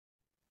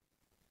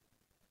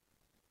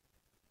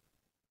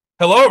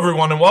Hello,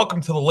 everyone, and welcome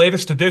to the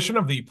latest edition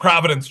of the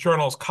Providence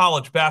Journal's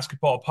college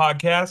basketball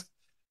podcast.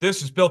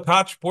 This is Bill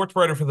Koch, sports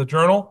writer for the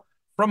Journal,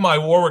 from my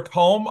Warwick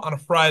home on a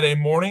Friday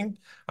morning.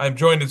 I'm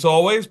joined, as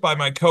always, by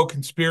my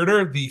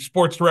co-conspirator, the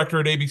sports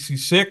director at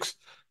ABC6,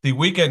 the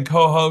weekend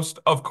co-host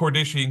of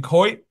Cordischi and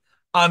Coit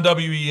on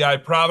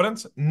WEEI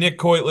Providence, Nick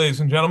Coit, ladies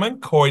and gentlemen.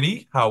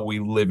 Coity, how we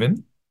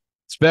living?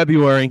 It's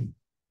February.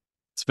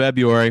 It's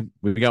February.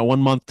 We've got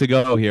 1 month to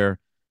go here,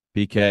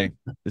 PK.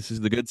 This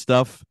is the good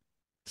stuff.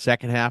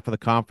 Second half of the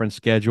conference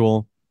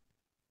schedule.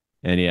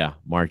 And yeah,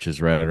 March is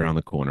right around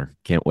the corner.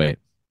 Can't wait.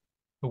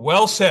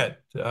 Well said.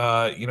 We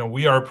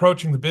are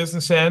approaching the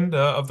business end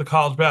of the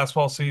college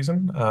basketball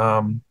season.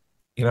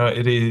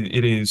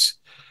 It is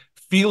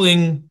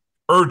feeling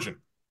urgent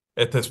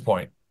at this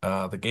point.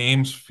 The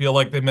games feel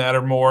like they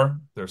matter more.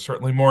 They're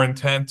certainly more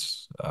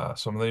intense.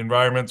 Some of the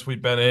environments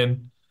we've been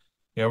in,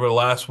 over the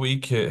last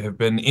week have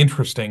been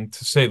interesting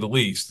to say the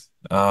least.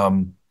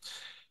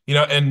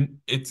 And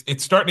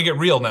it's starting to get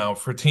real now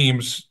for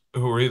teams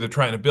who are either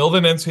trying to build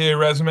an NCAA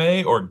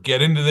resume or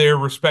get into their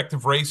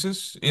respective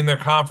races in their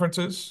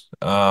conferences.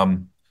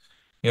 Some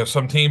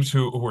teams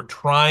who are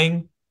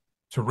trying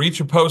to reach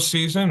a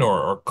postseason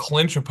or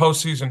clinch a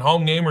postseason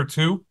home game or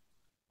two.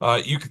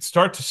 You could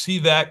start to see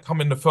that come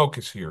into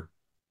focus here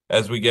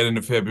as we get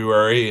into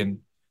February. And,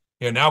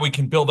 now we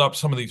can build up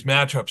some of these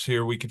matchups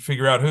here. We can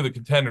figure out who the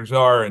contenders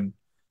are and,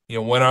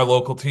 when our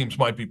local teams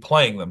might be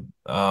playing them.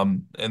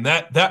 And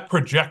that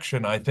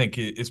projection, I think,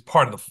 is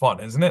part of the fun,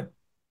 isn't it?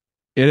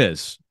 It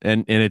is.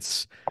 And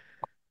it's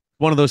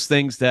one of those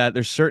things that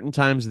there's certain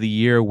times of the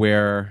year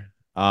where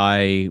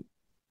I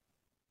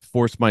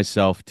force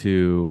myself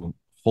to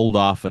hold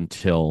off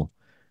until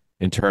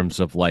in terms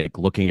of like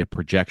looking at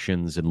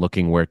projections and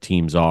looking where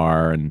teams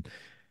are. And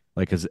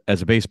like as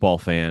a baseball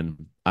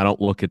fan, I don't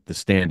look at the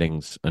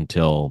standings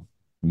until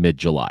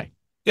mid-July.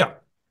 Yeah.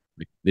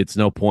 It's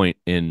no point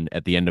in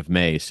at the end of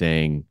May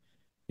saying,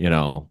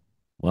 well,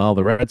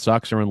 the Red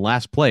Sox are in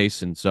last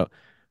place, and so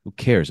who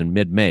cares? In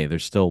mid-May,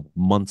 there's still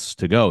months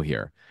to go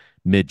here.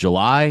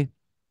 Mid-July,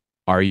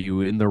 are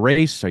you in the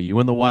race? Are you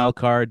in the wild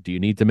card? Do you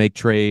need to make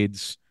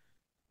trades?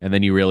 And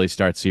then you really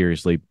start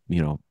seriously,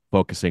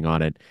 focusing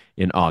on it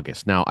in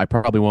August. Now, I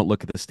probably won't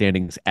look at the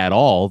standings at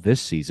all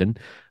this season,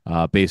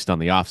 based on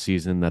the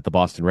offseason that the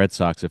Boston Red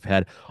Sox have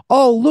had.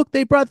 Oh, look,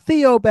 they brought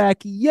Theo back.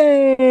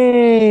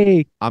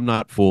 Yay! I'm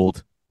not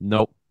fooled.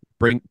 Nope.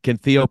 Can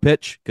Theo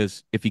pitch?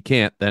 Because if he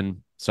can't,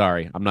 then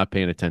sorry, I'm not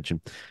paying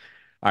attention.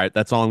 All right,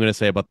 that's all I'm going to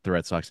say about the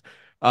Red Sox.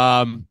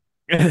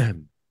 And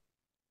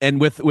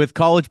with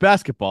college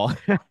basketball,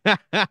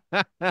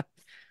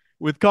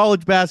 with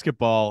college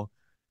basketball,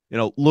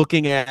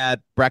 looking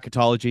at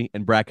bracketology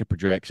and bracket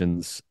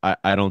projections,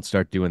 I don't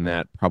start doing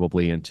that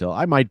probably until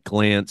I might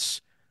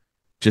glance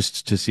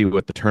just to see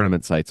what the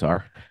tournament sites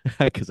are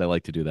because I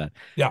like to do that.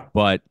 Yeah.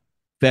 But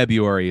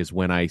February is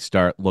when I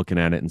start looking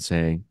at it and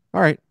saying, all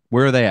right,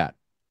 where are they at?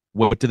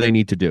 What do they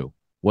need to do?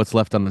 What's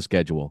left on the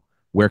schedule?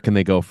 Where can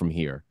they go from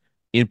here?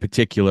 In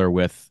particular,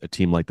 with a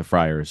team like the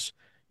Friars,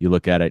 you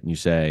look at it and you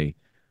say,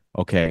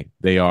 okay,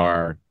 they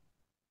are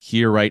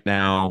here right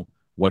now.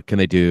 What can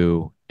they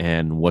do?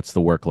 And what's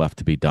the work left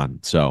to be done?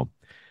 So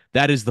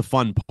that is the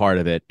fun part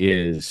of it,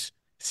 is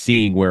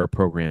seeing where a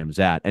program's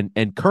at.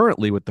 And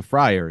currently with the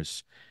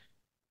Friars,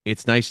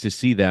 it's nice to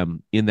see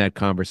them in that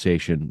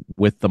conversation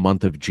with the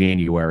month of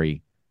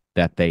January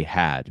that they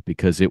had,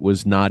 because it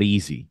was not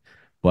easy.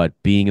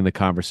 But being in the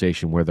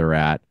conversation where they're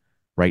at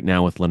right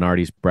now with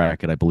Lenardi's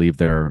bracket, I believe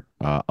they're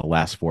a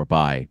last four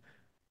bye.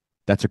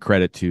 That's a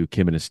credit to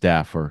Kim and his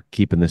staff for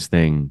keeping this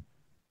thing,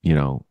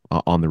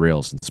 on the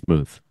rails and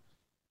smooth.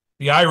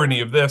 The irony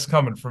of this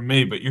coming from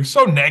me, but you're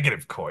so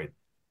negative, Coit.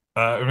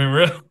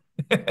 Really.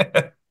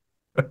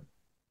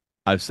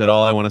 I've said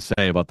all I want to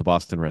say about the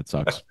Boston Red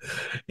Sox.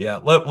 Yeah,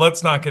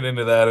 let's not get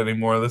into that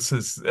anymore. This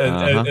is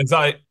Uh-huh.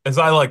 as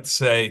I like to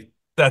say,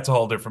 that's a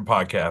whole different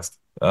podcast.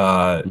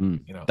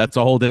 That's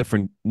a whole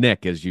different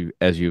Nick, as you've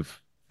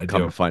I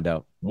come do. to find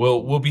out.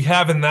 We'll be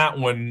having that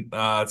one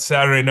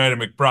Saturday night at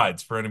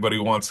McBride's for anybody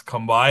who wants to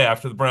come by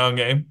after the Brown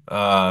game.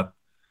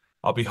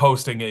 I'll be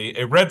hosting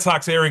a Red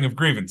Sox airing of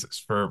grievances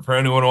for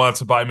anyone who wants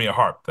to buy me a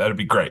harp. That'd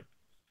be great.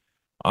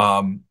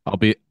 Um, I'll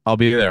be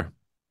there.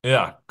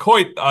 yeah,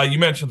 Coit, you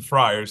mentioned the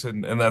Friars,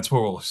 and that's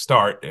where we'll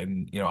start.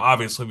 And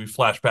obviously we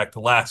flash back to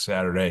last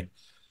Saturday,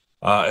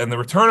 and the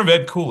return of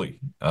Ed Cooley.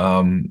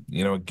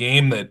 A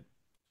game that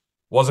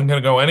wasn't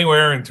going to go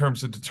anywhere in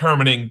terms of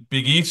determining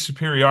Big East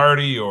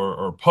superiority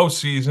or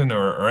postseason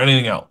or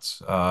anything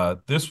else.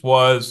 This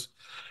was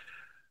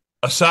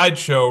a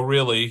sideshow,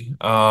 really.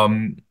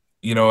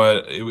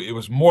 It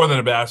was more than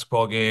a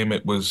basketball game.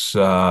 It was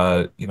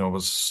a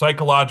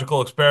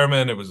psychological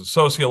experiment. It was a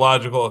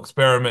sociological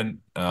experiment.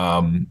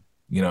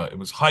 It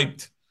was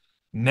hyped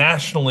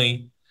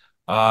nationally.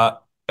 Uh,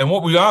 and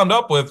what we wound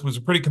up with was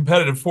a pretty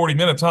competitive 40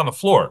 minutes on the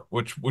floor,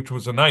 which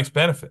was a nice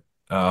benefit.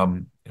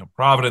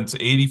 Providence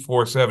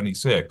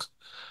 84-76.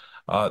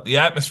 The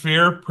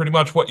atmosphere, pretty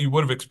much what you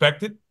would have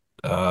expected.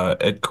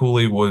 Ed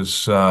Cooley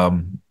was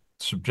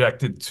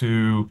subjected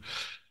to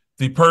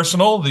the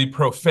personal, the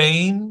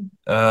profane,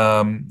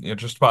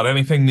 just about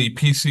anything the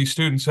PC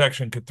student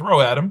section could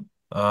throw at him.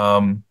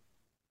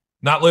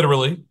 Not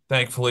literally,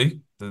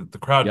 thankfully. The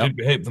crowd Yep. did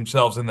behave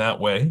themselves in that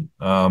way.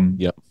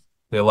 Yep.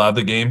 They allowed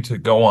the game to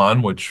go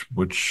on, which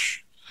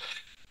was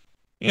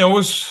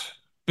a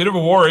bit of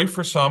a worry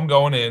for some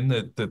going in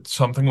that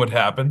something would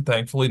happen.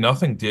 Thankfully,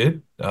 nothing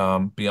did,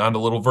 beyond a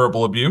little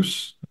verbal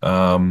abuse.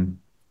 But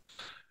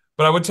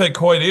I would say,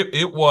 Coit,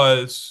 it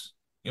was,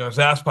 I was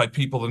asked by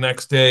people the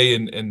next day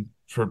and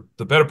for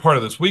the better part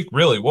of this week,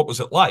 really, what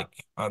was it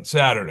like on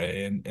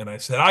Saturday? And I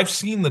said, I've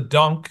seen the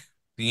dunk,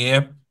 the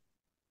amp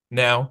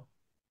now.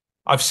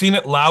 I've seen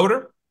it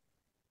louder.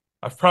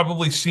 I've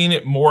probably seen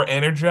it more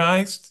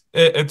energized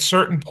at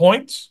certain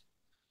points.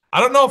 I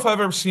don't know if I've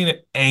ever seen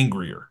it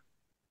angrier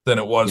than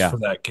it was Yeah. for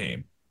that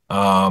game.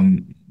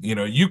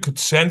 You could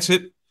sense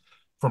it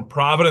from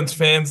Providence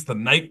fans the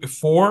night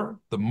before,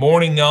 the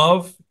morning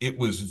of. It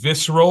was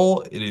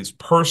visceral. It is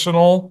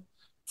personal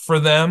for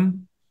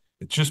them.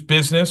 It's just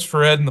business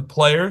for Ed and the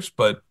players,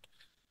 but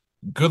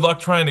good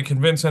luck trying to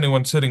convince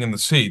anyone sitting in the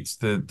seats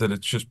that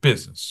it's just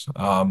business.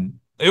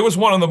 It was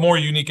one of the more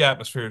unique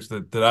atmospheres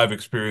that I've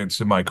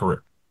experienced in my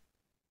career.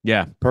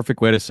 Yeah.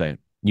 Perfect way to say it.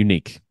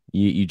 Unique.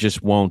 You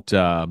just won't.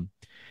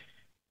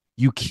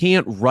 You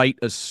can't write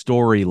a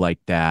story like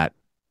that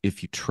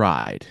if you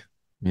tried.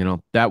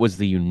 That was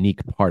the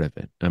unique part of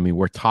it. I mean,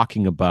 we're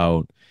talking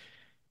about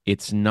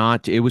it's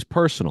not, it was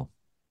personal.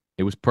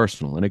 It was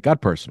personal and it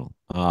got personal.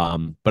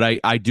 But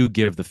I do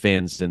give the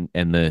fans and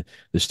the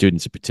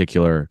students in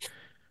particular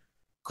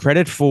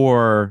credit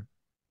for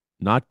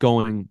not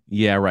going,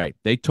 yeah, right.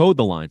 They towed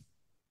the line,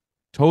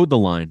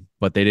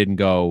 but they didn't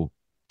go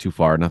too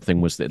far.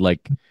 Nothing was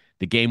like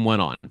the game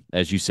went on,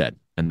 as you said,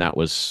 and that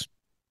was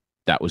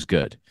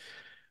good.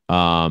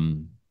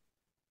 Um,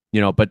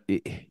 but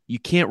you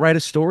can't write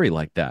a story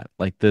like that.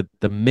 Like the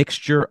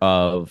mixture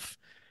of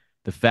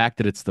the fact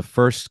that it's the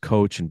first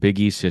coach in Big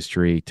East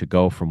history to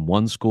go from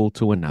one school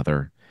to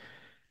another,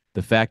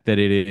 the fact that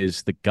it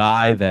is the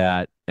guy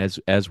that,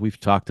 as we've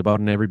talked about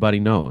and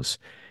everybody knows,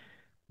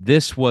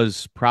 this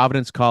was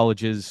Providence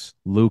College's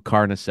Lou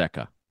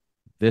Carnesecca.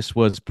 This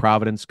was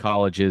Providence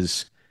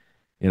College's,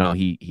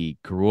 he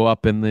grew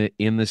up in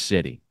the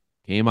city,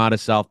 came out of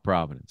South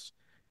Providence,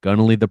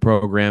 gonna lead the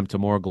program to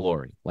more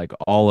glory, like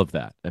all of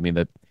that. I mean,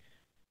 the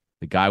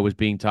guy was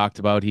being talked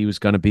about. He was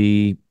going to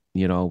be,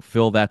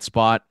 fill that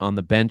spot on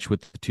the bench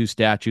with the two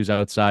statues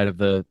outside of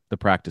the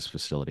practice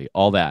facility,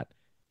 all that.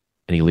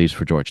 And he leaves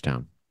for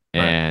Georgetown.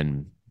 Right.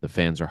 And the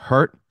fans are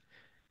hurt.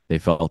 They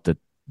felt that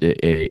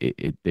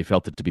they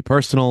felt it to be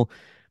personal.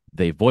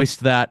 They voiced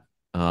that.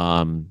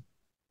 I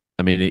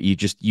mean,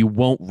 you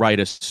won't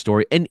write a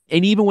story. And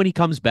even when he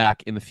comes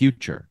back in the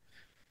future,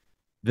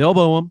 they'll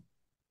boo him.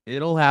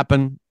 It'll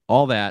happen,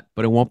 all that,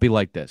 but it won't be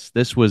like this.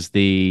 This was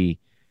their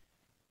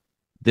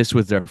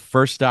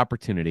first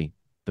opportunity,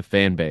 the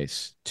fan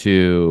base,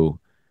 to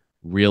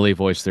really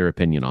voice their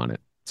opinion on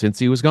it since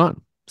he was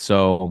gone.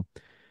 So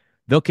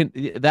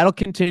that'll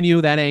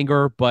continue that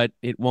anger, but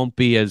it won't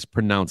be as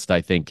pronounced,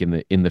 I think,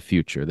 in the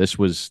future. This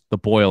was the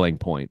boiling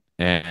point,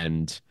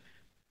 and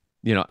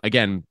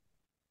again,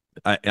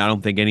 I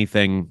don't think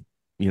anything,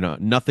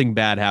 nothing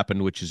bad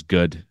happened, which is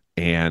good,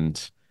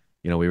 and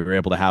we were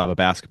able to have a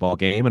basketball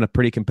game and a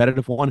pretty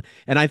competitive one,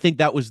 and I think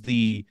that was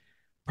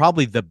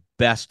probably the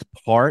best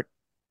part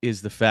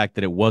is the fact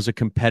that it was a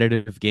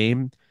competitive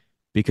game,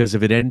 because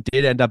if it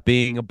did end up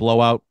being a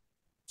blowout,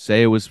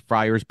 say it was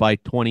Friars by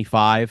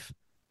 25,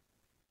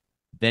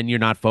 then you're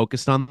not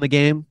focused on the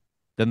game.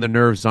 Then the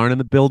nerves aren't in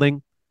the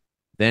building.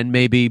 Then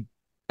maybe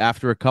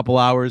after a couple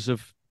hours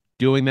of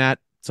doing that,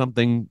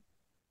 something,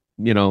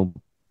 dumb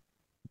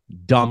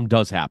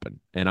does happen.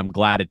 And I'm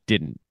glad it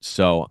didn't.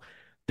 So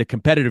the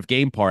competitive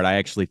game part, I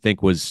actually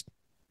think was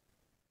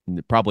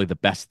probably the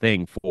best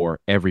thing for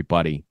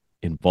everybody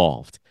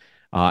involved.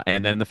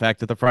 And then the fact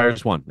that the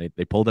Friars won,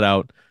 they pulled it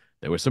out.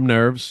 There was some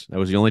nerves. That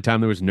was the only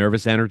time there was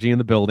nervous energy in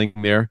the building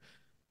there,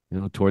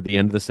 toward the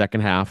end of the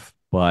second half.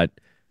 But,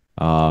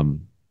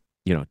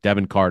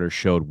 Devin Carter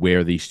showed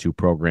where these two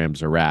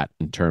programs are at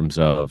in terms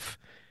of,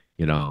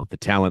 the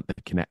talent,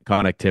 the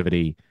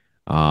connectivity.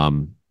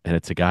 And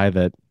it's a guy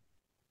that,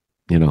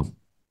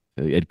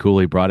 Ed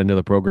Cooley brought into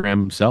the program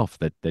himself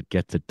that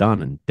gets it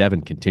done. And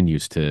Devin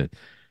continues to,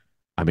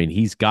 I mean,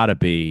 he's got to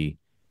be,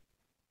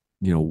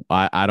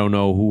 I don't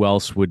know who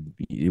else what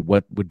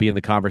would be in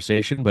the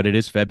conversation, but it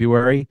is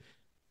February.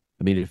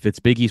 I mean, if it's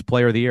Big East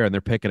Player of the Year and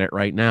they're picking it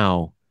right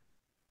now,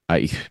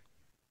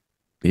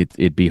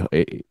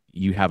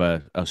 you have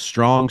a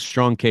strong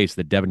case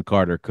that Devin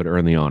Carter could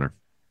earn the honor.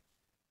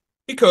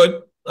 He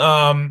could.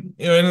 In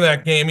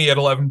that game, he had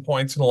 11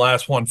 points in the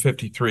last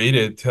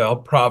 153 to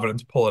help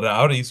Providence pull it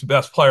out. He's the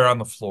best player on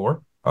the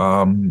floor.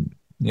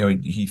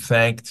 He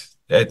thanked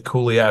Ed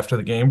Cooley after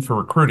the game for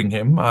recruiting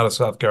him out of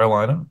South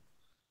Carolina,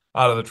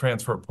 out of the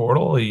transfer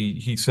portal.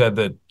 He said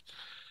that,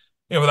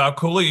 without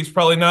Cooley, he's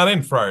probably not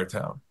in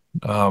Friartown.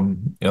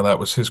 That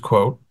was his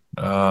quote.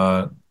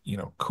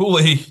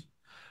 Cooley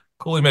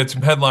made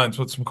some headlines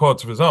with some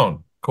quotes of his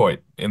own,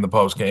 Coit, in the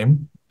post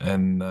game.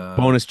 And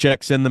Bonus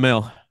checks in the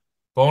mail.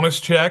 bonus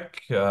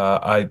check.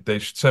 They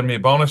should send me a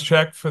bonus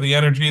check for the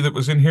energy that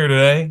was in here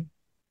today.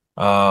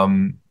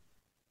 Um,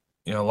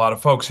 a lot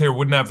of folks here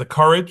wouldn't have the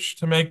courage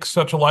to make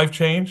such a life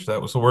change.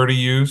 That was the word he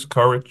used,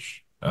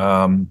 courage.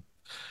 The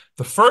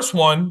first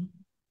one,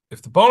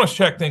 if the bonus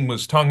check thing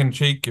was tongue in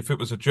cheek, if it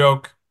was a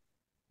joke,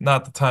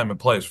 not the time and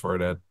place for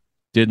it, Ed.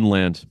 Didn't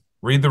land.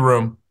 Read the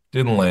room,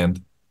 didn't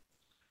land.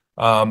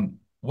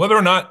 Whether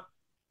or not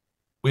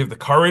we have the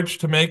courage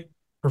to make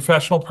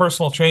professional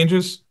personal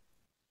changes,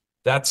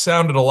 that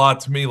sounded a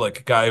lot to me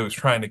like a guy who was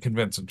trying to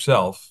convince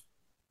himself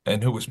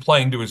and who was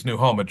playing to his new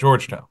home at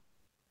Georgetown.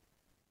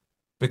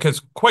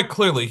 Because quite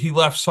clearly, he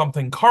left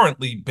something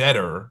currently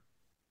better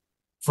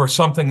for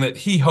something that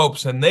he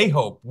hopes and they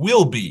hope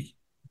will be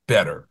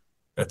better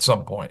at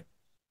some point.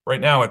 Right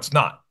now, it's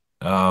not.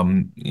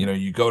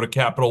 You go to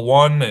Capital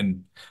One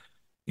and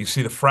you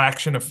see the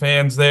fraction of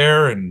fans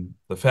there, and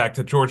the fact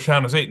that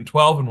Georgetown is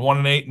 8-12 and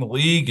 1-8 in the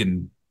league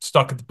and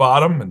stuck at the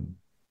bottom, and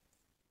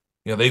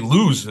they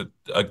lose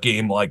a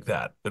game like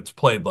that that's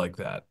played like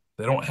that.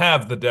 They don't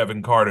have the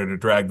Devin Carter to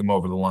drag them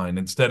over the line.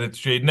 Instead, it's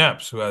Jaden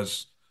Epps who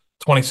has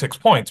 26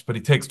 points, but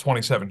he takes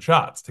 27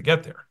 shots to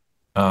get there.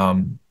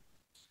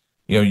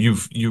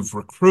 You've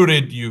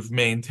recruited, you've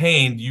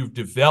maintained, you've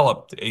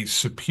developed a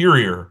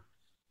superior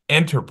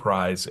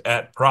enterprise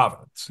at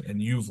Providence,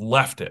 and you've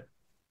left it.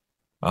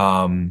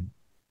 And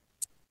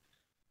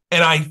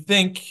I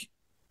think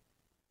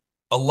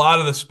a lot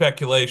of the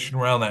speculation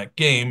around that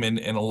game and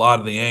a lot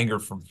of the anger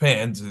from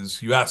fans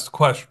is you ask the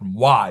question,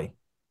 why?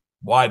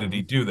 Why did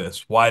he do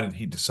this? Why did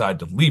he decide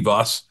to leave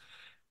us?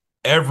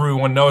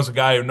 Everyone knows a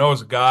guy who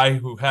knows a guy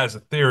who has a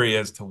theory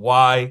as to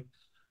why.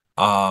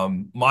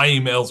 My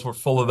emails were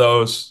full of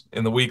those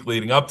in the week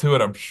leading up to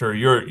it. I'm sure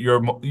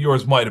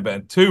yours might have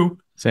been too.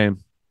 Same.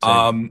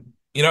 And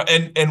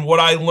what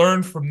I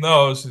learned from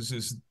those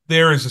is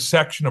there is a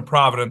section of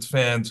Providence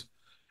fans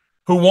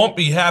who won't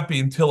be happy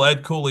until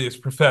Ed Cooley is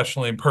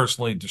professionally and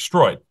personally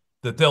destroyed,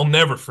 that they'll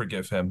never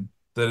forgive him,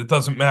 that it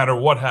doesn't matter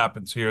what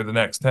happens here the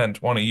next 10,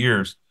 20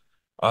 years.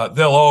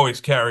 They'll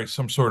always carry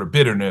some sort of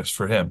bitterness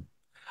for him.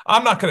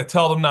 I'm not going to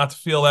tell them not to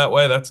feel that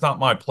way. That's not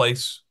my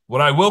place.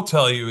 What I will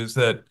tell you is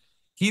that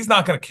he's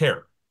not going to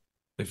care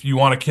if you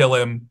want to kill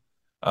him.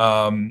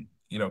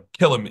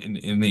 Kill him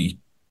in the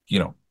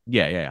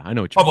Yeah. I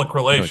know what you public mean.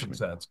 relations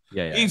sense.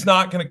 Yeah. He's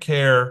not going to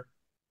care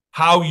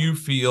how you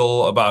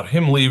feel about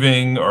him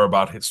leaving or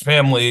about his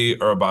family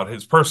or about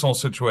his personal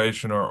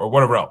situation or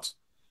whatever else.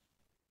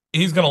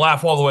 He's going to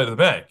laugh all the way to the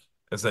bank,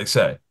 as they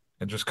say,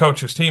 and just coach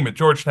his team at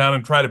Georgetown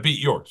and try to beat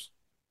yours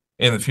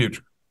in the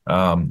future.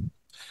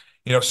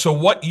 So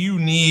what you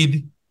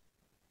need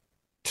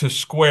to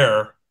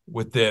square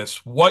with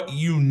this, what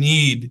you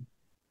need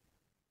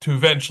to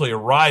eventually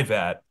arrive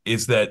at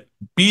is that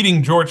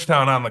beating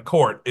Georgetown on the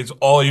court is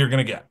all you're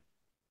going to get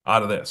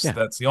out of this. Yeah.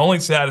 That's the only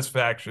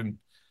satisfaction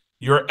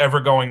you're ever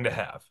going to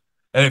have.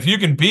 And if you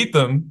can beat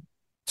them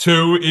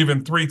 2,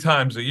 even 3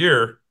 times a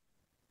year,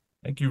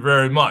 thank you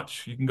very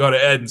much. You can go to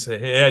Ed and say,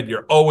 hey, Ed,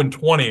 you're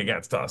 0-20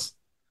 against us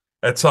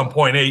at some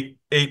point 8,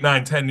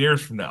 9, 10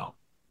 years from now.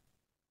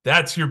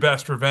 That's your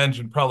best revenge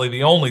and probably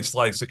the only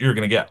slice that you're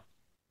going to get.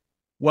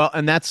 Well,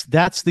 and that's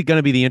going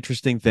to be the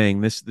interesting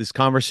thing. This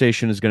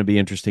conversation is going to be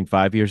interesting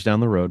 5 years down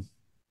the road,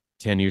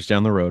 10 years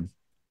down the road,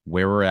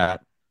 where we're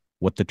at,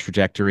 what the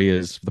trajectory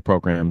is for the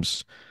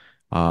programs,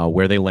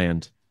 where they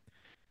land.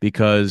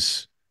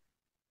 Because,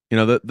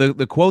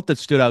 the quote that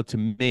stood out to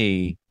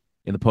me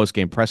in the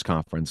post-game press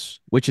conference,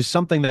 which is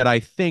something that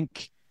I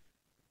think,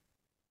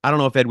 I don't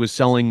know if Ed was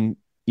selling,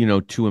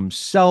 to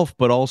himself,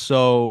 but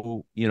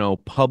also,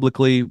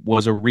 publicly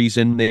was a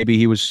reason maybe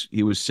he was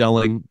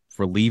selling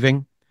for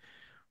leaving,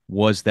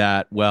 was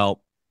that,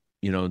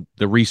 the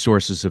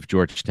resources of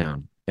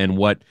Georgetown and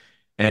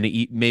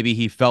maybe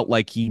he felt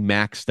like he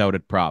maxed out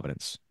at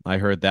Providence. I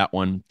heard that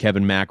one.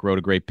 Kevin Mack wrote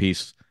a great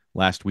piece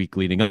last week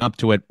leading up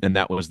to it, and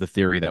that was the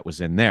theory that was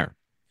in there.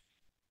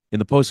 In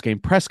the post-game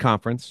press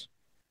conference,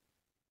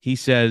 he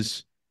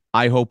says,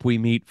 I hope we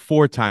meet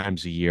 4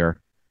 times a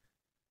year,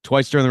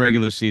 twice during the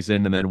regular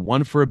season, and then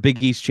 1 for a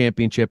Big East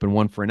championship and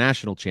 1 for a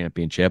national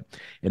championship.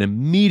 And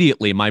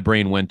immediately my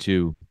brain went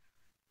to,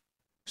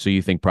 so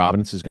you think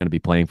Providence is going to be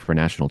playing for a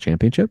national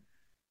championship?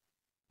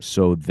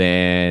 So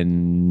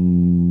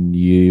then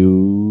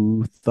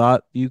you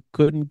thought you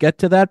couldn't get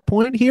to that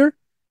point here?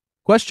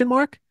 Question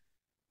mark?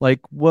 Like,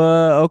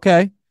 well,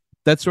 okay.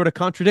 That sort of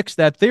contradicts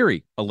that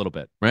theory a little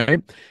bit, right?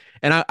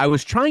 And I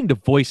was trying to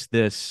voice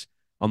this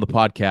on the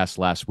podcast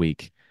last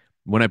week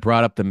when I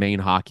brought up the Maine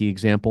hockey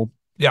example.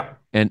 Yeah.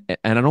 And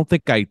I don't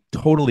think I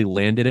totally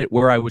landed it.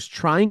 Where I was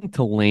trying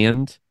to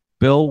land,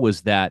 Bill,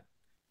 was that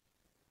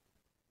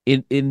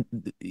in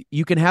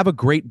you can have a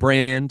great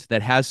brand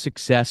that has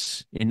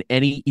success in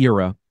any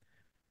era,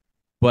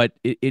 but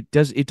it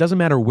doesn't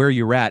matter where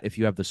you're at. If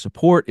you have the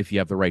support, if you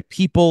have the right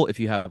people, if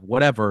you have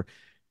whatever,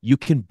 you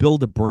can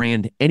build a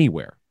brand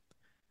anywhere.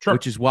 Sure.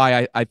 Which is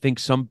why I think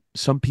some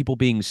people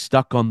being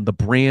stuck on the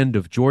brand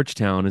of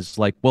Georgetown is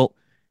like, well,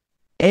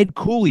 Ed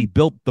Cooley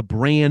built the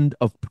brand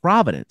of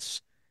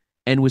Providence.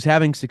 and was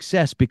having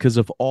success because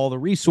of all the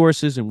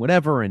resources and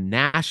whatever. And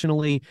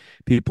nationally,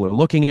 people are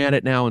looking at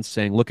it now and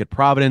saying, look at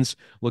Providence,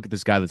 look at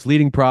this guy that's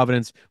leading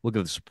Providence, look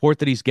at the support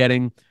that he's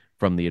getting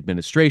from the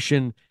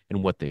administration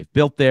and what they've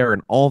built there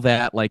and all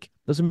that. Like,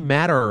 doesn't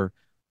matter.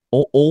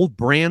 Old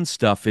brand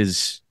stuff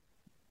is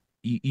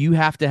you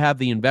have to have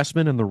the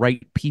investment and the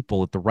right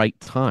people at the right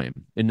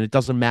time. And it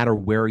doesn't matter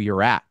where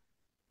you're at.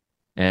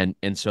 And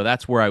so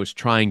that's where I was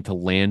trying to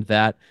land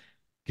that,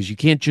 because you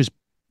can't just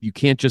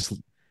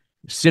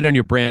sit on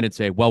your brand and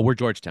say, well, we're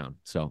Georgetown.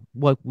 So,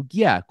 well,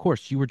 yeah, of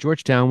course, you were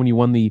Georgetown when you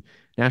won the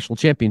national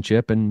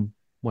championship in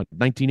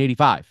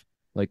 1985.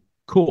 Like,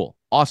 cool,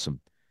 awesome.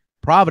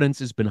 Providence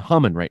has been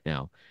humming right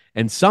now.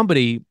 And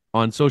somebody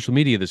on social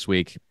media this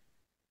week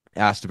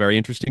asked a very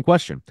interesting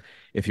question.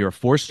 If you're a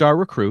four-star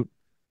recruit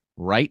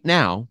right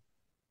now,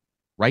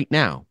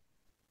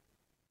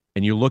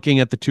 and you're looking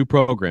at the two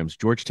programs,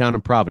 Georgetown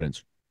and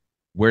Providence,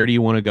 where do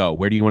you want to go?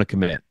 Where do you want to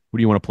commit? Who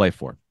do you want to play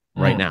for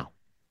right now?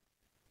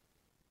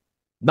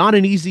 Not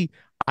an easy.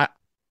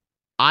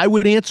 I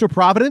would answer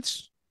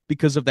Providence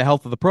because of the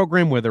health of the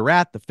program, where they're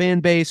at, the fan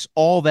base,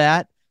 all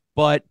that.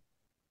 But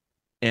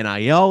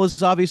NIL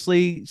is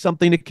obviously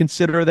something to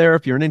consider there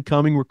if you're an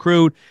incoming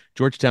recruit.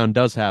 Georgetown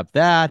does have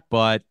that,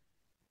 but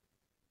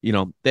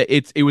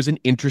it was an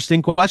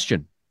interesting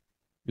question.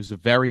 It was a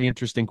very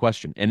interesting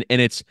question, and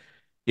it's,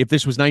 if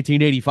this was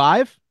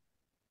 1985,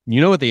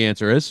 you know what the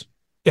answer is.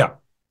 Yeah.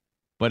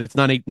 But it's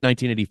not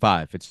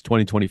 1985. It's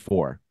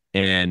 2024,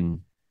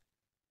 and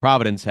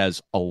Providence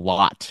has a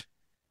lot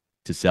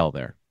to sell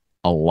there,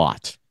 a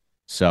lot.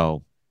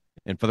 So,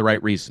 and for the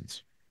right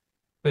reasons.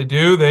 They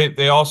do.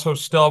 They also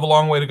still have a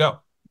long way to go.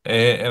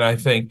 And I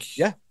think,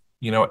 Yeah.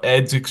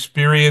 Ed's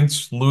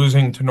experience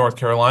losing to North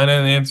Carolina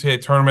in the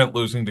NCAA tournament,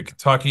 losing to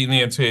Kentucky in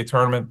the NCAA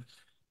tournament,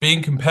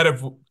 being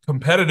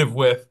competitive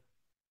with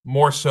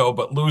more so,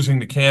 but losing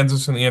to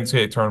Kansas in the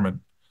NCAA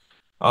tournament.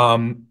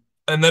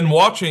 And then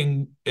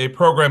watching a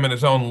program in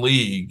his own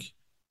league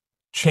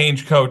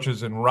change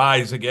coaches and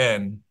rise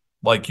again,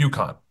 like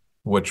UConn,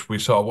 which we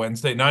saw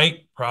Wednesday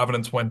night.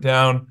 Providence went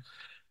down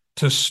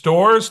to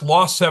Stores,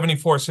 lost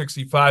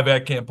 74-65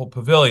 at Campbell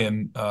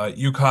Pavilion.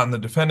 UConn, the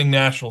defending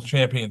national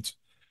champions,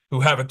 who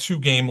have a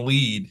 2-game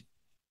lead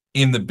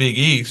in the Big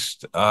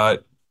East.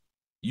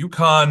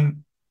 UConn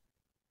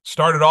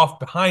started off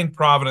behind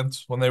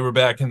Providence when they were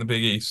back in the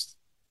Big East.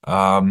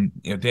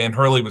 Dan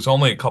Hurley was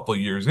only a couple of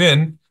years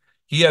in.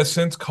 He has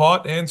since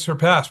caught and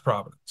surpassed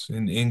Providence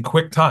in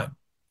quick time.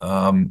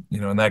 And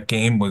that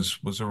game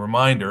was a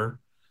reminder.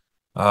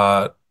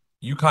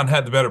 UConn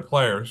had the better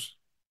players.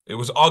 It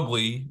was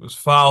ugly. It was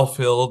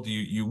foul-filled.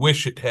 You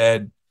wish it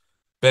had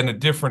been a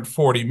different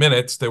 40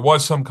 minutes. There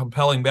was some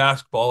compelling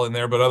basketball in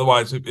there, but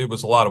otherwise it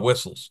was a lot of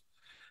whistles.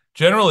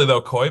 Generally,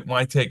 though, Coit,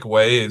 my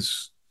takeaway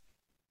is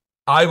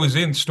I was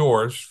in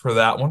Stores for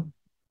that one.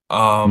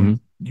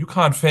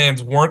 UConn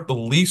fans weren't the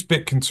least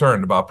bit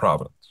concerned about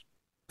Providence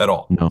at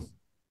all. No.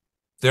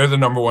 They're the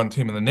number one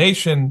team in the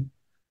nation.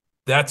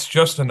 That's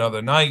just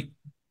another night.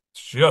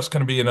 It's just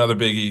going to be another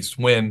Big East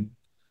win.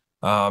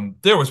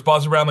 There was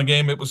buzz around the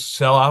game. It was a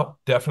sellout,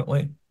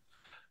 definitely.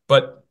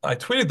 But I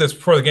tweeted this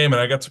before the game,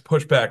 and I got some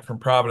pushback from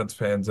Providence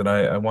fans, and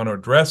I want to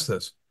address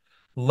this.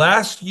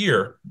 Last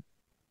year,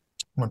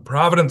 when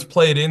Providence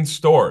played in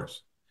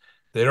Stores,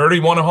 they'd already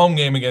won a home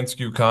game against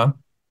UConn.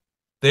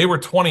 They were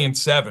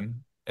 20-7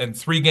 and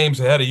 3 games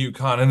ahead of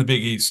UConn in the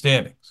Big East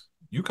standings.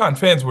 UConn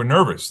fans were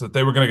nervous that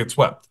they were going to get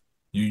swept.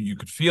 You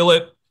could feel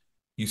it.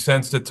 You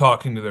sensed it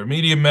talking to their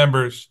media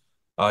members.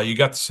 You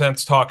got the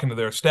sense talking to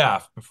their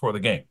staff before the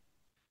game.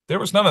 There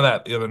was none of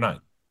that the other night.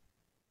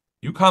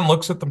 UConn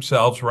looks at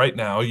themselves right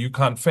now.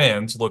 UConn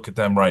fans look at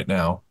them right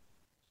now,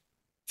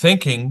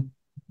 thinking,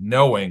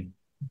 knowing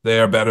they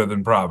are better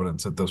than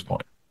Providence at this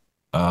point.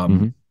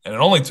 And it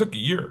only took a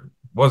year.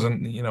 It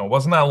wasn't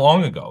that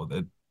long ago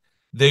that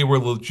they were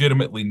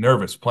legitimately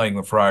nervous playing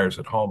the Friars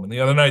at home. And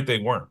the other night they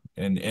weren't.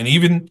 And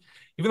even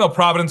though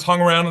Providence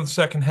hung around in the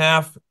second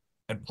half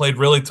and played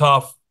really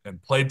tough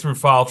and played through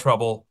foul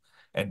trouble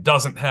and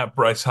doesn't have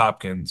Bryce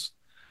Hopkins,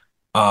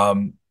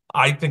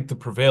 I think the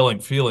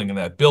prevailing feeling in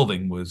that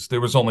building was there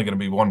was only going to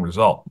be one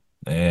result,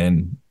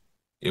 and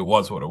it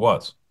was what it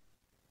was.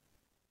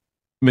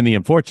 I mean, the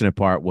unfortunate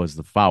part was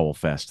the foul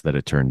fest that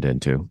it turned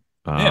into.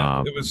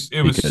 Yeah,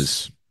 it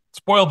was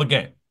spoiled the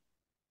game.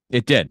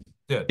 It did.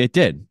 It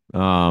did.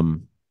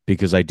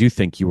 Because I do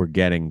think you were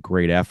getting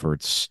great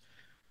efforts.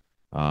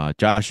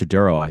 Josh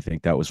Aduro, I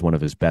think that was one of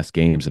his best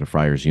games in a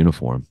Friars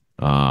uniform.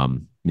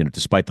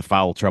 Despite the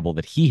foul trouble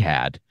that he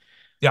had.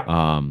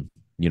 Yeah.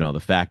 The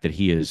fact that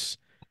he is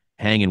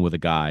hanging with a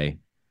guy,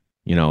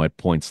 at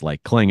points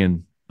like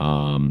Klingon,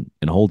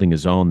 and holding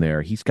his own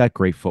there. He's got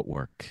great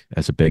footwork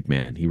as a big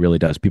man. He really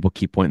does. People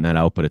keep pointing that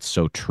out, but it's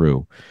so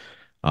true.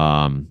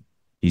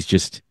 He's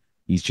just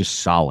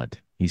solid.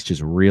 He's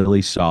just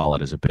really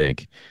solid as a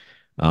big.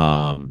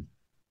 And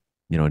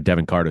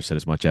Devin Carter said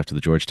as much after the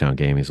Georgetown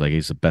game. He's like,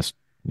 he's the best,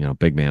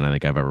 big man I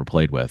think I've ever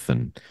played with.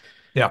 And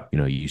yeah,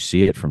 you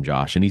see it from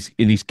Josh, and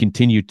he's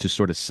continued to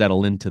sort of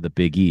settle into the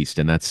Big East,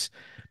 and that's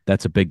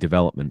that's a big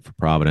development for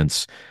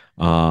Providence.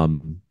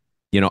 Um,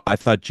 I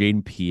thought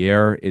Jaden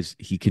Pierre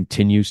he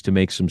continues to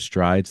make some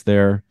strides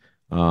there.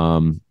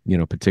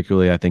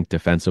 Particularly I think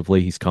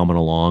defensively, he's coming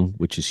along,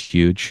 which is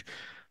huge.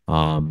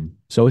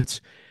 So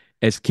it's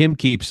as Kim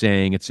keeps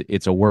saying,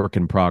 it's a work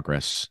in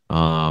progress.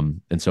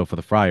 And so for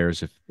the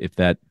Friars, if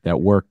that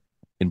work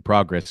in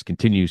progress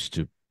continues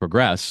to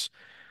progress,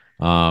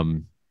 by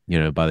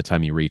the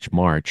time you reach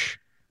March,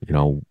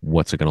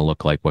 what's it going to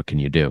look like? What can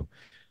you do?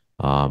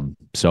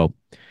 So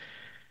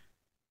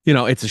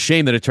it's a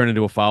shame that it turned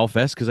into a foul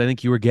fest because I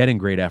think you were getting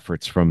great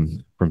efforts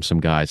from some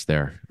guys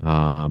there.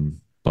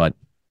 But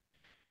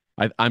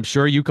I'm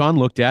sure UConn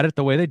looked at it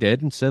the way they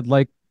did and said,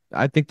 like,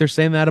 I think they're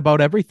saying that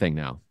about everything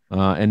now,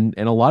 and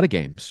a lot of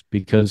games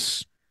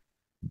because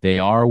they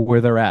are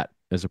where they're at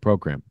as a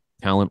program,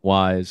 talent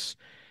wise.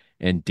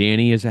 And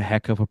Danny is a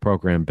heck of a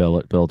program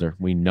builder.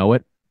 We know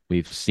it,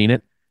 we've seen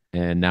it,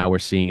 and now we're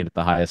seeing it at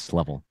the highest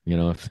level.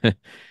 If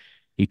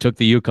he took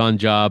the UConn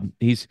job,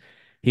 he's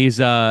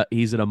an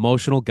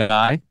emotional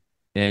guy,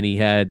 and he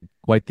had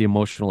quite the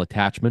emotional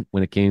attachment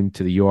when it came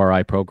to the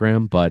URI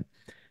program. But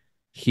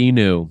he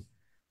knew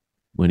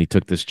when he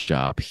took this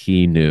job,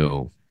 he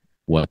knew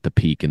what the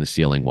peak and the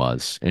ceiling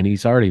was. And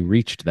he's already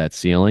reached that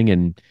ceiling,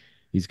 and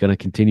he's going to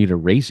continue to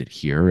raise it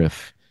here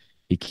if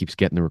he keeps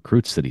getting the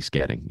recruits that he's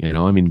getting.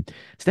 I mean,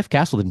 Steph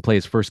Castle didn't play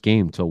his first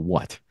game till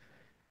what?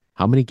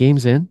 How many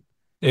games in?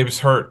 He was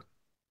hurt.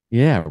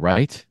 Yeah,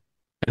 right.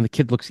 And the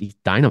kid he's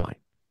dynamite.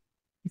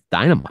 He's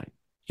dynamite.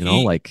 He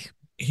Like,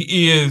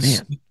 he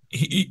is man.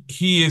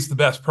 he is the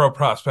best pro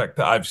prospect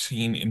that I've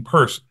seen in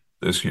person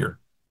this year.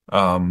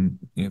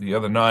 The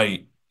other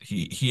night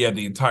he had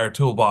the entire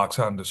toolbox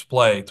on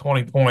display,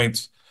 20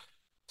 points,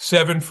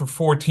 7 for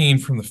 14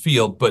 from the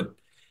field, but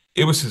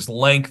it was his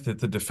length at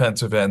the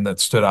defensive end that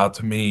stood out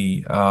to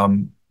me.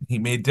 He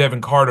made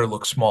Devin Carter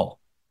look small,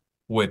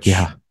 which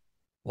Yeah.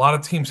 a lot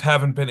of teams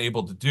haven't been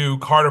able to do.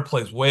 Carter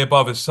plays way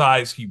above his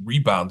size. He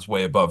rebounds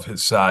way above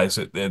his size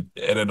at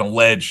an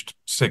alleged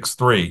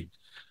 6'3".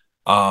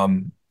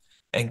 Um,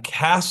 and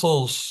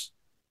Castle's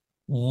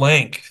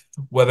length,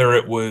 whether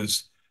it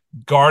was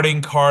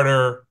guarding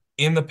Carter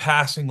in the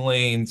passing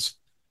lanes,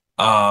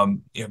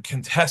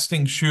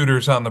 contesting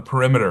shooters on the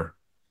perimeter,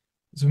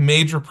 is a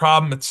major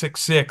problem at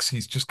 6'6".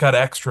 He's just got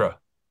extra,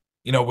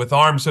 with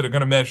arms that are going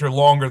to measure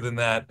longer than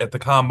that at the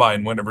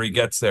combine whenever he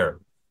gets there.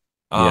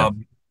 Yeah.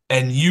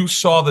 And you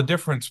saw the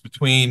difference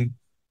between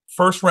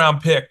first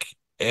round pick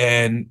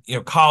and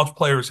college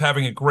players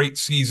having a great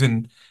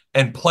season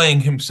and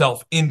playing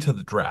himself into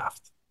the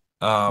draft.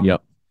 Um,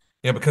 Yep.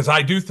 because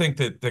I do think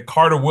that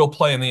Carter will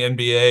play in the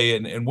NBA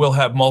and will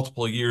have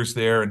multiple years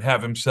there and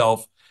have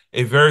himself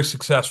a very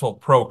successful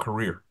pro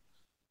career.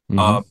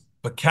 Hmm.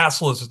 But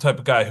Castle is the type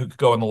of guy who could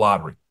go in the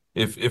lottery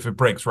if it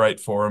breaks right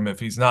for him, if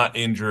he's not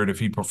injured, if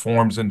he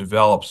performs and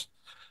develops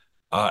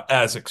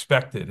as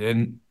expected.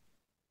 And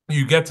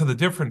you get to the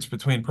difference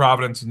between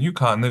Providence and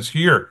UConn this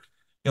year.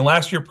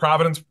 Last year,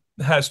 Providence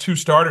has 2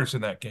 starters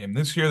in that game.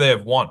 This year, they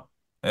have 1,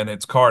 and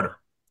it's Carter.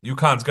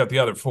 UConn's got the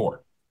other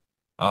 4.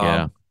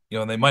 Yeah.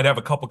 And they might have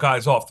a couple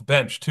guys off the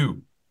bench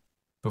too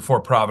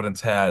before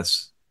Providence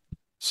has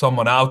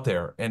someone out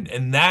there.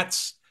 And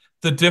that's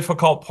the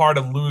difficult part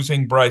of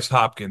losing Bryce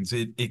Hopkins.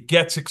 It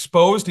gets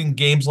exposed in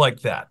games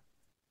like that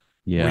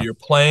where Yeah. you're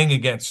playing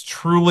against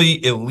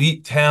truly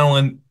elite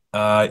talent,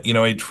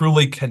 a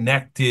truly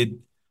connected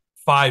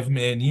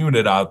 5-man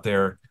unit out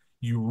there.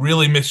 You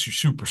really miss your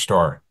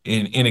superstar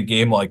in a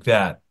game like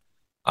that.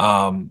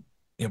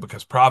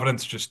 Because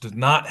Providence just does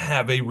not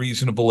have a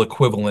reasonable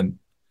equivalent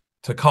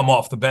to come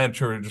off the bench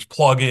or just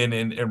plug in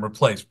and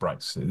replace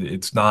Bryce.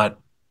 It's not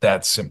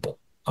that simple.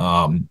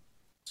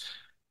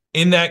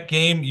 In that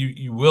game,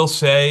 you will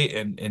say,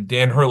 and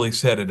Dan Hurley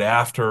said it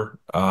after,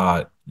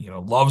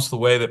 loves the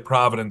way that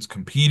Providence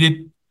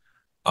competed,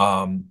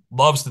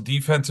 loves the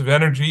defensive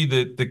energy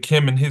that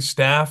Kim and his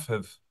staff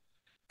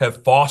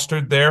have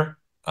fostered there.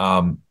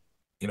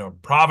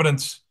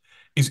 Providence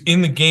is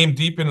in the game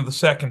deep into the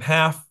second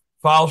half.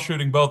 Foul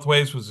shooting both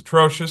ways was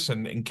atrocious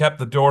and kept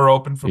the door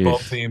open for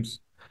both If teams.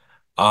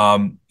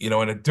 And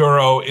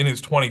Aduro in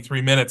his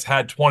 23 minutes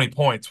had 20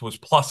 points, was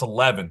plus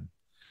 11.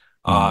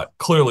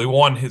 Clearly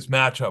won his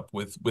matchup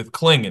with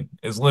Klingon,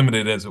 as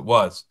limited as it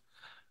was.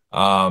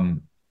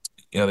 Um,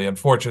 the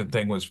unfortunate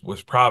thing was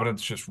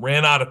Providence just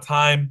ran out of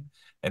time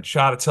and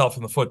shot itself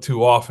in the foot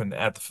too often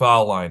at the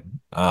foul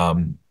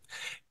line.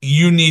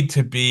 You need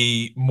to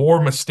be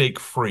more mistake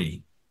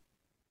free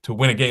to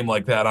win a game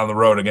like that on the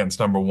road against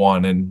number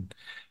 1. And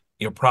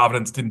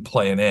Providence didn't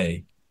play an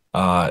A,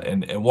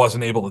 and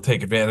wasn't able to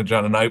take advantage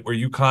on a night where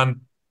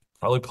UConn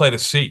probably played a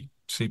C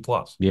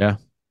plus. Yeah.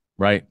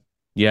 Right.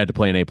 You had to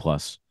play an A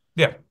plus.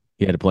 Yeah,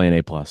 You had to play an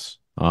A plus.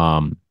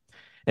 And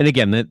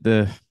again,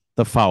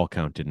 the foul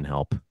count didn't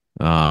help.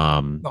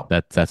 no,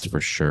 That's for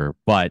sure.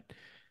 But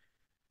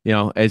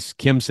as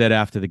Kim said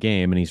after the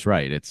game, and he's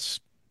right, it's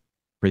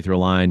free throw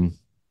line,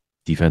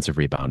 defensive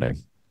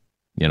rebounding.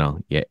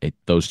 Yeah,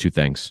 those 2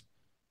 things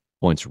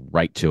points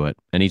right to it.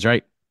 And he's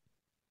right.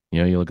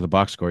 You look at the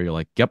box score, you're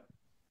like, yep,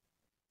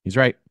 he's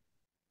right.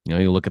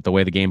 You look at the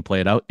way the game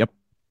played out. Yep,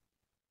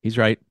 he's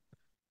right.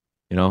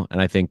 And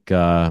I think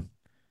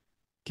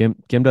Kim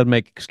doesn't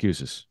make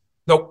excuses.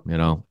 Nope.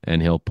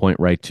 And he'll point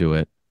right to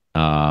it.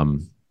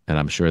 And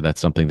I'm sure that's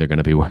something they're going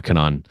to be working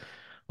on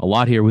a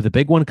lot here with a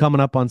big one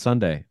coming up on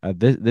Sunday.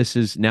 This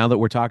is now that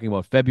we're talking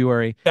about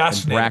February and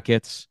Fascinating.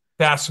 brackets,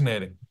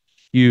 Fascinating.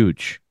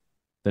 huge.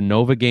 The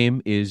Nova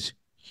game is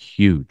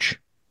huge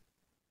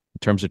in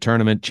terms of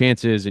tournament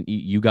chances, and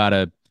you get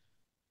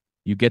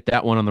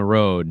that one on the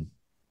road.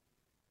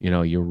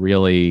 You're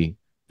really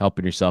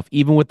helping yourself.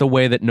 Even with the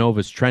way that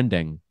Nova's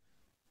trending,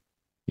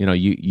 you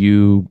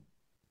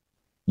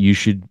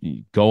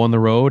should go on the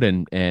road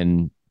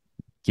and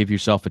give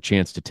yourself a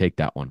chance to take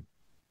that one.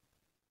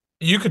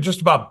 You could just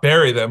about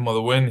bury them with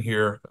a win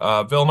here.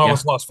 Yeah.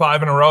 Villanova's lost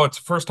 5 in a row. It's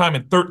the first time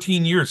in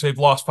 13 years they've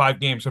lost 5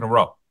 games in a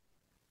row.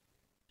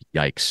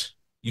 Yikes.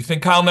 You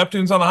think Kyle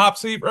Neptune's on the hot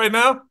seat right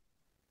now?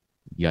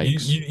 You,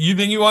 Yikes. you, you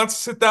think he wants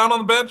to sit down on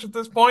the bench at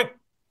this point?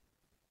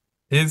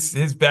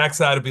 His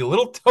backside would be a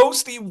little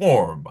toasty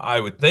warm, I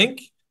would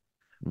think.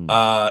 Mm.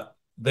 Uh,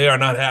 they are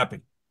not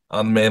happy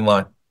on the main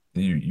line.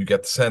 You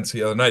get the sense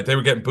the other night they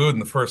were getting booed in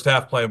the first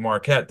half playing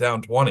Marquette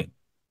down 20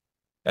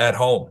 at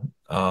home.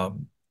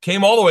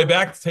 Came all the way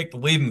back to take the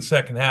lead in the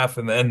second half,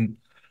 and then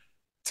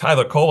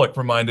Tyler Kolek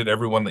reminded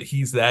everyone that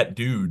he's that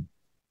dude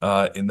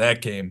in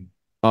that game.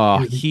 Oh,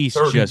 he's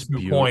just 32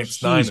 beautiful.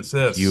 points, 9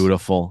 assists.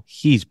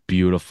 He's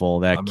beautiful,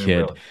 I that mean, kid.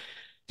 really,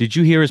 Did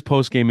you hear his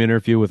post-game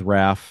interview with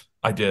Raf?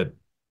 I did.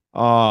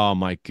 Oh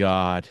my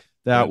God.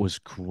 That Good. was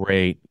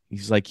great.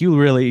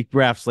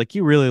 Raf's like,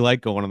 you really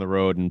like going on the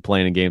road and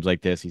playing in games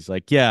like this. He's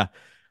like, yeah,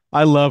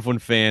 I love when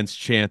fans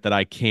chant that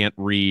I can't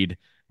read.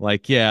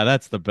 Like, yeah,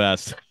 that's the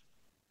best.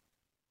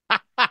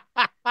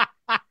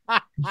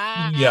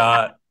 He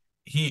uh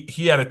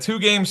he had a 2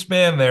 game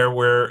span there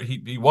where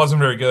he wasn't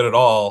very good at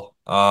all.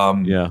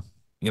 Yeah.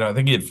 I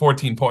think he had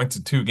 14 points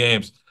in 2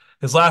 games.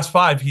 His last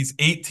five, he's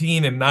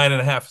 18 and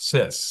 9.5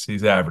 assists.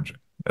 He's averaging.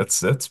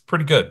 That's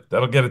pretty good.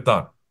 That'll get it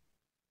done.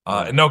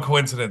 Yeah. And no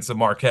coincidence that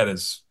Marquette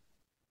has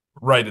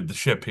righted the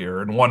ship here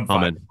and won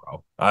 5 in a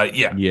row.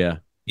 Yeah, Yeah.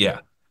 yeah,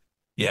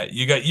 yeah.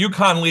 You got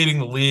UConn leading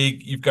the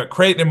league. You've got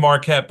Creighton and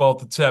Marquette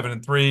both at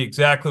 7-3,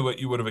 exactly what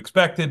you would have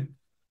expected.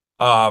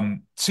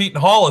 Seton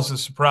Hall is a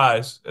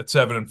surprise at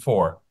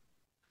 7-4.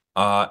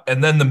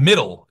 And then the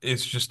middle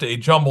is just a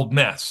jumbled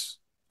mess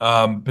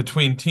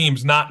between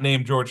teams not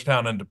named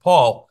Georgetown and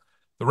DePaul.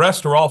 The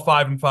rest are all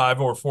 5-5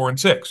 or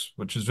 4-6,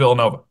 which is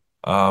Villanova.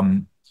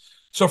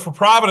 So for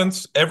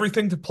Providence,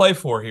 everything to play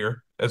for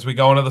here as we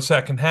go into the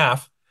second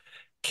half.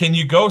 Can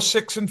you go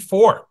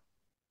 6-4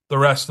 the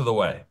rest of the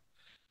way?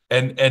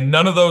 And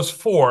none of those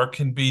four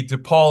can be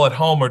DePaul at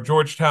home or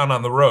Georgetown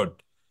on the road.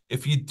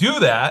 If you do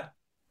that,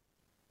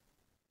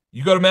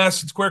 you go to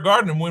Madison Square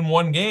Garden and win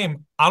 1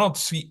 game. I don't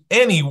see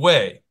any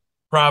way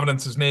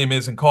Providence's name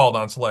isn't called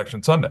on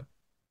Selection Sunday.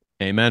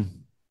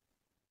 Amen.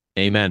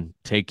 Amen.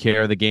 Take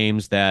care of the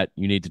games that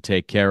you need to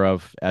take care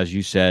of. As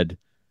you said,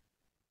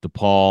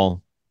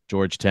 DePaul,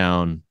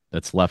 Georgetown,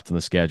 that's left in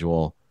the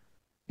schedule.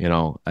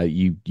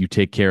 You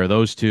take care of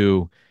those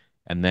two,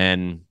 and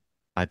then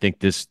I think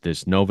this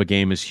Nova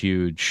game is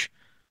huge.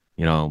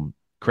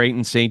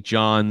 Creighton, St.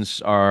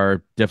 John's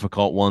are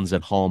difficult ones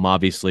at home.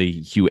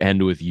 Obviously, you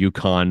end with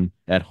UConn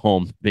at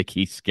home. Big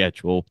East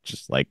schedule,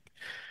 just like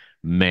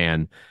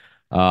man.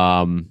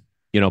 But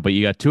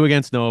you got two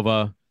against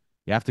Nova.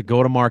 You have to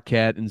go to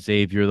Marquette and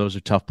Xavier. Those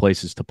are tough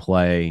places to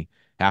play.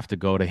 Have to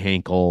go to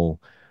Hankel.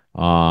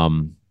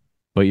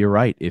 But you're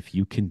right. If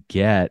you can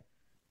get,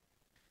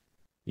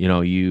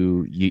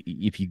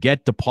 if you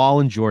get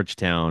DePaul and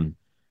Georgetown,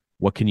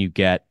 what can you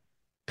get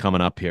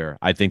coming up here?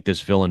 I think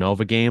this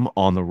Villanova game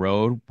on the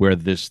road, where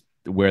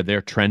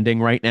they're trending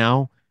right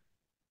now,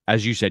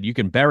 as you said, you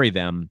can bury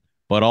them,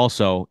 but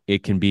also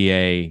it can be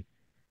a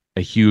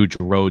huge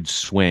road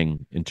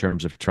swing in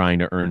terms of trying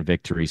to earn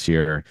victories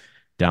here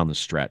down the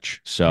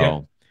stretch. Yeah.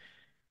 So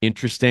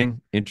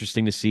interesting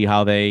to see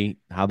how they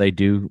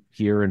do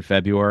here in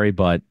February,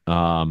 but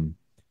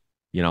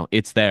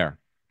it's there.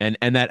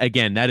 And that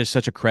again, that is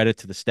such a credit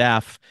to the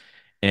staff.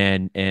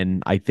 And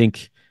I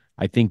think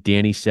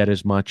Danny said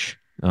as much.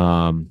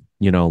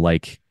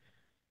 Like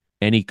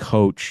any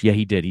coach, yeah,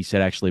 he did. He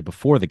said actually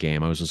before the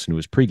game, I was listening to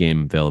his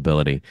pregame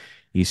availability.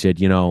 He said,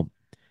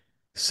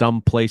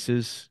 some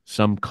places,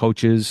 some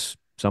coaches,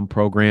 some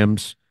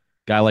programs,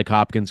 guy like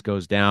Hopkins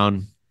goes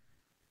down,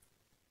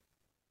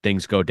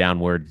 things go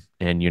downward,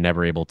 and you're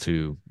never able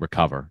to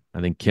recover.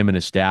 I think Kim and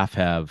his staff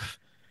have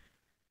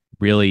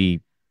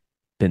really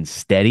been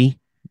steady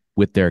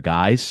with their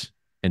guys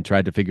and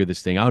tried to figure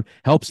this thing out.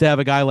 Helps to have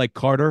a guy like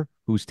Carter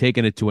who's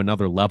taken it to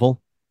another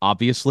level,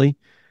 obviously.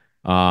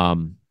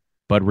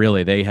 But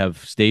really, they have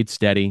stayed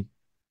steady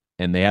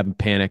and they haven't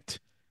panicked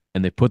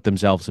and they put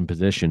themselves in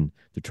position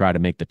to try to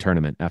make the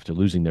tournament after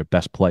losing their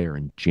best player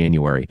in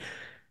January.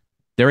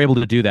 They're able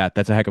to do that.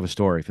 That's a heck of a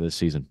story for this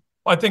season.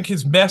 I think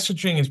his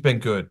messaging has been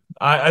good.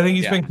 I think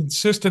he's Yeah. been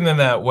consistent in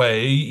that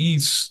way.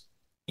 He's,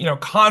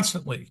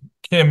 constantly,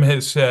 Kim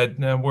has said,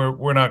 no,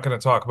 we're not going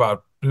to talk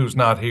about who's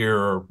not here,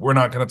 or we're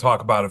not going to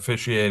talk about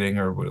officiating,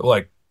 or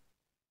like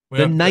we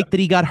The don't do that. night that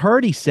he got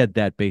hurt, he said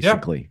that Yeah,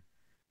 basically.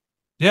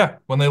 yeah.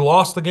 When they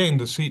lost the game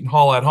to Seton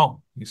Hall at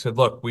home, he said,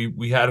 "Look,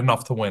 we had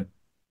enough to win.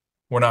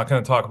 We're not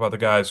going to talk about the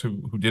guys who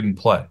didn't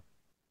play."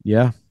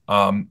 Yeah.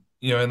 In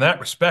that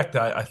respect,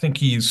 I think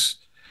he's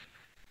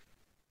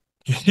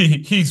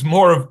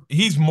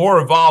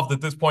more evolved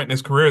at this point in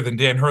his career than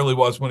Dan Hurley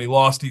was when he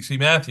lost E.C.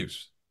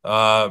 Matthews.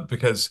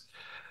 Because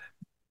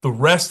the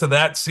rest of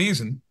that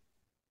season,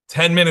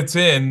 10 minutes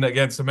in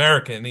against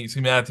American, E.C.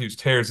 Matthews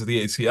tears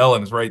the ACL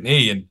in his right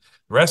knee, and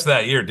the rest of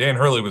that year, Dan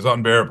Hurley was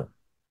unbearable.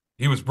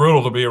 He was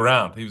brutal to be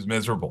around. He was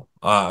miserable.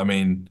 He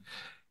knew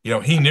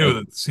I,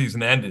 that the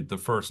season ended the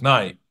first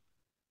night,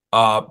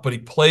 but he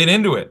played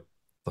into it.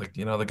 Like,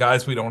 the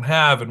guys we don't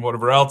have and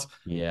whatever else.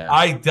 yeah.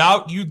 I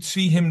doubt you'd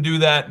see him do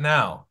that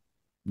now.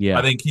 I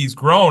Yeah. think he's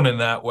grown in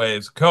that way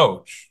as a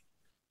coach.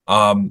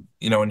 And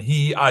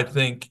I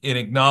think, in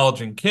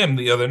acknowledging Kim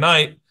the other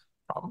night,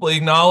 probably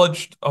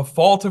acknowledged a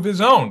fault of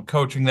his own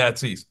coaching that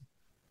season.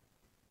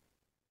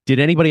 Did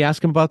anybody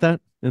ask him about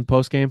that in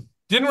post game?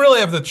 Didn't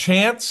really have the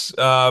chance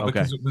Okay.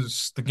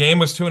 because the game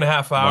was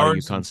 2.5 hours, A lot of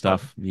UConn and by,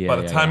 stuff. by Yeah,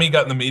 the yeah, time yeah. he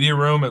got in the media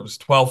room, it was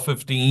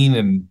 12:15,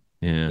 and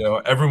Yeah.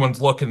 everyone's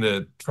looking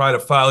to try to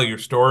file your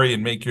story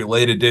and make your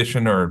late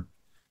edition, or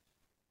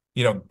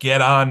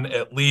get on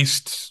at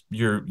least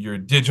your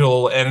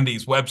digital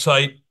entity's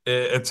website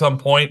at some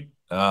point,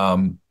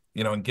 and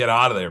get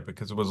out of there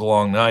because it was a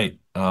long night.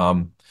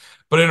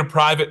 But in a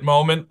private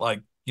moment,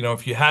 like,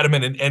 if you had him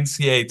in an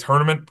NCAA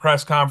tournament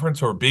press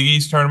conference or Big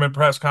East tournament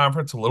press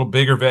conference, a little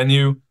bigger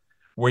venue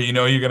where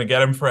you're going to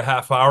get him for a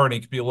half hour and he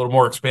could be a little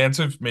more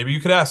expansive, maybe you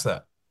could ask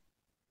that.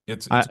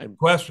 It's a I good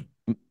question.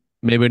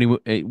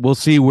 we'll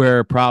see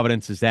where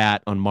Providence is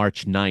at on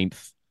March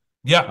 9th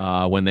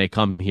Yeah, when they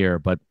come here,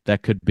 but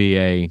that could be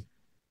a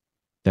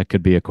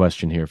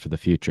question here for the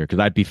future because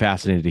I'd be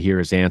fascinated to hear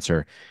his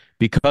answer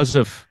because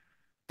of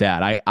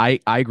that. I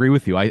agree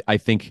with you. I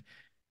think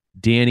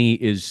Danny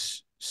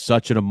is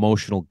such an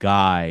emotional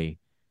guy.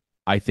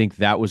 I think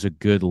that was a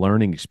good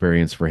learning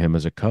experience for him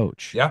as a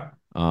coach. yeah,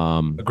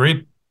 Um,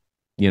 agreed.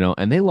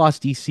 and they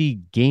lost EC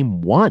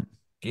game one.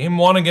 Game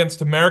one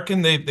against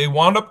American, they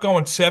wound up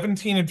going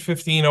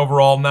 17-15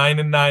 overall,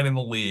 9-9 in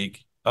the league,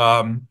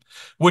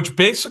 which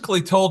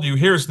basically told you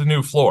here's the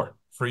new floor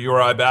for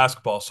URI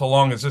basketball. So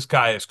long as this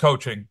guy is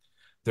coaching,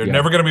 they're Yeah.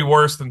 never going to be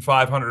worse than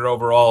 500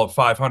 overall,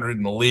 500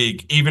 in the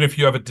league, even if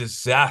you have a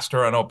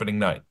disaster on opening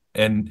night.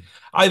 And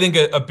I think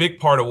a big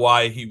part of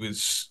why he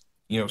was,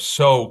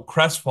 so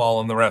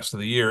crestfallen the rest of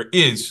the year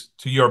is,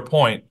 to your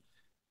point,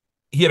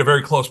 he had a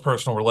very close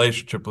personal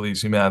relationship with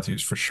E.C.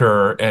 Matthews for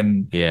sure,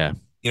 and Yeah.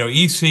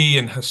 EC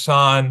and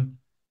Hassan,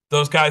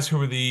 those guys who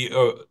were the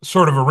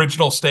sort of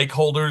original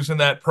stakeholders in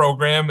that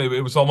program.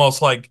 It was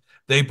almost like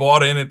they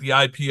bought in at the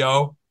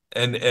IPO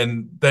and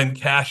then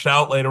cashed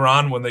out later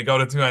on when they go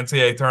to two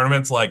NCAA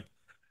tournaments. Like,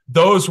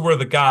 those were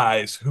the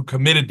guys who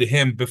committed to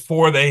him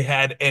before they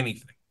had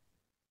anything.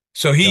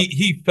 So he Yep.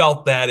 he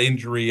felt that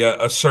injury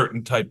a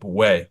certain type of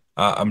way,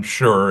 I'm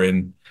sure,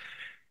 and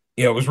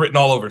it was written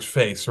all over his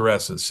face the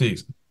rest of the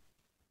season.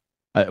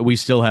 We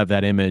still have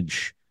that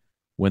image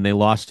when they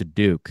lost to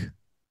Duke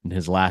in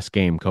his last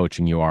game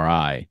coaching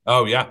URI.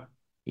 Oh yeah,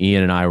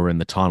 Ian and I were in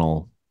the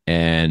tunnel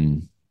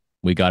and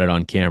we got it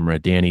on camera.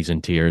 Danny's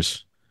in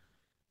tears.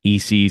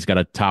 EC's got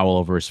a towel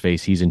over his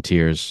face. He's in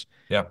tears.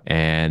 yeah.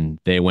 And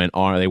they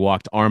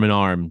walked arm in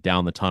arm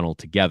down the tunnel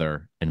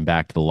together and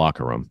back to the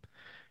locker room.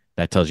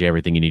 That tells you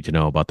everything you need to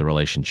know about the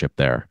relationship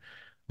there.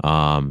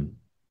 Um,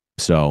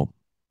 so,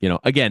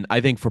 again,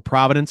 I think for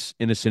Providence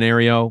in a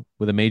scenario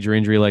with a major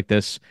injury like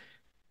this,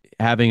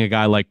 having a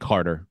guy like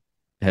Carter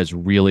has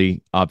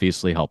really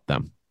obviously helped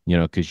them,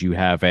 because you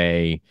have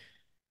a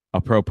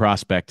pro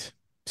prospect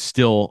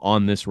still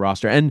on this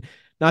roster. And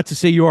not to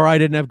say URI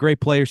didn't have great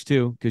players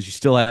too, because you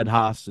still had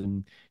Haas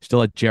and still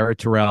had Jared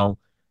Terrell,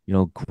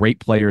 great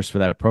players for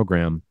that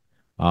program.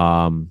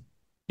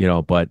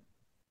 But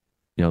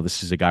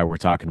this is a guy we're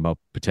talking about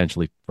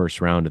potentially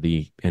first round of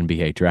the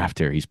NBA draft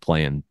here. He's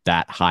playing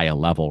that high a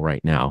level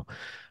right now.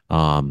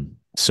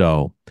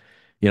 So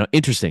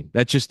interesting.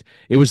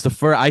 It was the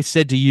first, I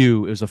said to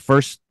you, it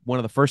was one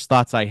of the first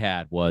thoughts I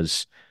had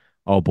was,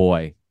 oh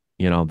boy,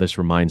 this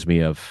reminds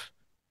me of,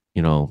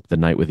 the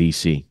night with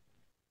EC,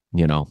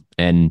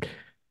 and,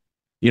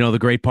 the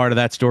great part of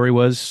that story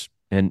was,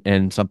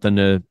 and something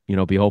to,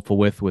 be hopeful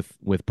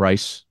with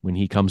Bryce when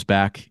he comes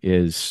back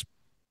is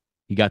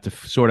he got to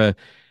sort of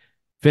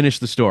finish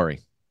the story.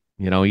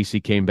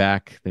 EC came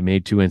back, they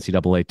made two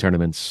NCAA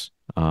tournaments.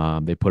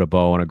 They put a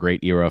bow on a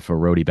great era for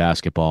Rhodey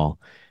basketball.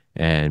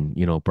 And,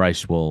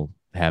 Bryce will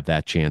have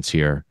that chance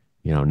here,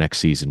 next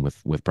season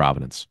with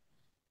Providence.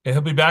 Yeah,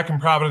 he'll be back in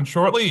Providence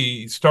shortly.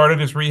 He started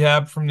his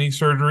rehab from knee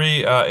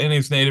surgery in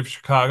his native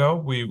Chicago.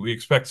 We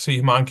expect to see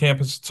him on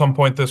campus at some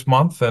point this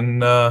month,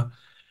 and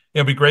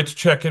it'll be great to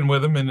check in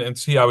with him and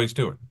see how he's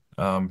doing,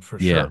 for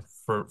Yeah.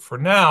 sure. For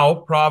now,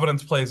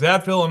 Providence plays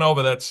at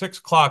Villanova. That's 6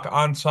 o'clock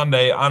on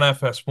Sunday on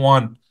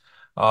FS1.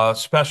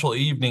 Special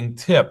evening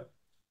tip.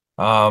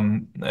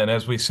 And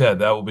as we said,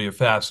 that will be a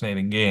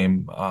fascinating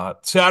game.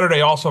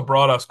 Saturday also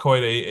brought us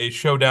quite a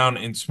showdown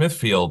in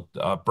Smithfield.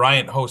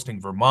 Bryant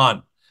hosting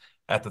Vermont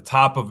at the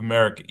top of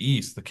America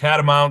East. The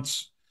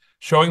Catamounts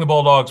showing the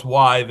Bulldogs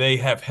why they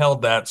have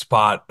held that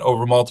spot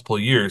over multiple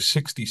years,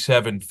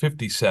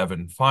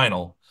 67-57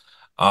 final.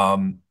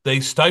 They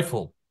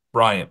stifled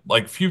Bryant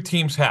like few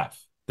teams have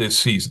this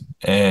season.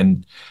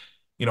 And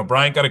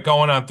Bryant got it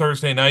going on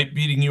Thursday night,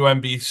 beating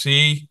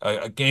UMBC,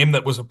 a game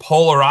that was a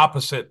polar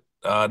opposite,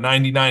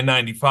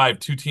 99-95,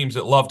 two teams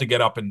that love to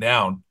get up and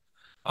down.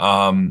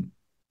 Um,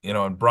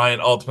 and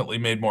Bryant ultimately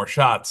made more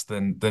shots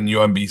than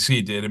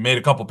UMBC did, and made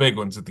a couple big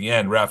ones at the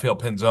end. Rafael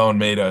Pinzon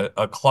made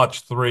a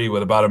clutch three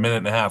with about a minute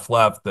and a half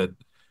left that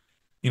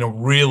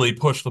really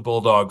pushed the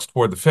Bulldogs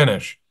toward the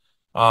finish.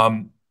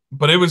 Um,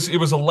 but it was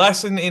a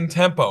lesson in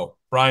tempo.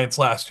 Bryant's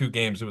last two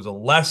games, it was a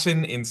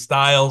lesson in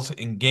styles,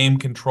 in game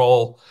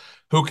control,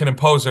 who can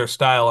impose their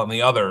style on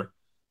the other.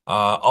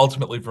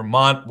 Ultimately,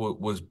 Vermont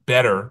was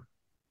better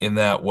in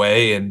that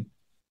way, and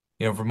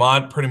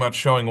Vermont pretty much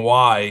showing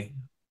why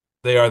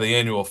they are the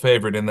annual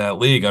favorite in that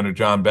league under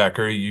John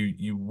Becker.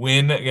 You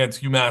win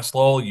against UMass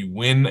Lowell, you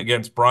win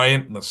against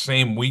Bryant in the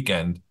same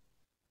weekend.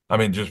 I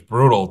mean, just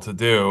brutal to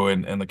do,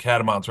 and the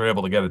Catamounts were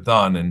able to get it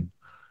done, and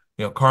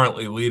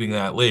currently leading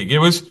that league. It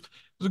was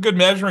a good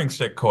measuring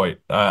stick, Coit.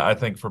 I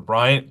think for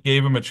Bryant,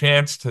 gave him a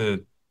chance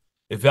to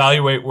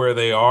evaluate where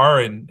they are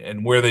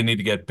and where they need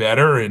to get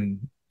better,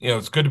 and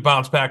it's good to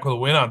bounce back with a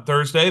win on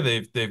Thursday.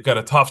 They've got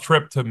a tough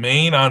trip to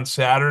Maine on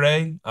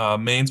Saturday.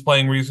 Maine's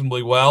playing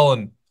reasonably well,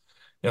 and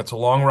it's a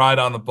long ride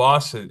on the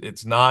bus.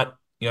 It's not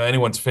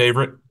anyone's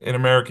favorite in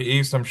America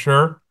East, I'm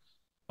sure.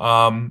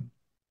 Um,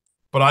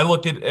 but I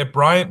look at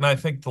Bryant, and I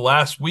think the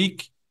last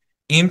week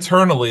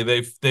internally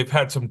they've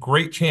had some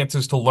great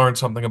chances to learn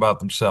something about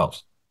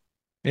themselves.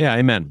 Yeah,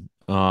 amen.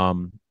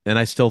 And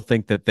I still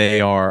think that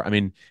they are. I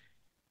mean,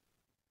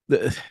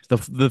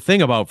 the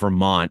thing about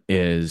Vermont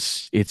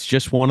is it's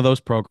just one of those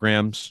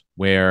programs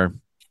where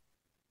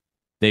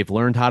they've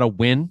learned how to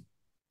win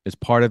as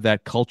part of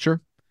that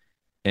culture,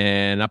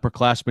 and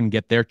upperclassmen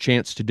get their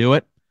chance to do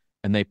it,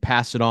 and they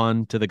pass it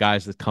on to the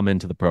guys that come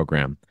into the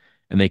program,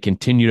 and they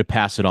continue to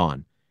pass it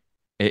on.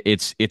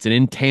 It's an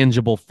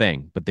intangible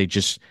thing, but they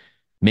just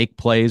make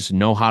plays,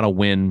 know how to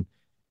win.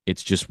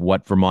 It's just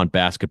what Vermont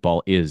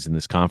basketball is in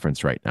this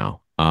conference right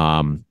now.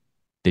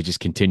 They just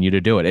continue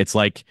to do it. It's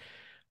like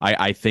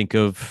I think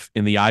of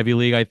in the Ivy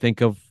League, I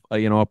think of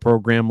a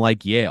program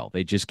like Yale.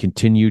 They just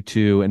continue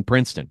to, and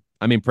Princeton.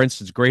 I mean,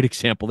 Princeton's a great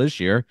example this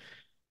year.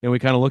 And we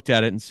kind of looked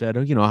at it and said,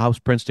 oh, how's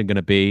Princeton going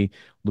to be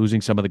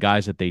losing some of the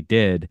guys that they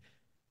did?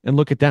 And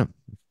look at them,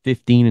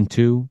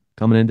 15-2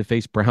 coming in to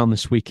face Brown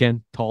this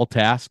weekend. Tall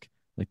task.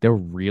 Like they're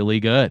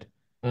really good.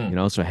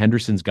 Mm. So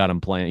Henderson's got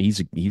him playing. He's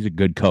a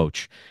good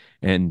coach.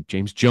 And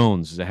James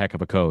Jones is a heck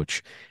of a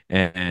coach.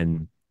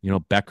 And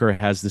Becker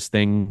has this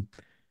thing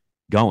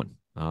going.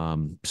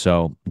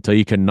 So until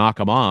you can knock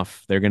them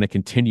off, they're going to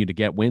continue to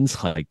get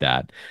wins like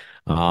that.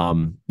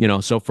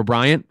 So for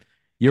Bryant,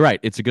 you're right.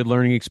 It's a good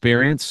learning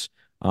experience.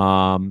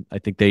 I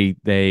think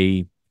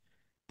they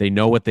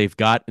know what they've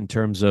got in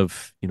terms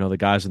of the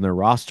guys in their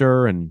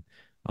roster, and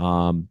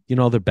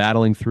they're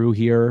battling through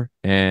here,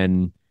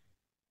 and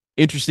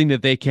interesting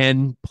that they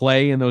can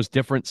play in those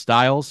different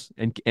styles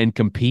and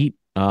compete.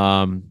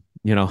 I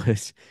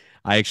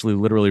actually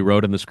literally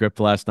wrote in the script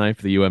last night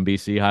for the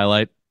UMBC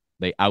highlight.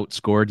 They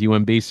outscored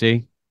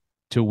UMBC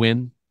to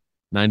win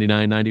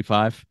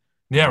 99-95.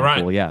 Yeah, Like,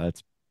 right. well, yeah,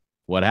 that's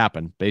what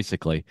happened,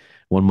 basically.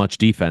 One much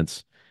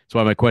defense. That's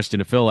why my question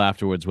to Phil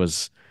afterwards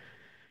was,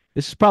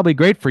 this is probably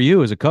great for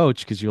you as a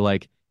coach because you're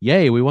like,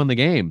 yay, we won the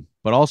game.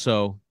 But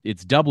also,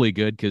 it's doubly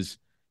good because,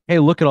 hey,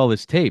 look at all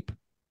this tape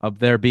of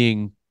there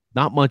being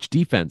not much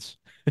defense.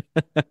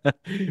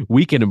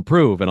 We can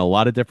improve in a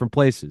lot of different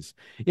places.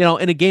 In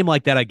a game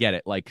like that, I get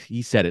it. Like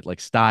he said it, like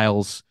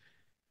styles,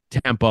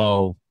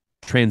 tempo,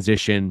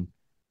 transition,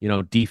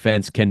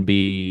 defense can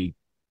be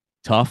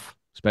tough,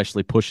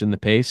 especially pushing the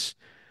pace.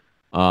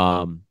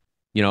 And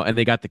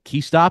they got the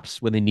key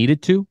stops when they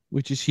needed to,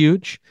 which is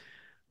huge.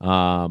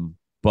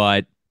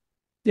 But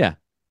yeah, a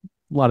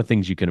lot of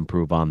things you can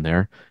improve on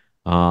there.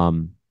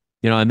 And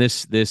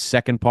this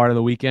second part of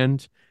the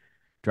weekend,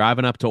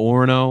 driving up to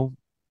Orono,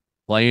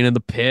 playing in the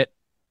pit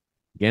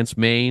against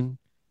Maine.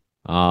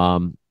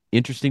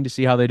 Interesting to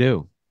see how they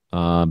do.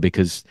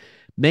 Because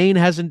Maine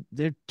hasn't,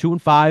 they're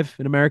 2-5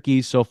 in America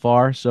East so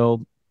far,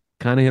 so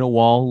kind of hit a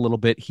wall a little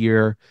bit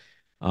here.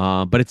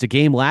 But it's a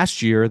game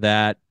last year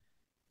that,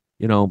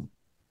 you know,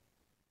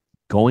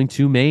 going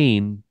to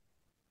Maine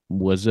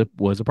was a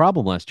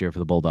problem last year for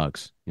the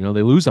Bulldogs. They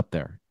lose up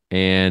there.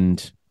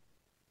 And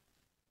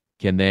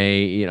can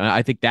they,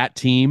 I think that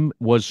team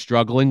was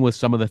struggling with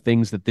some of the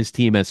things that this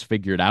team has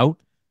figured out,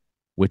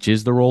 which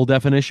is the role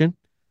definition,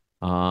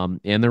 and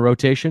the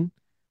rotation.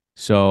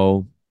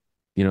 So,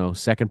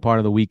 second part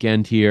of the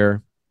weekend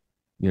here,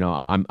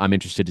 I'm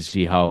interested to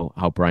see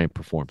how Bryant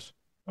performs.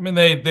 I mean,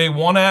 they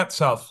won at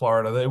South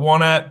Florida. They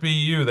won at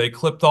BU. They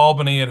clipped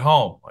Albany at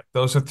home. Like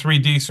those are three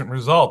decent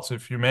results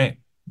if you're Maine.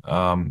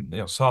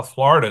 South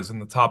Florida is in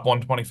the top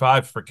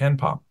 125 for Ken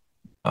Pom.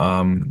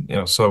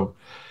 So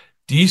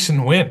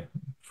decent win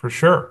for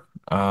sure.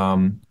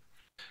 And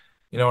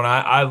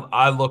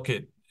I look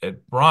at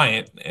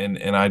Bryant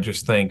and I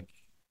just think,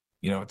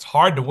 it's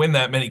hard to win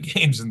that many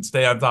games and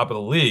stay on top of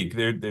the league.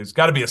 There's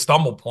got to be a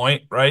stumble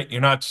point, right? You're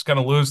not just going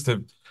to lose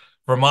to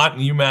Vermont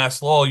and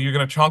UMass Lowell. You're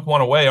going to chunk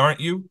one away, aren't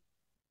you?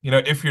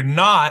 If you're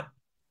not,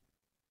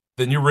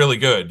 then you're really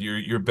good.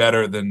 You're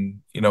better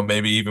than,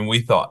 maybe even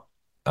we thought.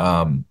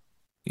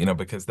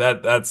 Because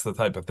that's the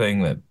type of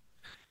thing that,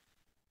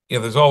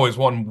 there's always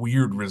one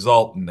weird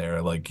result in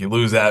there. Like you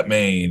lose at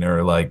Maine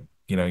or like,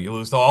 you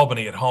lose to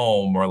Albany at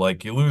home or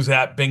like you lose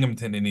at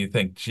Binghamton and you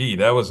think, gee,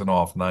 that was an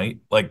off night.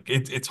 Like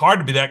it's hard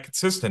to be that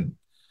consistent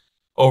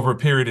over a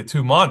period of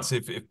 2 months.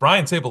 If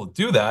Bryant's able to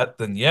do that,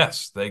 then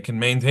yes, they can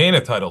maintain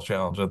a title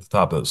challenge at the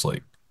top of this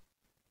league.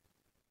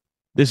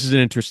 This is an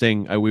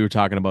interesting. We were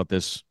talking about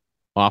this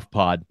off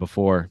pod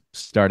before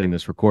starting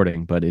this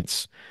recording, but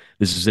this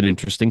is an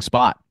interesting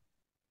spot,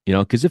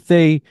 because if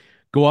they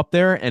go up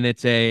there and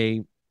it's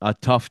a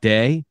tough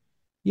day,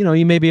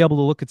 you may be able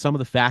to look at some of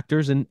the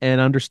factors and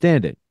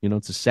understand it.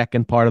 It's the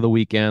second part of the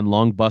weekend,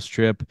 long bus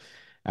trip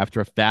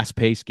after a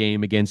fast-paced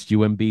game against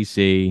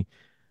UMBC.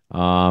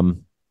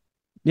 Um,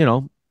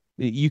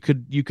 you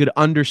could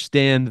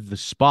understand the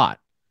spot.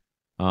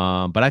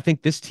 But I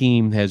think this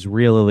team has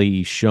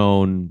really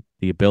shown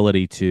the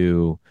ability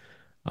to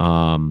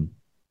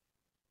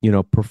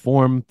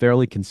perform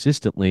fairly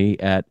consistently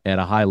at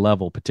a high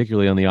level,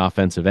 particularly on the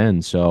offensive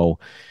end. So,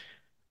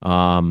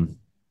 um,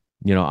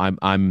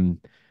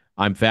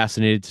 I'm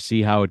fascinated to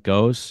see how it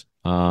goes.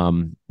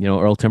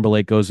 Earl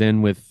Timberlake goes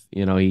in with,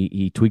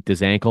 he tweaked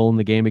his ankle in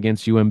the game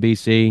against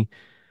UMBC.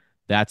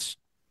 That's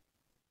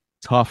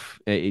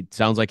tough. It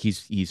sounds like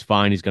he's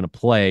fine. He's going to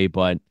play,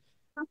 but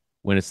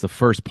when it's the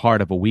first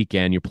part of a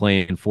weekend, you're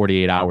playing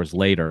 48 hours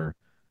later.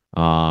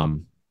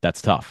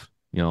 That's tough.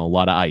 A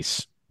lot of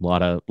ice, a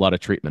lot of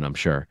treatment, I'm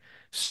sure.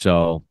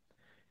 So,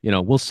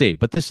 we'll see.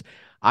 But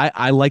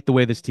I like the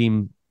way this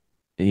team,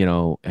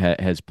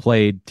 has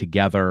played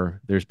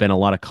together. There's been a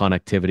lot of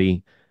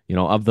connectivity,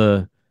 of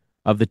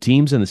the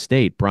teams in the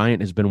state.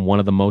 Bryant has been one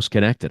of the most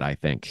connected, I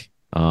think.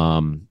 Yeah.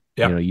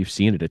 You've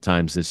seen it at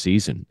times this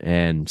season.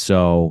 And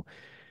so,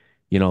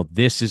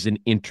 this is an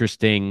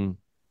interesting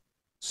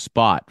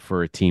spot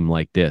for a team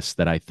like this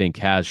that I think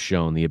has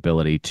shown the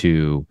ability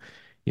to,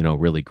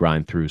 really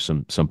grind through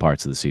some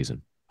parts of the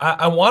season.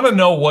 I want to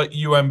know what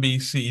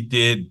UMBC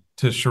did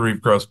to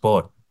Sharif Gross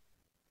Bullock,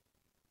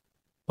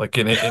 like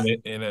in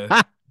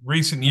a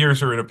recent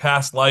years or in a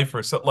past life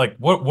or something. Like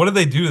what did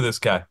they do to this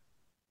guy?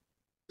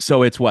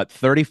 So it's what,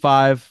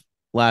 35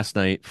 last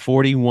night,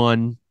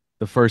 41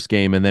 the first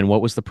game, and then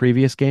what was the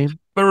previous game?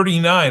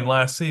 39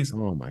 last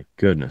season. Oh my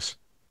goodness.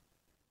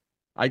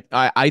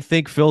 I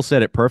think Phil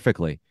said it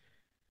perfectly.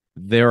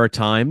 There are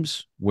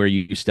times where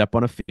you step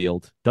on a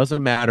field,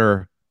 doesn't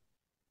matter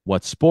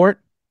what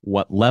sport,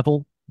 what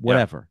level, Yeah.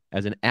 whatever.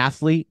 As an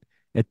athlete,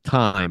 at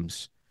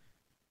times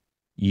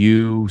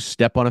you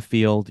step on a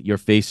field, you're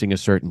facing a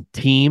certain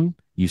team,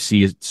 you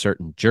see a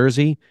certain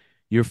jersey,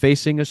 you're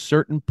facing a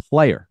certain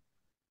player.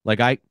 Like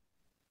I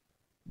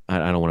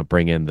don't want to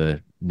bring in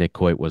the Nick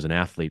Coit was an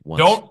athlete once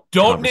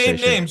Don't name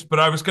conversation. names, but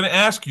I was going to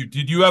ask you,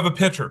 did you have a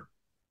pitcher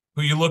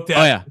who you looked Oh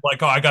at yeah.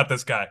 like, oh, I got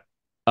this guy?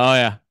 Oh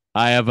yeah.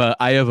 I have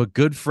a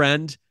good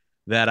friend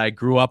that I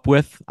grew up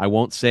with. I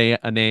won't say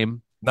a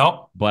name,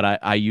 No. but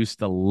I used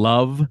to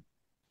love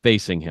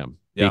facing him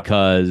Yeah.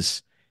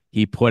 because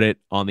he put it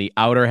on the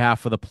outer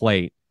half of the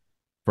plate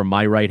for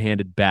my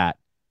right-handed bat.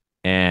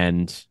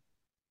 And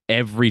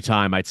every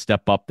time I'd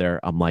step up there,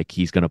 I'm like,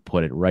 he's going to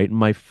put it right in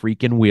my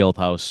freaking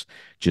wheelhouse.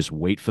 Just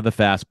wait for the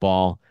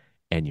fastball,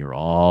 and you're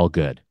all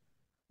good.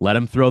 Let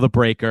him throw the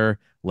breaker.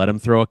 Let him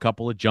throw a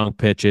couple of junk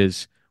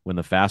pitches. When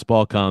the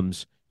fastball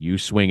comes, you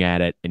swing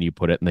at it and you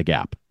put it in the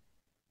gap.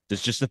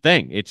 It's just a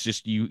thing. It's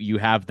just you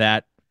have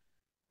that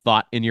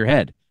thought in your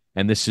head.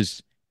 And this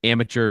is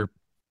amateur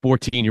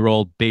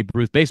 14-year-old Babe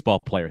Ruth baseball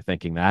player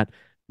thinking that.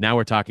 Now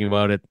we're talking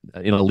about it,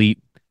 an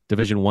elite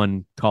Division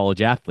I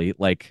college athlete.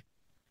 Like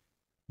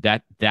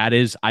that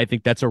is, I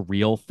think that's a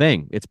real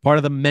thing. It's part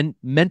of the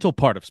mental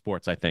part of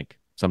sports, I think,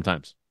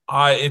 sometimes.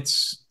 It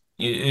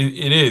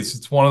is.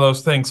 It's one of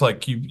those things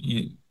like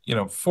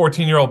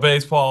 14-year-old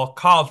baseball,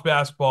 college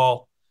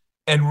basketball,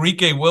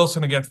 Enrique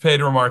Wilson against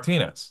Pedro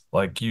Martinez.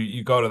 Like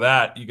you go to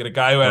that, you get a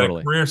guy who had a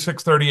Totally. career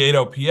 638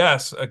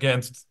 OPS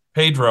against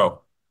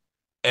Pedro,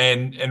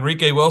 and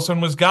Enrique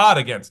Wilson was God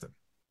against him.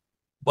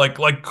 Like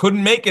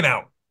couldn't make it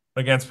out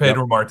against Yep.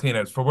 Pedro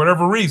Martinez for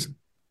whatever reason.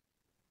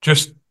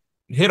 Just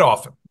hit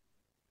off him.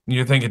 And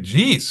you're thinking,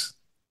 geez,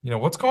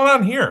 what's going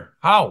on here?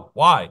 How?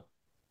 Why?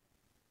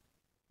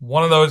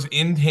 One of those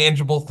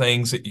intangible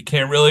things that you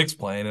can't really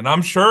explain. And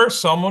I'm sure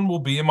someone will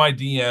be in my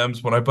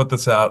DMs when I put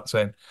this out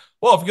saying,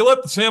 well, if you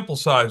let the sample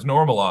size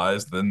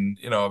normalize, then,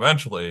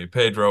 eventually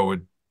Pedro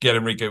would get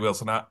Enrique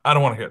Wilson. I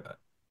don't want to hear that.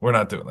 We're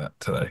not doing that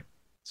today. All right.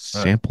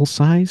 Sample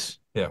size?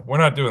 Yeah, we're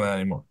not doing that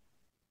anymore.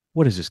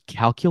 What is this,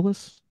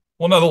 calculus?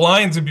 Well, no, the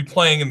Lions would be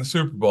playing in the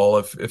Super Bowl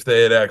if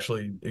they had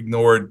actually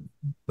ignored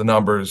the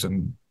numbers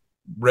and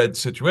read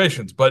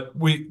situations. But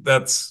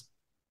that's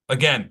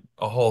again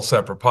a whole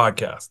separate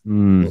podcast.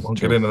 We won't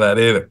get True. into that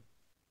either.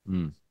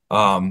 Mm,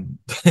 Um,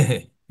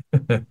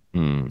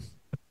 mm.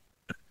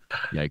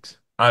 Yikes.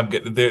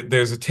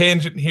 there's a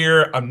tangent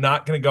here. I'm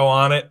not going to go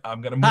on it.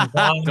 I'm going to move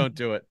on. Don't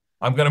do it.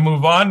 I'm going to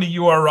move on to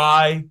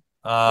URI. Yep.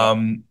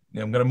 I'm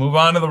going to move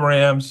on to the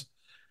Rams,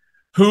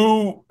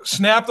 who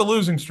snapped a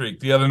losing streak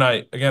the other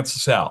night against the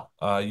Salle.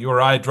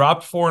 URI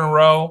dropped four in a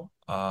row.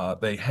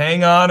 They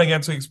hang on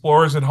against the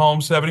Explorers at home,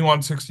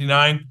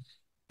 71-69.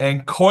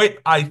 And Coit,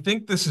 I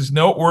think this is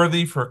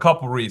noteworthy for a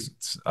couple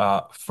reasons.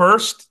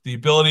 First, the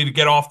ability to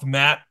get off the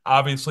mat,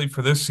 obviously,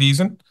 for this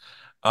season.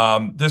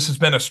 This has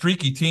been a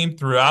streaky team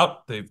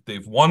throughout.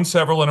 They've won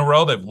several in a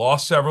row. They've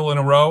lost several in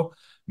a row.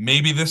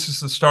 Maybe this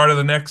is the start of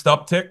the next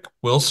uptick.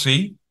 We'll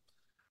see.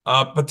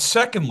 But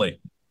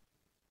secondly,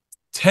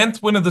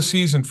 10th win of the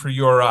season for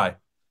URI.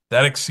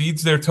 That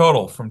exceeds their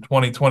total from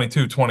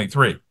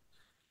 2022-23. Yep.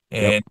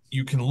 And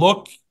you can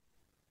look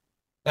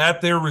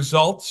at their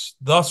results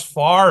thus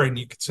far, and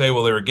you could say,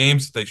 well, there are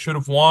games that they should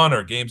have won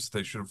or games that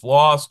they should have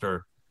lost,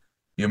 or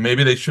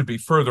maybe they should be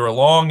further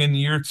along in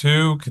year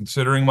two,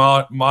 considering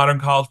modern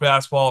college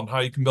basketball and how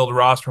you can build a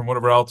roster and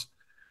whatever else.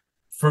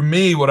 For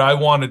me, what I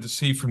wanted to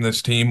see from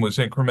this team was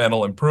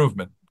incremental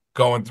improvement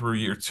going through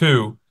year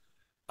two,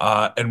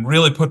 and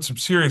really put some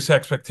serious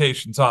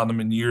expectations on them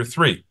in year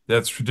three.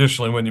 That's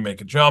traditionally when you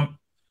make a jump.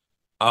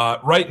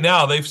 Right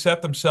now, they've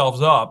set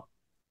themselves up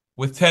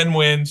with 10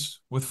 wins,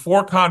 with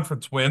 4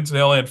 conference wins. They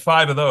only had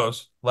 5 of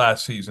those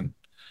last season.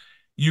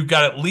 You've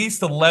got at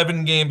least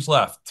 11 games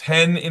left,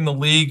 10 in the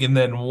league, and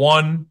then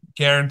 1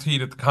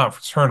 guaranteed at the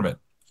conference tournament.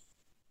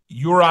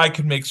 URI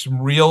could make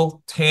some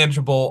real,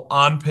 tangible,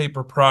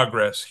 on-paper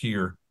progress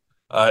here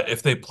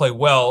if they play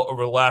well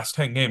over the last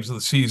 10 games of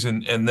the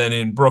season and then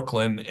in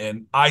Brooklyn.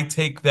 And I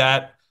take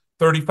that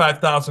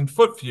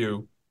 35,000-foot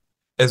view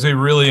as a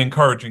really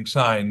encouraging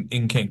sign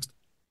in Kingston.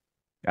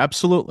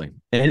 Absolutely.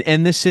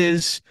 And this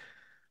is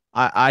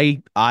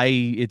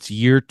it's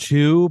year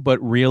 2, but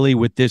really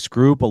with this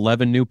group,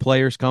 11 new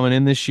players coming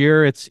in this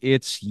year,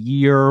 it's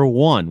year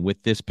 1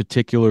 with this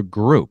particular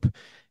group.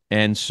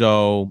 And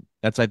so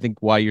that's, I think,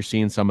 why you're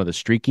seeing some of the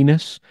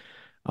streakiness.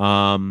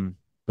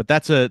 But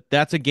that's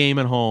a game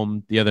at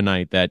home the other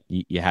night that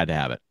you had to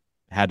have it,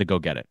 had to go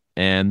get it,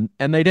 and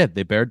they did.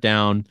 They bared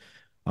down.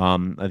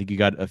 I think you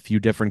got a few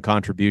different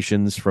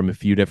contributions from a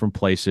few different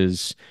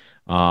places.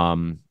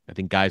 I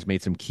think guys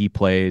made some key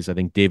plays. I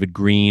think David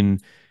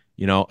Green,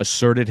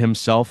 asserted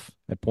himself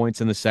at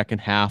points in the second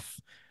half.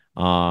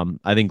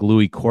 I think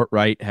Louis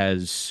Courtwright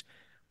has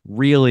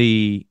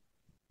really,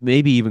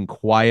 maybe even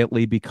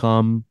quietly,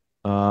 become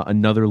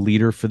another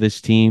leader for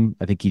this team.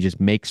 I think he just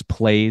makes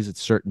plays at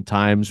certain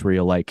times where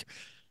you're like,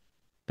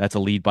 that's a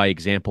lead by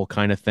example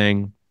kind of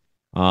thing.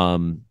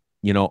 Archie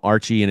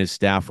and his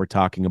staff were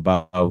talking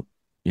about,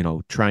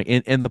 trying,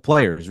 and the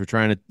players were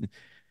trying to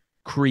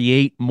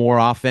create more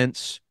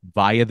offense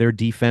via their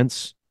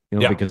defense,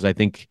 because I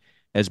think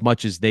as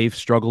much as they've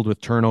struggled with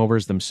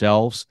turnovers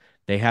themselves,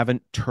 they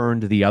haven't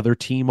turned the other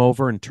team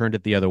over and turned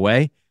it the other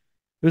way.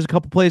 There's a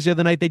couple plays the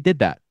other night they did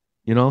that,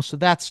 so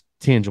that's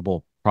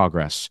tangible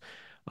progress.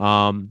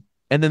 And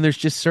then there's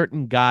just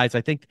certain guys,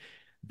 I think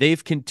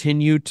they've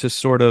continued to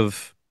sort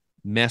of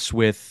mess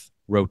with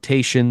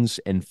rotations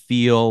and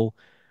feel.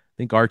 I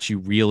think Archie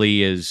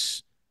really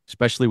is,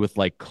 especially with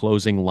like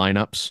closing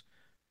lineups.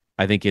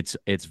 I think it's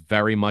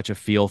very much a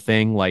feel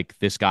thing. Like,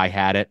 this guy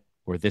had it,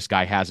 or this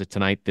guy has it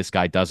tonight, this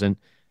guy doesn't.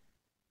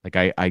 Like,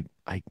 I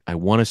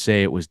want to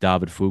say it was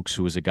David Fuchs,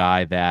 who was a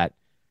guy that,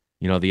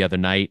 the other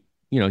night,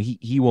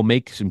 he will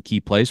make some key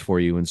plays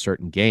for you in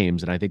certain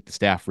games, and I think the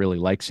staff really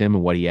likes him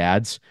and what he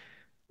adds.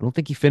 I don't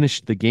think he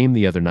finished the game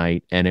the other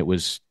night, and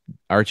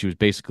Archie was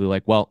basically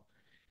like, well,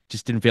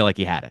 just didn't feel like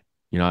he had it.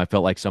 I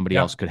felt like somebody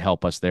else could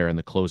help us there in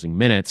the closing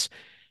minutes.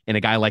 And a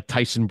guy like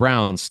Tyson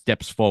Brown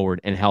steps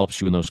forward and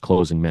helps you in those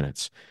closing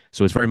minutes.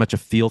 So it's very much a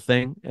feel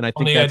thing. And I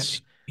think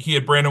he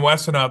had Brandon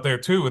Weston out there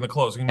too in the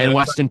closing minutes. And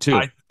Weston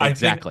too.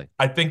 Exactly.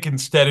 I think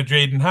instead of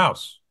Jaden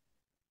House.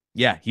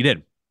 Yeah, he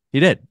did.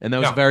 And that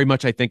was very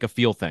much, I think, a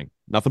feel thing.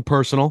 Nothing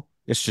personal.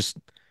 It's just,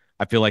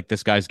 I feel like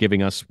this guy's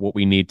giving us what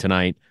we need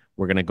tonight.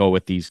 We're going to go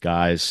with these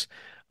guys.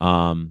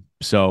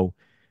 So,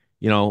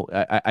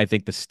 I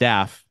think the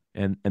staff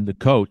and the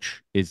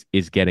coach is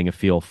getting a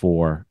feel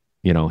for,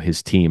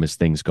 his team as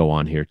things go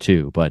on here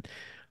too. But,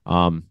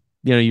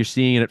 you're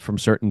seeing it from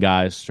certain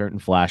guys, certain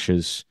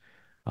flashes.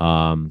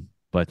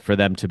 But for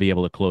them to be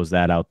able to close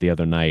that out the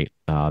other night,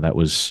 that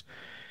was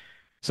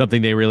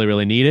something they really,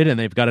 really needed. And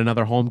they've got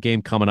another home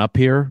game coming up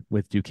here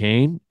with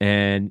Duquesne.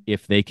 And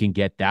if they can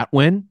get that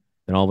win,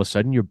 then all of a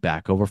sudden you're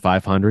back over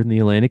 500 in the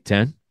Atlantic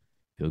 10.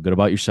 Feel good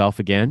about yourself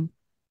again.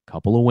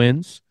 Couple of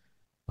wins.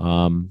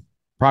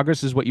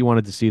 Progress is what you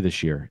wanted to see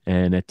this year.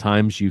 And at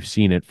times you've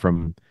seen it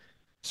from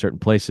certain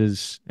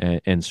places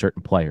and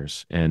certain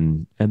players.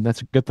 And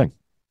that's a good thing.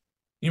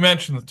 You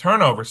mentioned the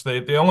turnovers.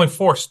 They only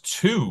forced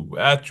two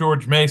at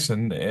George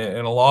Mason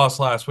in a loss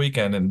last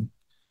weekend, and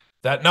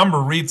that number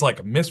reads like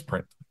a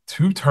misprint.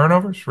 Two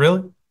turnovers,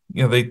 really?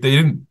 They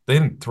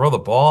didn't throw the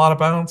ball out of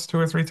bounds two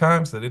or three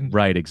times. They didn't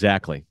Right,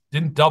 exactly.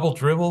 didn't double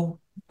dribble.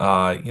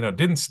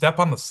 Didn't step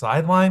on the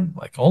sideline.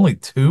 Like only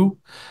two.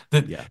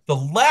 The Yeah. the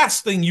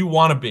last thing you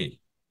want to be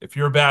if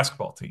you're a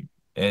basketball team,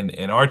 and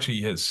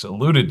Archie has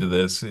alluded to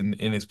this in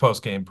his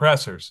post game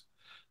pressers.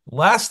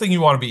 Last thing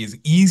you want to be is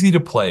easy to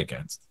play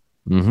against.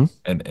 Hmm.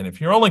 And if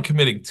you're only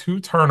committing two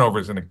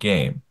turnovers in a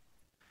game,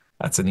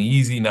 that's an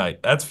easy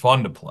night. That's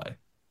fun to play.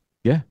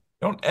 Yeah.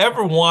 Don't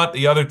ever want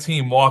the other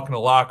team walking the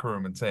locker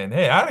room and saying,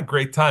 "Hey, I had a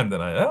great time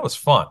tonight. That was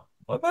fun.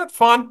 Wasn't that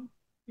fun?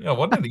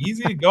 Wasn't it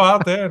easy to go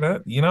out there?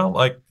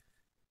 Like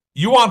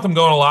you want them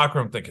going to the locker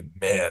room thinking,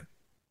 man,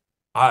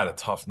 I had a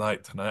tough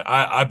night tonight.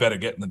 I better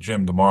get in the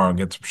gym tomorrow and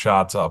get some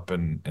shots up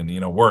and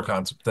work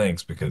on some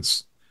things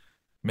because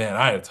man,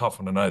 I had a tough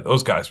one tonight.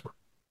 Those guys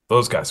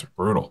are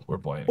brutal. We're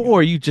playing against.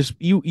 Or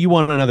you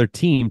want another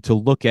team to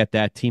look at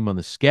that team on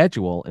the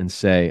schedule and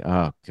say,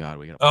 "Oh God,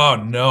 we got to play Oh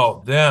them."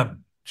 no, them.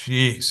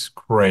 Jeez,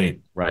 great.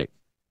 Right,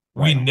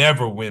 We right,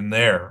 never win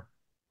there.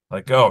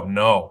 Like, oh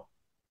no.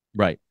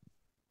 right.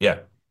 Yeah.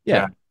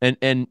 Yeah, Yeah.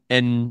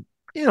 and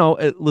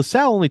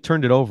LaSalle only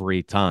turned it over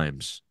 8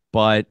 times,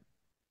 but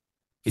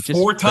it just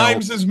Four felt.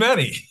 times as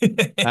many. And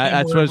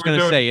That's what I was we're going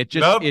to doing say.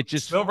 nope, It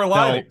just silver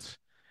lining.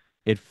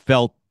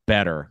 felt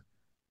better.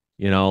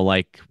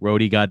 Like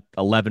Rhodey got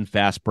 11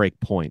 fast break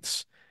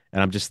points,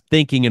 and I'm just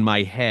thinking in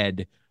my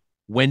head,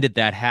 when did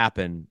that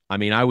happen? I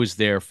mean, I was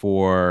there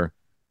for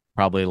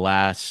probably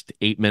last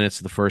 8 minutes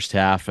of the first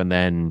half, and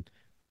then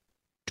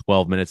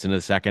 12 minutes into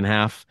the second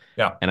half,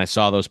 Yeah. and I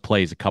saw those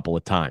plays a couple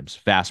of times.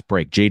 Fast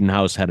break. Jaden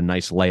House had a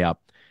nice layup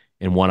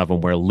in one of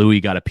them where Louis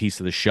got a piece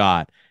of the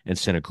shot and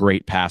sent a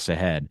great pass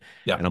ahead.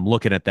 Yeah. And I'm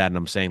looking at that and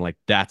I'm saying, like,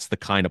 that's the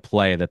kind of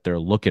play that they're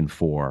looking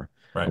for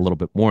a Right. little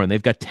bit more. And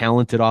they've got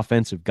talented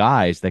offensive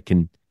guys that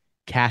can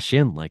cash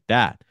in like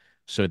that.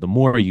 So the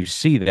more you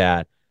see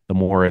that, the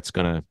more it's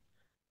going to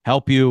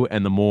help you,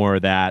 and the more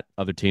that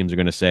other teams are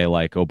going to say,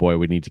 like, oh boy,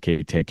 we need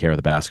to take care of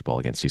the basketball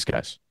against these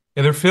guys.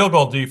 Yeah, their field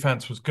goal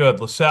defense was good.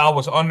 LaSalle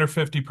was under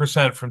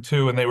 50% from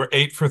two, and they were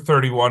 8 for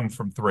 31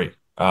 from three.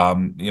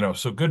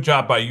 So good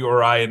job by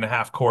URI in the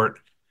half court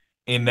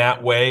in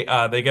that way.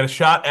 They get a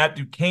shot at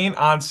Duquesne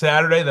on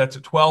Saturday. That's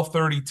a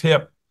 12:30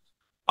 tip.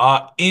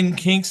 In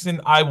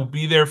Kingston, I will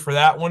be there for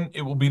that one.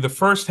 It will be the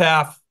first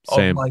half of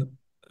Same.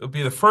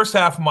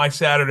 my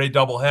Saturday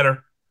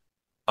doubleheader.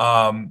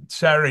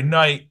 Saturday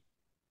night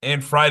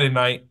and Friday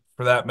night,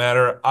 for that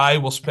matter, I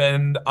will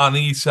spend on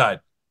the east side,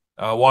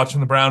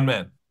 watching the Brown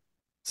men. Me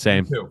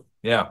Same. too.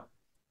 Yeah.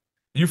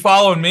 You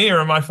following me or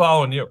am I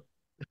following you?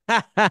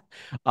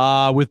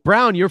 With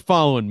Brown, you're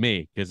following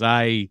me because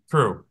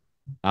True.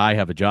 I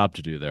have a job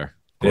to do there,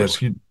 of Yes,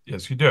 course.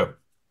 you do.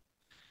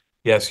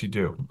 Yes, you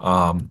do.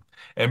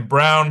 And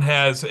Brown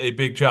has a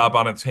big job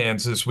on its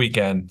hands this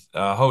weekend,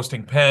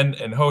 hosting Penn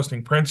and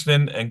hosting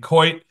Princeton and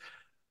Coit.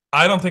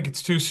 I don't think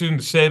it's too soon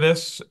to say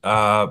this,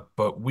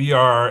 but we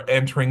are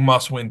entering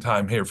must-win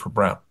time here for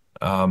Brown.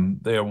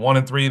 They are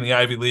 1-3 in the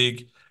Ivy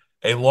League.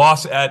 A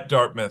loss at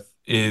Dartmouth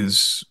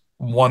is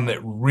one that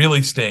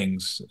really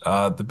stings.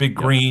 The Big Yep.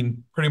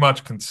 Green, pretty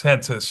much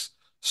consensus,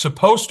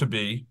 supposed to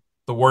be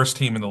the worst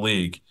team in the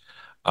league.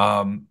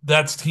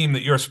 That's a team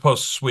that you're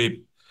supposed to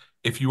sweep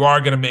if you are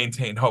going to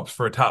maintain hopes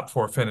for a top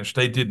four finish.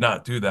 They did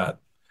not do that.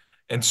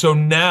 And so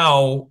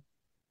now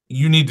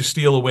you need to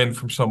steal a win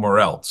from somewhere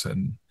else.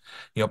 And,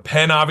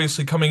 Penn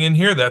obviously coming in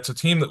here, that's a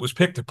team that was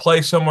picked to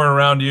play somewhere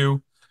around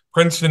you.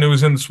 Princeton, who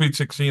was in the Sweet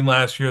 16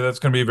 last year, that's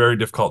going to be a very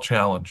difficult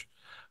challenge.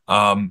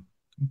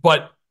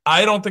 But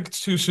I don't think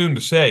it's too soon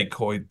to say,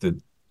 Coit,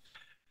 that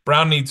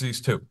Brown needs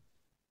these two.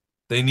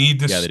 They need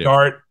to Yeah, they do.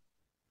 start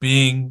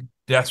being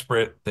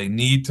desperate. They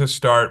need to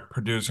start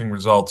producing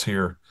results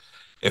here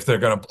if they're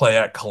going to play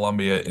at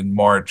Columbia in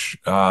March.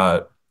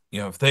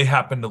 If they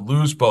happen to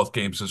lose both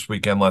games this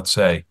weekend, let's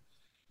say,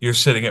 you're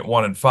sitting at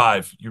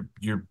 1-5.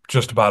 You're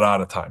just about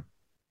out of time.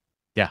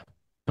 Yeah,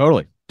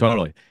 totally,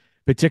 totally.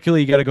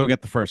 Particularly, you got to go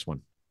get the first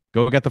one.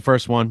 Go get the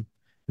first one,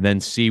 and then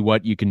see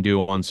what you can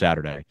do on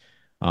Saturday.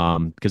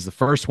 Because the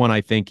first one,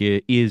 I think,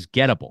 is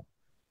gettable.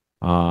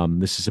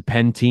 This is a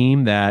Penn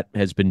team that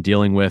has been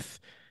dealing with,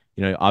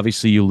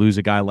 obviously you lose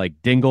a guy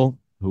like Dingle,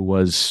 who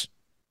was,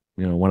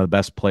 one of the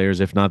best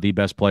players, if not the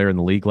best player in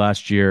the league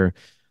last year.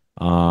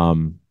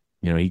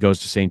 He goes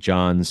to St.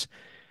 John's.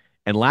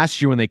 And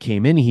last year when they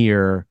came in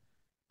here,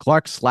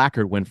 Clark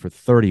Slackard went for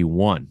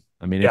 31.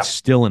 I mean, it's Yeah.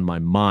 still in my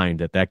mind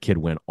that kid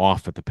went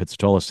off at the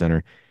Pizzatola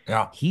Center.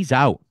 Yeah. He's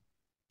out.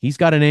 He's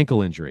got an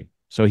ankle injury.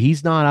 So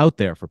he's not out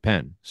there for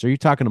Penn. So you're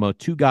talking about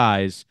two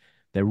guys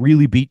that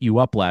really beat you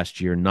up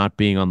last year not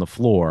being on the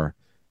floor.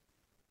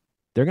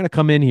 They're going to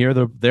come in here.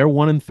 They're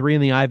 1-3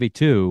 in the Ivy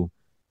too.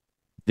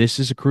 This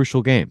is a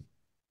crucial game.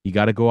 You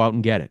got to go out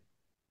and get it.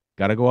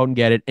 Got to go out and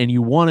get it. And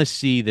you want to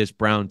see this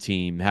Brown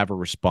team have a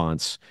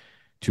response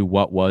to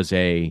what was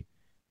a,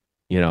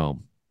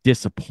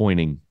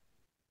 disappointing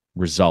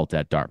result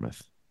at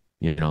Dartmouth.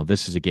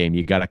 This is a game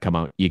you got to come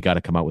out. You got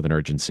to come out with an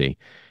urgency,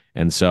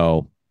 and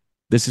so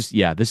this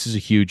is a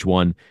huge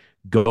one.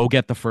 Go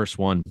get the first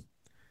one.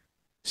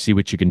 See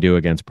what you can do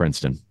against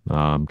Princeton,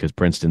 because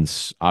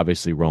Princeton's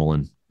obviously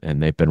rolling,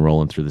 and they've been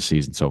rolling through the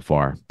season so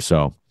far.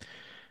 So,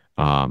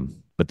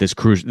 but this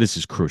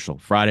is crucial.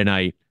 Friday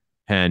night,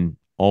 Penn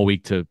all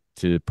week to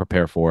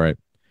prepare for it.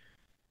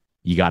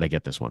 You got to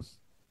get this one.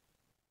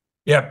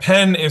 Yeah,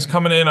 Penn is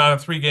coming in on a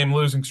 3-game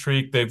losing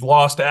streak. They've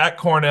lost at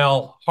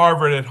Cornell,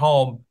 Harvard at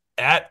home,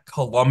 at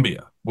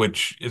Columbia,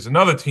 which is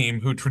another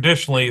team who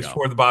traditionally is Yeah.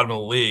 toward the bottom of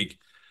the league.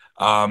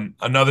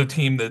 Another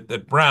team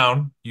that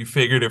Brown, you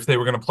figured if they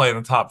were going to play in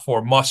the top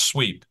four, must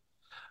sweep.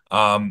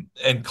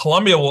 And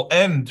Columbia will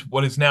end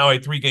what is now a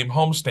 3-game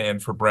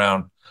homestand for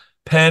Brown.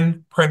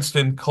 Penn,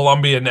 Princeton,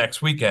 Columbia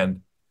next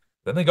weekend.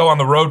 Then they go on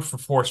the road for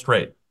 4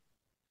 straight.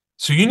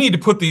 So you need to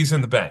put these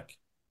in the bank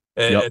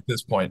Yep. at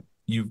this point.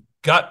 You've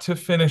got to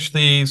finish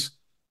these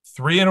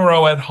 3 in a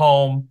row at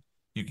home.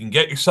 You can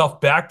get yourself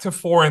back to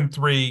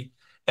 4-3.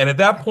 And at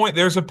that point,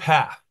 there's a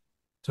path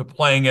to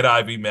playing at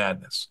Ivy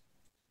Madness.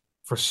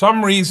 For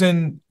some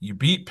reason, you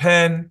beat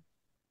Penn,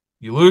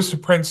 you lose to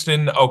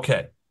Princeton.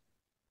 Okay.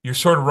 You're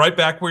sort of right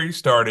back where you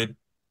started.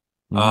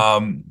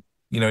 Mhm.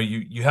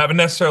 You haven't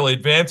necessarily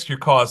advanced your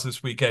cause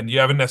this weekend. You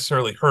haven't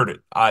necessarily hurt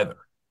it either.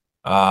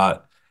 Uh,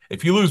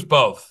 if you lose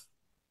both,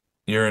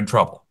 you're in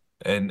trouble.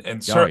 And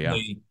Oh yeah.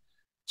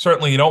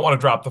 certainly you don't want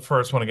to drop the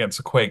first one against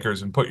the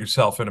Quakers and put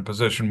yourself in a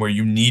position where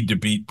you need to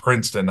beat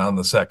Princeton on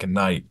the second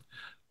night.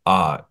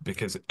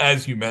 Because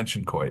as you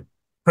mentioned, Coit,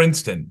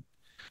 Princeton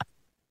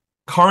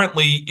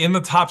currently in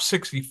the top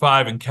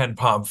 65 in Ken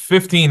Palm,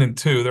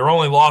 15-2. Their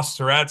only losses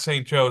are at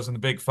St. Joe's in the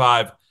Big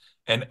Five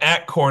and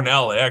at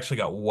Cornell. They actually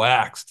got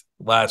waxed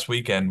last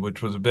weekend,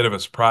 which was a bit of a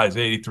surprise,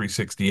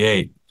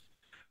 83-68.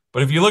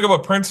 But if you look at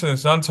what Princeton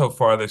has done so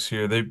far this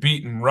year, they've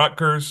beaten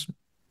Rutgers.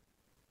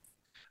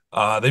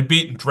 They've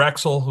beaten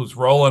Drexel, who's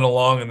rolling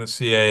along in the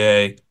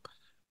CAA.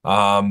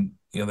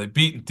 They've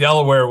beaten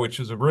Delaware, which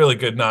is a really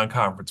good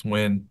non-conference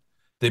win.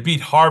 They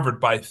beat Harvard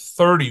by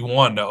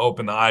 31 to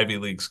open the Ivy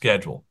League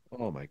schedule.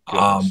 Oh my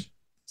Um, goodness.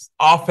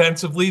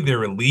 Offensively,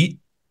 they're elite.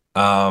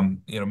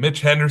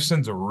 Mitch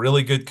Henderson's a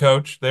really good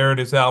coach there at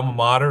his alma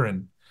mater,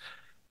 and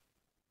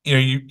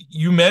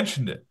you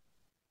mentioned it.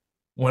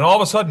 When all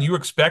of a sudden you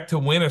expect to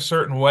win a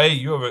certain way,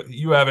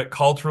 you have it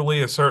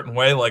culturally a certain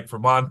way, like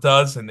Vermont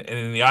does, and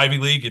in the Ivy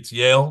League, it's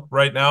Yale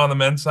right now on the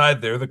men's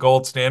side. They're the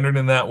gold standard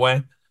in that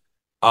way.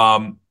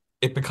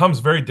 It becomes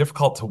very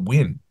difficult to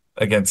win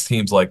against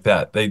teams like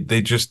that. They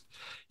just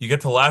you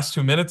get to the last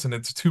 2 minutes and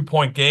it's a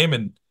 2-point game,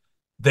 and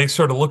they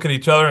sort of look at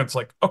each other and it's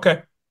like,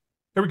 okay,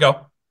 here we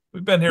go.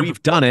 We've been here We've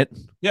before. done it.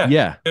 Yeah,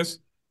 Yeah.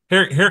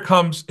 here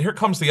comes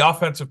the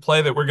offensive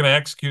play that we're going to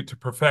execute to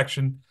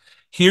perfection.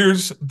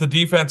 Here's the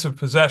defensive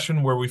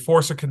possession where we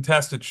force a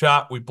contested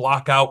shot, we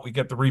block out, we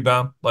get the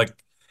rebound. Like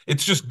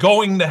it's just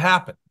going to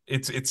happen.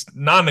 It's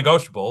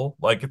non-negotiable.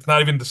 Like it's not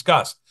even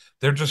discussed.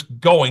 They're just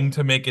going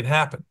to make it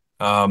happen.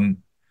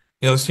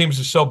 Those teams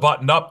are so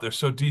buttoned up, they're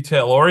so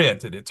detail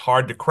oriented. It's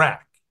hard to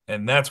crack,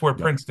 and that's where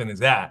Yep. Princeton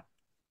is at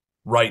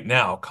right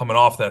now, coming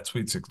off that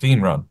Sweet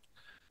 16 run.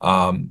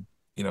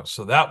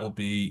 So that will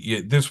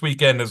be this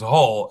weekend as a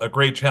whole a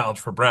great challenge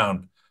for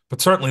Brown.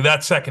 But certainly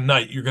that second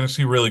night, you're going to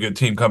see a really good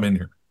team come in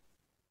here.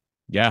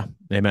 Yeah.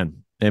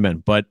 Amen.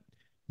 Amen. But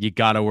you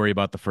got to worry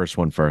about the first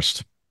one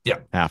first. Yeah.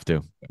 Have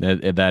to.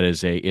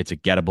 It's a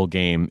gettable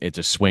game. It's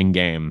a swing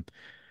game.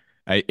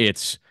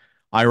 It's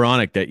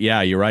ironic that,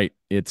 yeah, you're right.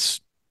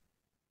 It's,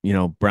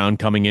 Brown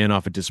coming in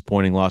off a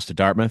disappointing loss to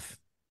Dartmouth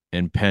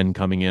and Penn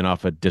coming in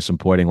off a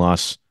disappointing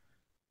loss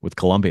with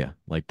Columbia.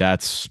 Like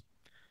that's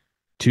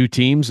two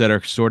teams that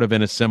are sort of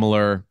in a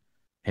similar,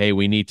 hey,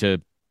 we need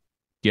to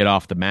get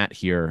off the mat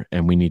here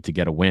and we need to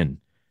get a win.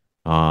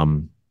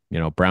 Brown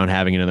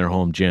having it in their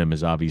home gym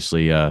is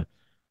obviously a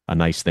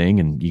nice thing,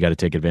 and you got to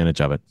take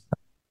advantage of it.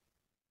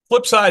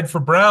 Flip side for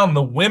Brown,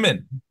 the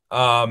women,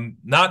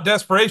 not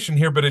desperation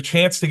here, but a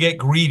chance to get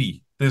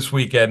greedy this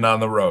weekend on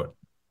the road.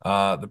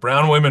 The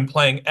Brown women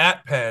playing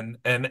at Penn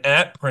and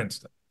at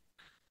Princeton.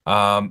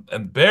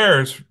 And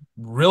Bears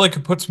really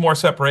could put some more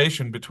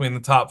separation between the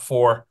top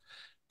 4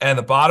 and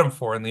the bottom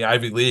 4 in the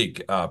Ivy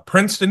League.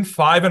 Princeton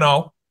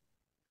 5-0,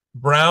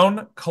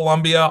 Brown,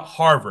 Columbia,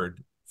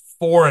 Harvard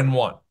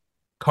 4-1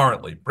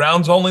 currently.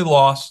 Brown's only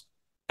loss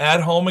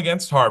at home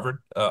against Harvard,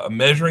 a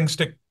measuring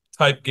stick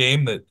type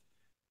game that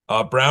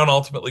Brown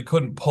ultimately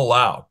couldn't pull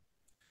out.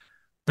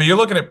 But you're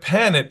looking at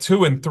Penn at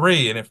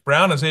 2-3, and if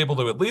Brown is able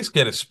to at least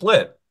get a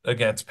split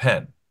against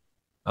Penn,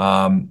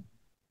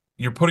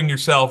 you're putting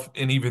yourself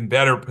in even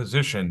better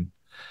position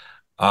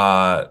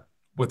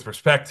with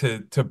respect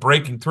to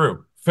breaking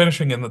through,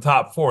 finishing in the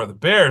top 4. The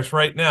Bears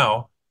right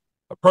now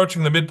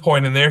approaching the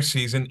midpoint in their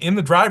season in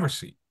the driver's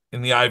seat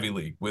in the Ivy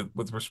League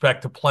with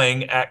respect to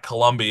playing at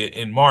Columbia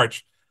in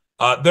March.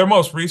 Their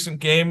most recent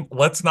game,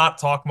 let's not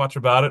talk much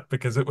about it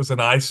because it was an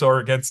eyesore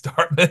against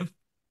Dartmouth.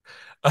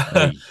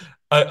 Oy.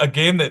 a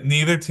game that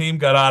neither team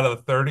got out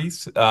of the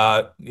 30s.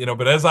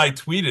 But as I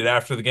tweeted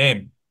after the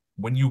game,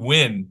 when you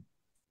win,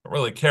 don't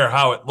really care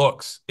how it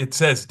looks. It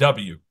says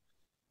W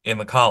in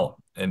the column.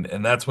 And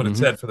that's what it Hmm.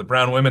 said for the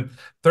Brown women.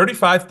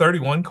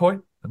 35-31, Coy.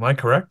 Am I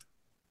correct?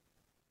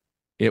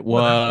 It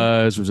What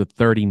happened? was it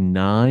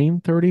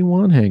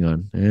 39-31? Hang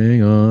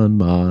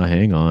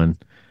on.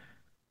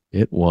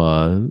 It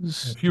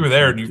was If you were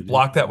there and you've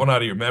blocked that one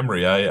out of your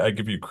memory, I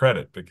give you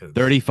credit because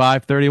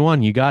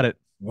 35-31. You got it.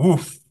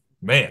 woof,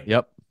 man,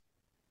 Yep.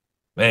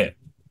 man,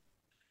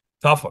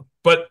 tough one.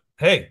 But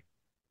hey,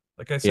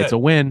 like I It's said, a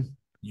win.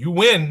 you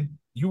win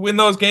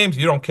those games.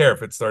 You don't care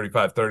if it's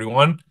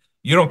 35-31.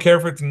 You don't care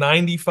if it's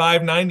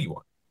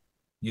 95-91.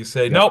 You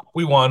say, Yep. nope,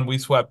 we won. We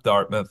swept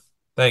Dartmouth.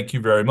 Thank you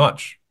very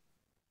much.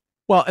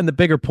 Well, and the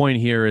bigger point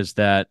here is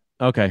that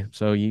okay,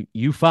 so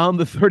you found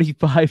the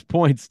 35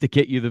 points to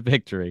get you the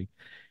victory,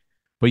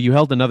 but you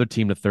held another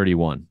team to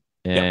 31.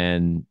 Yep.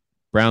 And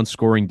Brown's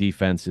scoring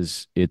defense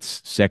is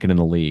it's second in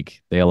the league.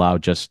 They allow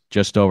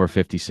just over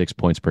 56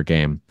 points per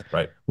game,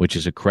 Right. which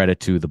is a credit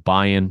to the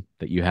buy-in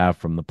that you have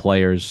from the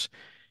players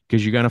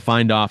because you're going to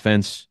find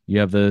offense. You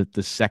have the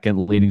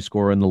second leading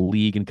scorer in the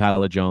league in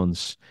Kyla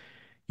Jones.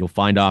 You'll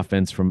find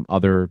offense from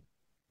other,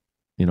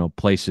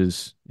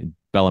 places,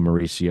 Bella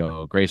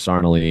Mauricio, Grace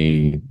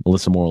Arnoley,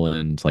 Melissa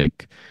Moreland,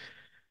 like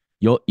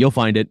you'll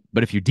find it.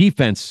 But if your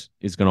defense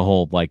is going to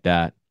hold like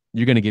that,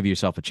 you're going to give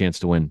yourself a chance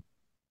to win,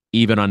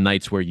 even on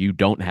nights where you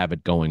don't have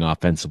it going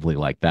offensively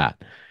like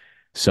that.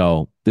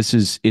 So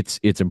it's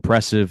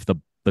impressive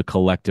the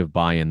collective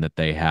buy-in that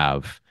they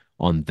have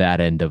on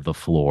that end of the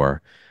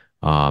floor.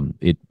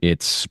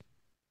 It's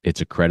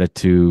a credit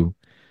to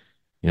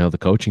the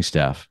coaching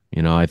staff.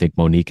 I think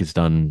Monique has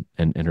done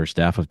and her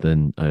staff have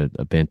done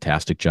a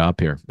fantastic job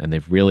here. And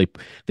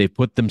they've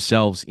put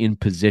themselves in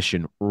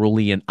position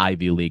early in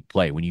Ivy League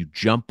play. When you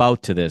jump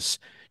out to a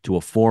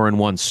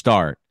 4-1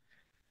 start,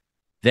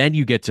 then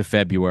you get to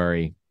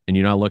February and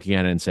you're not looking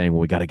at it and saying,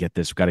 well, we got to get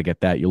this, we got to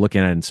get that. You're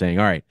looking at it and saying,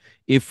 all right,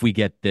 if we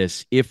get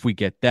this, if we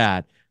get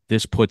that,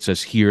 this puts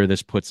us here,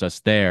 this puts us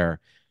there,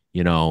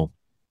 you know,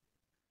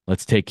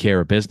 let's take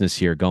care of business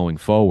here going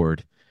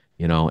forward,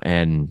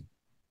 and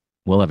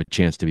we'll have a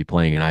chance to be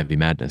playing in Ivy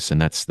Madness, and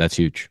that's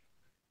huge.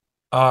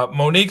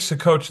 Monique's the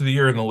coach of the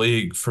year in the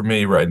league for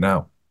me right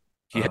now.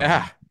 Um,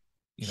 Yeah.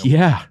 you know,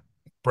 Yeah.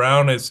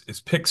 Brown is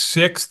picked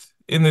sixth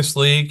in this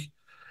league.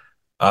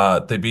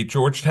 They beat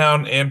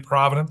Georgetown and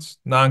Providence,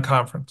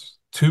 non-conference.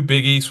 Two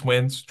Big East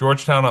wins.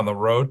 Georgetown on the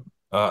road,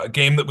 a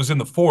game that was in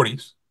the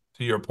 40s,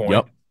 to your point.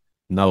 Yep.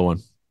 Another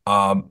one.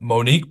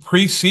 Monique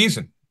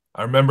preseason,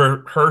 I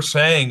remember her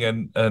saying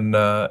in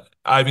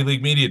Ivy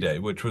League Media Day,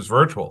 which was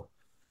virtual.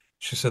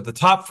 She said the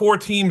top four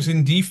teams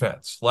in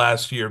defense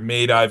last year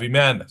made Ivy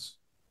Madness.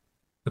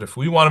 But if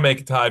we want to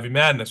make it to Ivy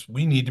Madness,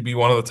 we need to be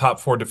one of the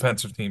top four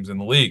defensive teams in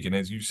the league. And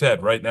as you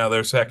said, right now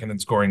they're second in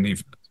scoring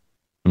defense.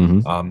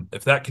 Mm-hmm.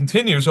 If that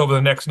continues over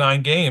the next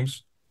 9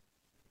 games,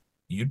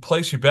 you'd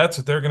place your bets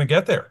that they're going to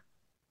get there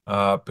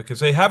because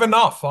they have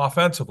enough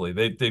offensively.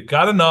 They've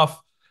got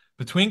enough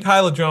between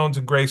Kyla Jones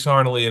and Grace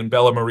Arnoley and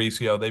Bella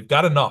Mauricio. They've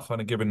got enough on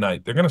a given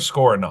night. They're going to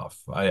score enough,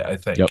 I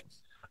Yep. think.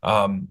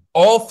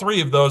 All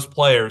three of those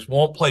players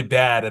won't play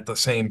bad at the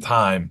same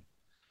time.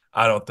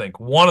 I don't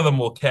think one of them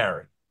will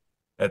carry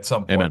at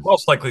some point. Amen.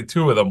 Most likely,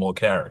 two of them will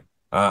carry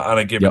on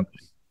a given, Yep.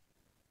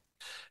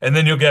 and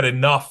then you'll get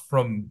enough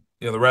from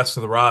the rest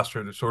of the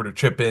roster to sort of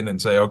chip in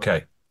and say,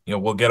 okay,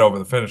 we'll get over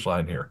the finish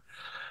line here.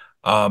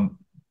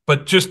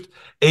 But just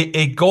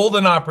a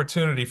golden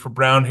opportunity for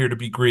Brown here to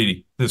be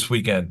greedy this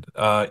weekend.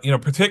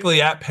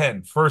 Particularly at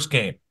Penn, first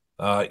game.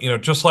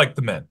 Just like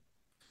the men.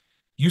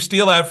 You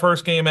steal that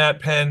first game at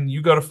Penn,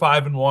 you go to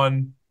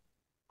 5-1.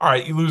 All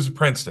right, you lose to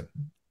Princeton,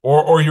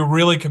 or you're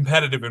really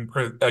competitive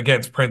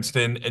against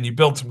Princeton, and you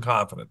build some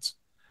confidence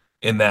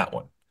in that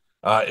one.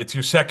 It's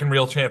your second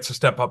real chance to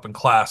step up in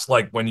class,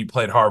 like when you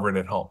played Harvard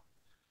at home.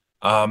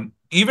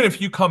 Even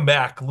if you come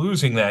back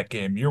losing that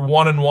game, you're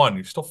 1-1.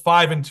 You're still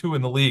 5-2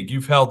 in the league.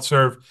 You've held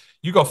serve.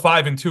 You go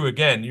 5-2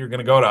 again, you're going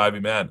to go to Ivy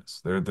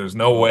Madness. There's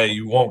no way Oh,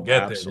 you won't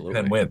get there if Penn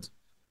absolutely. wins.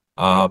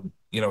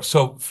 Yep.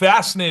 So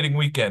fascinating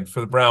weekend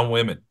for the Brown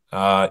women.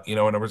 And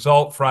a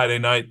result Friday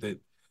night that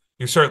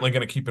you're certainly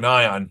going to keep an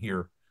eye on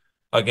here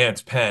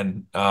against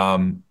Penn.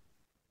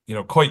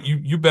 Coit,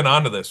 you've been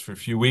onto this for a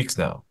few weeks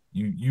now.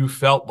 You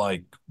felt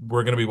like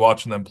we're going to be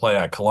watching them play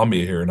at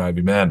Columbia here in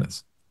Ivy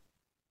Madness.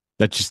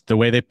 That's just the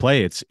way they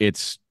play. It's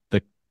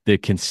the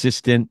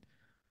consistent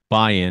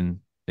buy-in,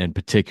 and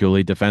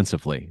particularly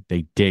defensively.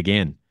 They dig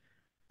in.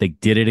 They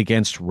did it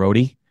against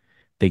Rhodey.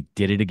 They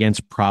did it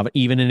against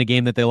even in a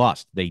game that they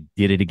lost. They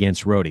did it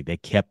against Rhodey. They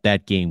kept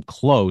that game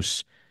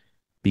close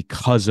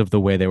because of the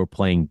way they were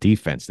playing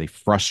defense. They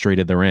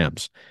frustrated the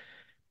Rams.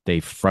 They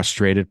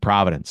frustrated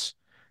Providence.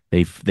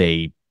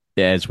 They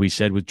as we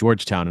said with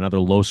Georgetown, another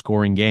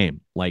low-scoring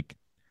game. Like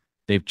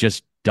they've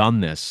just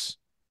done this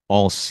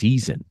all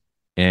season.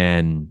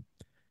 And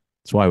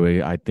that's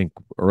why I think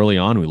early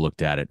on we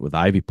looked at it with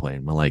Ivy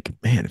playing. We're like,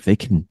 man, if they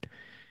can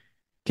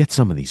get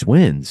some of these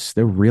wins,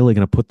 they're really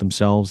going to put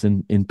themselves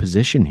in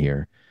position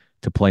here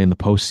to play in the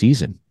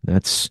postseason.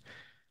 That's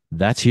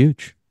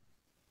huge.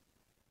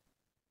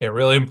 Yeah,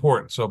 really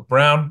important. So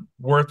Brown,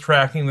 worth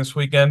tracking this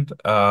weekend.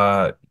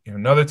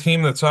 Another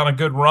team that's on a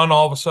good run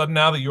all of a sudden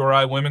now, the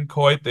URI women,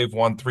 Coit, they've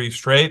won three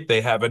straight.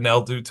 They have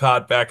Anel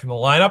Dutot back in the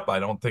lineup. I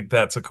don't think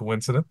that's a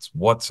coincidence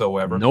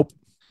whatsoever. Nope.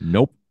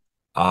 Nope.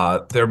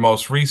 Their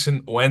most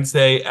recent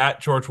Wednesday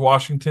at George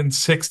Washington,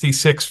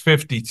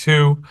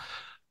 66-52.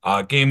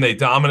 Game they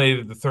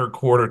dominated the third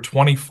quarter,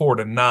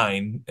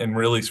 24-9, and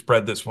really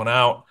spread this one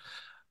out.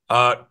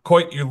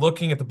 Coit, you're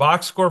looking at the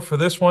box score for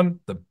this one,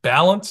 the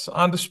balance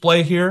on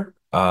display here,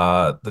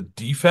 the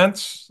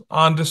defense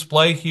on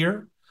display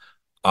here.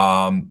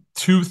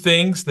 Two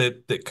things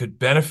that could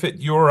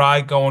benefit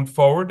URI going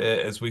forward.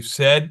 As we've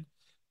said,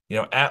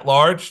 at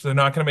large, they're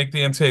not going to make the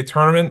NCAA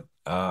tournament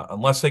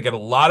unless they get a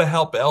lot of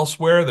help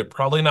elsewhere. They're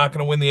probably not going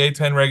to win the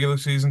A10 regular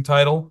season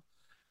title.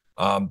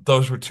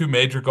 Those were two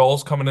major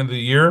goals coming into the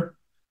year.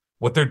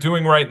 What they're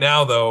doing right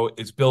now, though,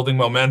 is building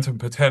momentum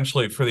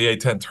potentially for the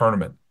A10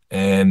 tournament.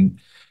 And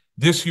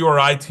this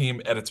URI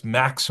team at its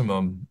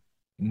maximum,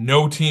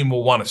 no team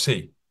will want to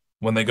see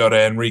when they go to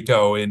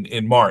Enrico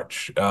in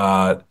March.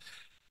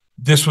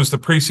 This was the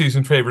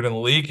preseason favorite in the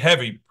league,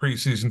 heavy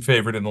preseason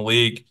favorite in the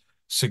league,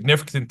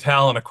 significant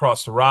talent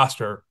across the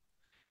roster.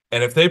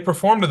 And if they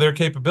perform to their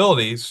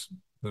capabilities,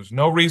 there's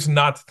no reason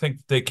not to think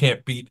that they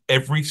can't beat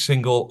every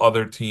single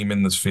other team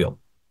in this field.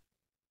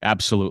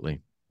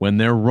 Absolutely. When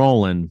they're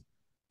rolling,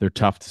 they're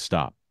tough to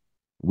stop.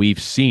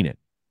 We've seen it.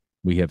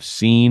 We have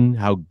seen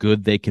how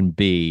good they can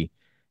be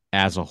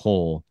as a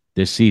whole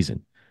this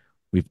season.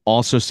 We've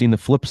also seen the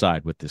flip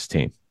side with this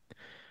team.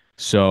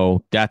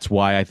 So that's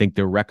why I think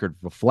their record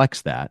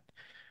reflects that.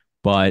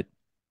 But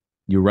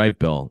you're right,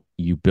 Bill.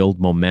 You build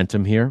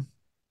momentum here.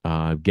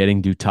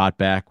 Getting Dutot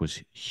back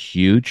was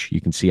huge.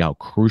 You can see how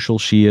crucial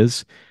she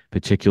is,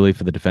 particularly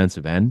for the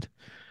defensive end.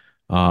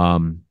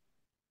 And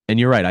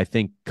you're right. I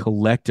think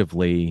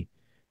collectively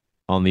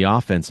on the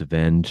offensive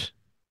end,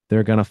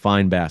 they're going to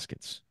find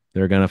baskets.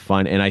 They're going to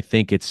find, and I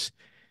think it's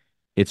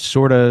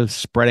sort of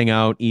spreading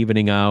out,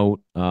 evening out.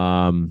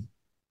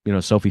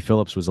 Sophie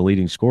Phillips was the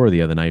leading scorer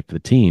the other night for the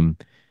team.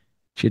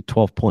 She had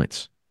 12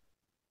 points.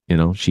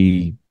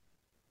 She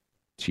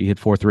hit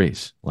 4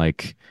 threes.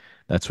 Like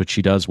that's what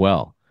she does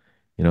well.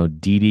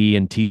 Dee Dee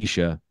and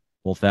Tisha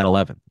both at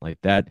 11.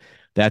 Like that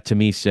to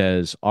me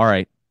says, all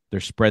right, they're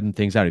spreading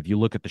things out. If you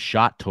look at the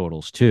shot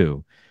totals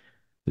too,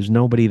 there's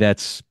nobody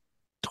that's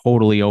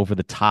totally over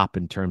the top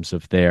in terms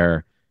of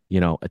their,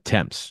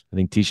 attempts. I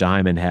think Tisha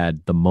Hyman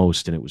had the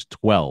most, and it was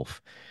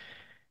 12.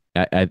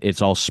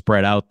 It's all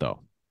spread out though.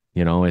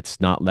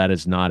 That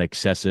is not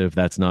excessive.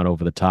 That's not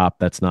over the top.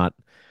 That's not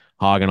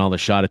hogging all the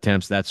shot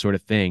attempts, that sort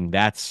of thing.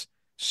 That's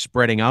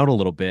spreading out a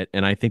little bit.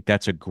 And I think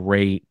that's a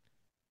great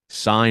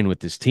sign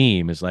with this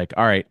team is like,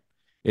 all right,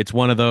 it's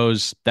one of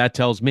those that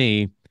tells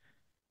me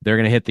they're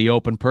going to hit the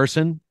open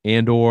person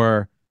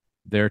or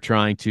they're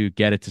trying to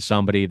get it to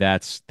somebody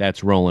that's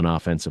rolling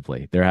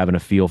offensively. They're having a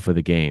feel for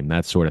the game,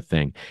 that sort of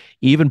thing.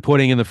 Even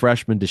putting in the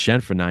freshman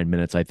Deschent for 9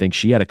 minutes, I think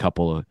she had a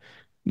couple of,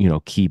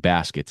 key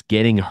baskets.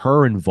 Getting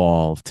her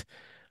involved,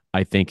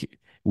 I think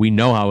we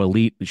know how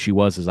elite she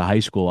was as a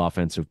high school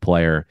offensive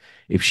player.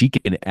 If she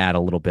can add a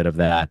little bit of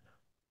that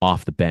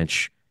off the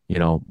bench,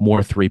 more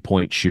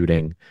 3-point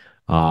shooting,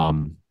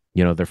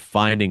 they're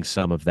finding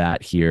some of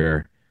that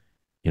here,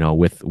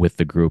 with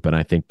the group. And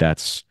I think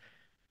that's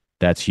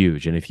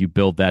huge. And if you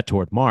build that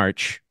toward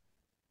March,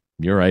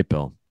 you're right,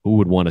 Bill. Who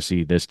would want to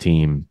see this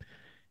team,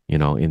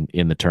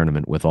 in the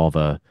tournament with all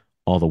the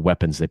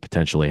weapons they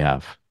potentially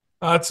have?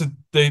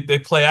 They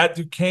play at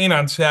Duquesne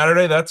on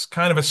Saturday. That's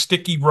kind of a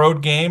sticky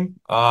road game.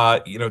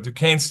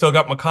 Duquesne's still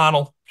got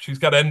McConnell. She's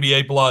got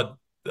NBA blood.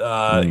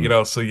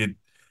 So you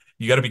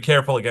got to be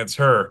careful against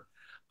her.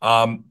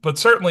 But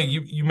certainly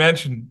you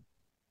mentioned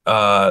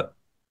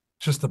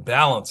just the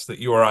balance that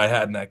URI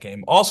had in that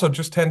game. Also,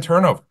 just 10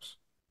 turnovers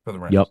for the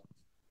Rams. Yep.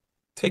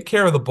 Take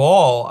care of the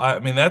ball. I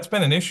mean, that's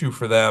been an issue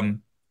for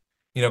them,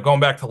 going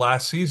back to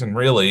last season,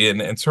 really,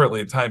 and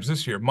certainly at times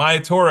this year.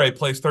 Maya Torre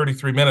plays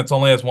 33 minutes,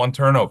 only has one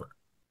turnover.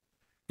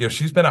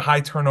 She's been a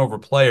high turnover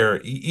player,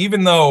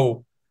 even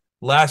though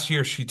last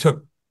year she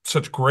took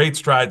such great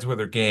strides with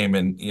her game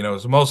and,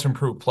 was the most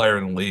improved player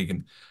in the league.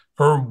 And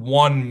her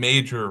one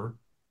major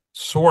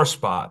sore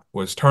spot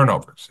was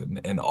turnovers.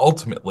 And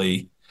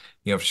ultimately,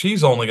 if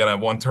she's only going to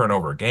have one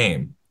turnover a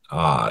game,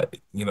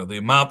 the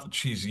amount that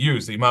she's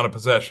used, the amount of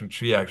possession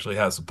she actually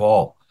has the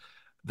ball,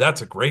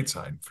 that's a great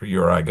sign for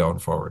URI going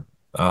forward.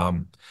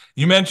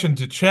 You mentioned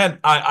Deschent.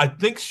 I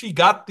think she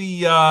got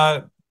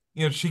the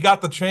she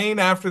got the chain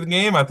after the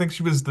game. I think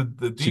she was the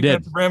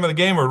defensive ram of the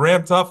game or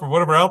ram tough or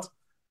whatever else.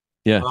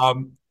 Yeah.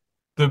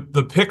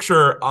 The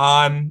picture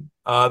on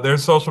their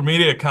social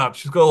media account,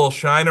 she's got a little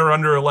shiner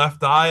under her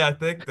left eye, I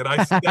think. Did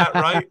I see that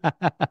right?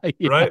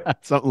 Yeah, right?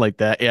 Something like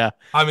that, yeah.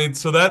 I mean,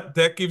 so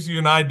that gives you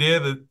an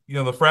idea that,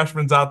 the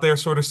freshman's out there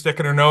sort of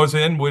sticking her nose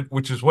in,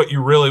 which is what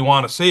you really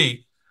want to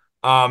see.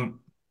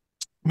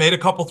 Made a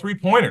couple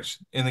 3-pointers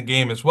in the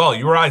game as well.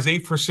 URI's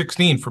 8 for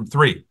 16 from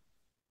 3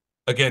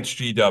 against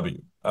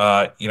GW.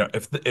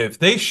 If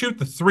they shoot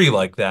the 3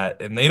 like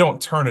that and they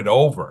don't turn it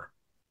over,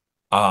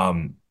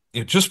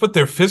 just with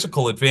their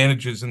physical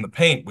advantages in the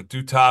paint with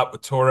Dutop,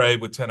 with Torre,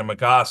 with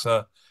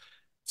Magasa,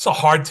 it's a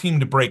hard team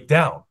to break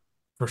down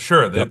for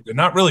sure. They're, Yep. they're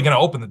not really going to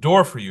open the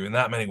door for you in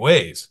that many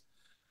ways.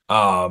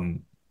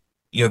 Um,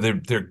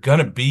 they're going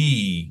to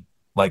be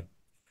like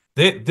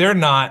they're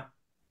not.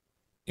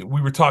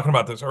 We were talking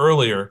about this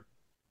earlier.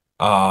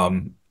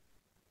 Um,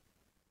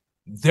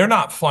 they're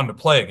not fun to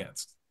play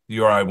against the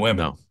URI women.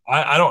 No.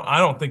 I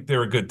don't think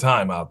they're a good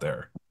time out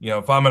there.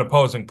 If I'm an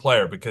opposing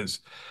player because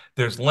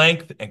there's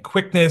length and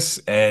quickness,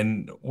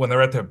 and when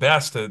they're at their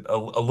best, a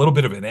little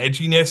bit of an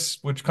edginess,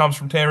 which comes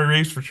from Tammy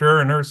Reeves for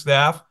sure and her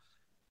staff.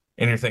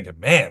 And you're thinking,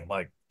 man,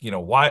 like,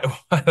 why,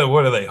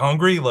 what are they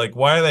hungry? Like,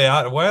 why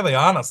are they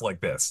on us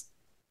like this?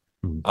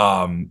 Mm.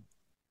 Um,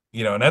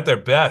 and at their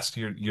best,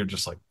 you're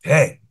just like,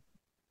 dang,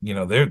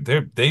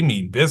 they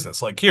mean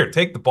business. Like, here,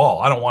 take the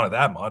ball. I don't want it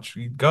that much.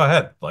 You go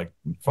ahead. Like,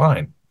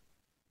 fine.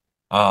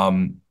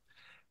 Um,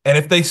 and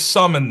if they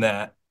summon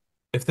that,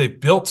 if they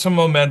built some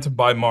momentum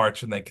by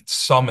March and they could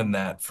summon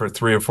that for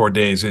 3 or 4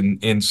 days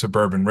in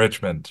suburban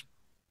Richmond,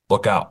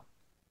 look out.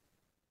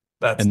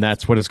 That's And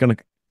that's what it's gonna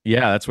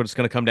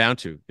come down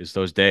to is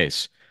those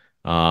days.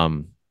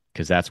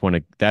 Because that's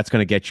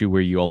gonna get you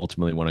where you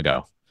ultimately want to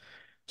go.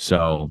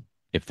 So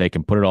if they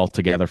can put it all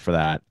together for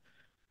that,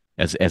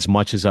 as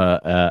much as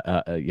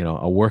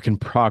a work in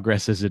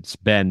progress as it's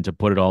been to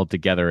put it all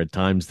together at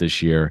times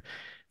this year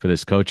for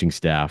this coaching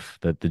staff,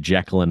 that the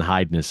Jekyll and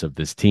Hydeness of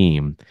this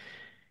team,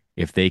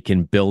 if they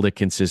can build it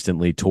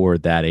consistently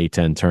toward that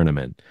A10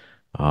 tournament,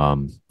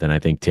 then I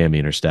think Tammy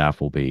and her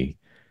staff will be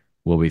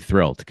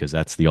thrilled because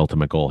that's the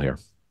ultimate goal here.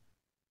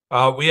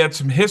 we had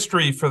some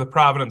history for the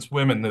Providence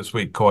women this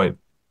week, Coit.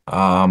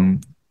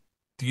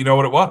 Do you know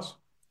what it was?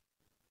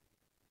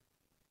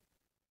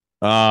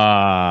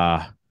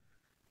 Uh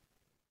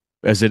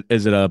is it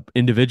a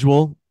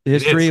individual It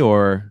history is.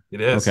 or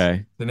It is. okay?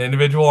 It's an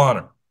individual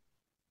honor.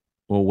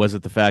 Well, was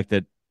it the fact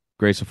that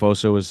Grace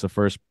Efosa was the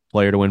first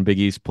player to win Big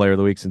East Player of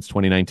the Week since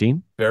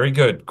 2019? Very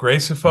good.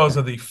 Grace Okay.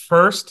 Efosa, the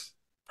first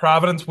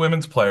Providence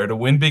women's player to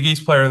win Big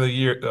East Player of the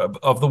Year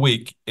of the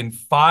Week in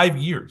 5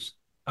 years.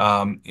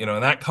 And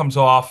that comes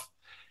off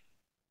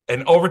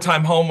an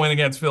overtime home win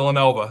against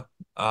Villanova,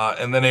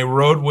 and then a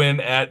road win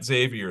at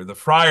Xavier. The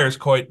Friars,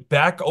 Coit,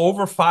 back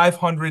over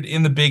 500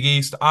 in the Big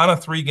East on a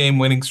 3-game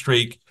winning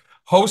streak,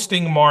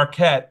 hosting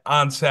Marquette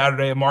on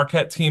Saturday, a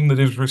Marquette team that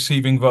is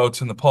receiving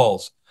votes in the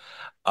polls.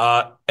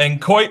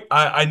 And Coit,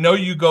 I know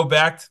you go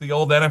back to the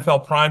old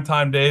NFL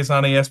primetime days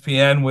on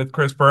ESPN with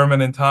Chris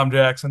Berman and Tom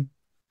Jackson.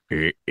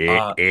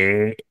 Uh,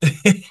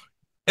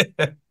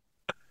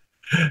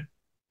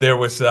 there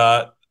was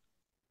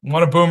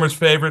one of Boomer's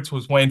favorites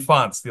was Wayne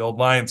Fonts, the old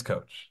Lions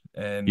coach.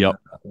 And Yep.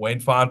 Wayne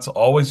Fonts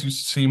always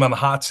used to see him on the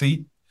hot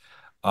seat.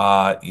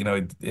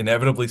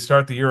 Inevitably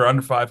start the year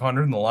under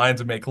 500, and the Lions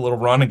would make a little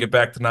run and get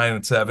back to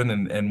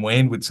 9-7, and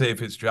Wayne would save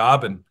his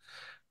job. And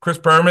Chris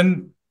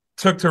Berman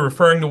took to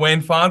referring to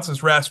Wayne Fonts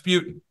as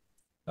Rasputin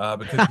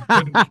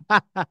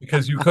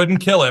because you couldn't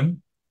kill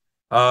him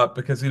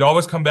because he'd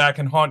always come back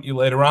and haunt you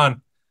later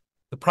on.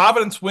 The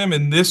Providence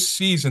women this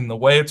season, the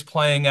way it's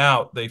playing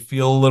out, they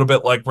feel a little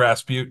bit like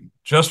Rasputin.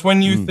 Just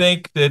when you Mm.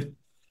 think that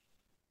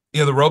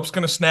the rope's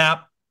going to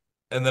snap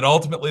and that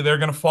ultimately they're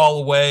going to fall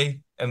away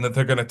and that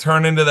they're going to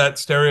turn into that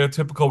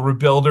stereotypical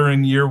rebuilder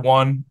in year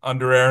one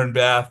under Aaron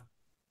Bath.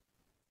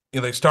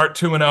 They start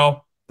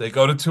 2-0, they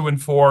go to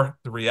 2-4.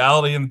 The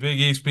reality in the Big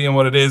East being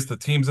what it is, the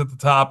teams at the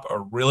top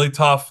are really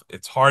tough.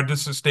 It's hard to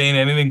sustain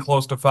anything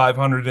close to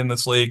 500 in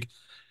this league.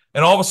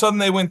 And all of a sudden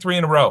they win 3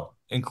 in a row,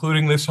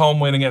 including this home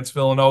win against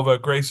Villanova.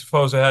 Grace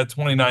Efosa had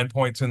 29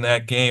 points in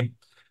that game.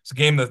 It's a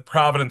game that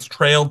Providence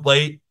trailed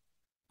late.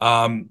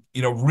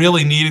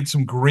 Really needed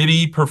some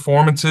gritty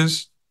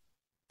performances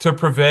to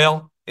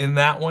prevail in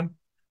that one.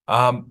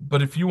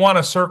 But if you want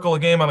to circle a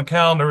game on the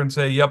calendar and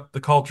say, yep, the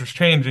culture's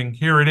changing,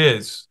 here it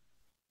is.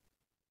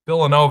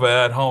 Villanova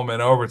at home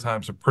in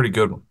overtime is a pretty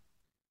good one.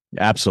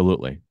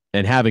 Absolutely.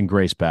 And having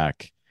Grace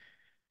back,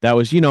 that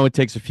was, it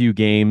takes a few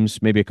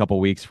games, maybe a couple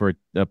weeks for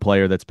a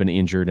player that's been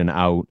injured and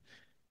out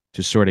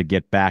to sort of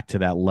get back to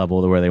that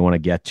level to where they want to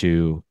get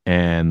to.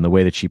 And the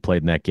way that she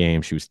played in that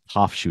game, she was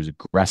tough, she was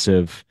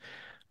aggressive.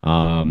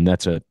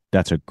 That's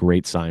a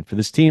great sign for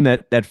this team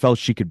that felt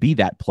she could be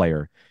that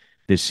player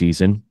this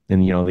season.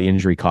 And the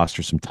injury cost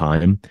her some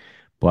time,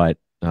 but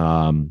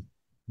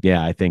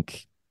yeah, I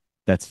think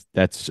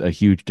that's a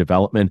huge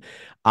development.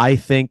 I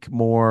think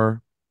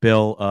more,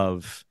 Bill,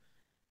 of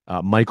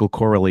Michael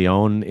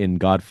Corleone in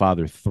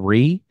Godfather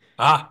 3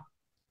 Ah,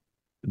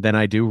 than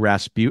I do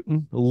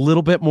Rasputin. A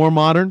little bit more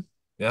modern,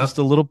 yeah. just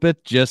a little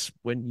bit. Just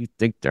when you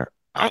think they're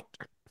out,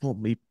 pull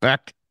me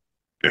back.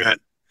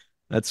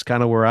 That's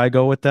kind of where I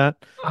go with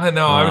that. I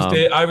know. Um,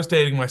 I was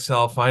dating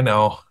myself. I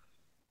know.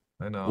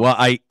 I know. well,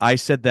 I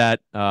said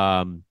that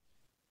not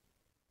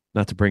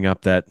to bring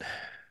up that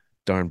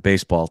darn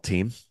baseball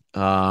team,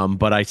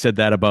 but I said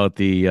that about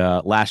the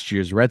last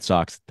year's Red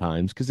Sox at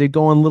times because they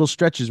go on little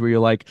stretches where you're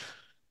like,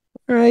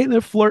 all right,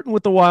 they're flirting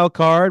with the wild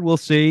card. We'll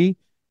see.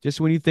 Just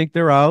when you think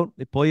they're out,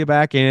 they pull you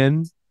back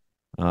in.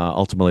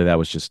 Ultimately, that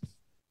was just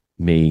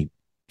me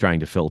trying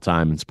to fill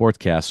time in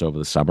sportscasts over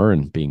the summer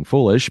and being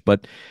foolish,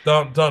 but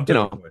Don't you do it,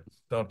 know, Coit.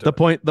 Don't do the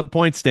it.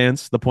 point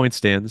stands. The point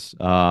stands.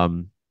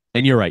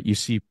 And you're right. You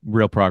see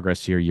real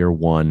progress here. Year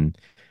one,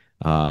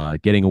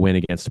 getting a win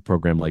against a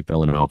program like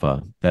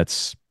Villanova.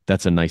 That's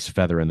a nice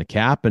feather in the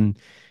cap, and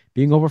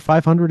being over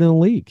 500 in the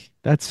league.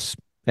 That's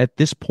at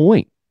this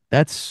point.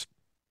 That's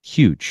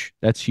huge.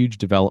 That's huge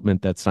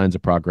development. That signs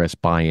of progress.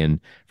 Buy-in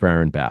for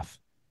Aaron Bath.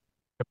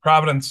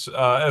 Providence,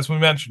 as we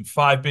mentioned,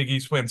 5 Big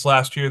East wins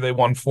last year. They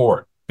won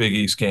 4 Big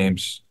East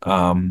games.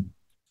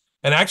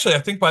 And actually, I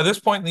think by this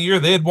point in the year,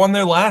 they had won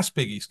their last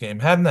Big East game,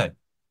 hadn't they?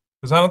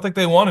 Because I don't think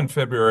they won in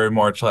February,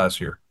 March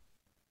last year.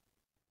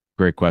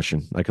 Great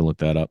question. I can look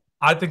that up.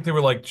 I think they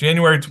were like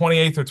January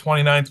 28th or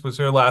 29th was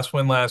their last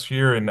win last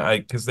year, and I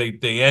because they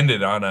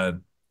ended on a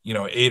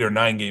 8 or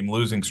 9 game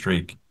losing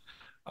streak.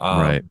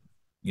 Right.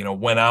 Um,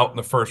 went out in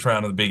the first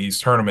round of the Big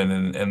East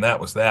tournament, and that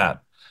was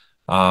that.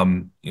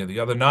 The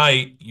other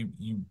night,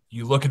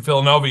 you look at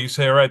Villanova, you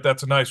say, all right,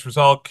 that's a nice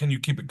result. Can you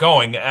keep it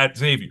going at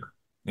Xavier?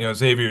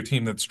 Xavier, a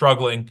team that's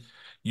struggling.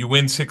 You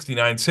win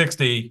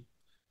 69-60.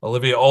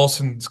 Olivia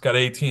Olson's got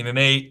 18 and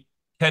 8.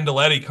 Kendall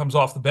Eddy comes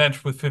off the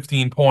bench with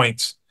 15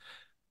 points.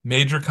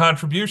 Major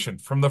contribution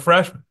from the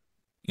freshman.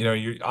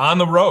 You're on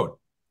the road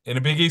in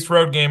a Big East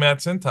road game at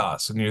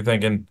Cintas, and you're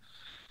thinking,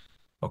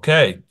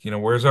 okay,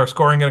 where's our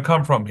scoring going to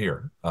come from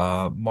here?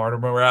 Marta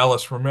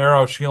Morales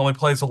Romero, she only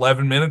plays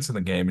 11 minutes in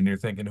the game, and you're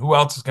thinking, who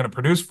else is going to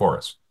produce for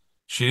us?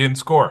 She didn't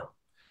score.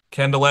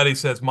 Kendall Eddy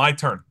says, my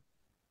turn.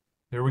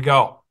 Here we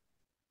go.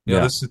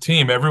 Yeah. This is a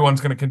team.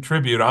 Everyone's going to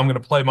contribute. I'm going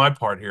to play my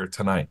part here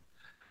tonight.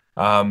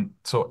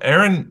 So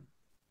Aaron,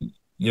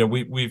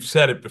 we've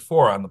said it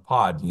before on the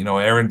pod.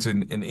 Aaron's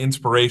an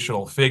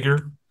inspirational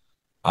figure.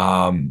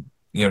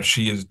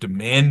 She is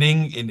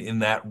demanding in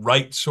that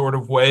right sort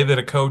of way that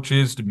a coach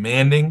is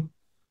demanding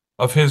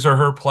of his or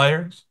her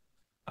players.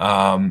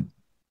 Um,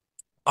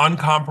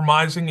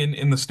 Uncompromising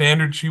in the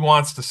standard she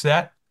wants to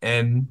set.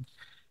 And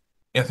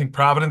I think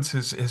Providence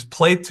has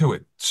played to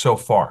it so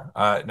far.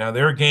 Now,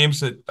 there are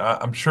games that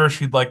I'm sure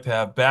she'd like to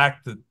have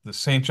back. The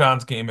St.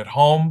 John's game at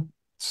home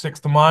sticks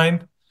to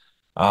mind.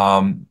 There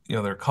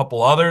are a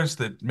couple others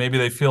that maybe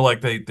they feel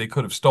like they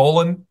could have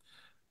stolen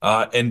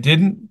and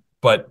didn't,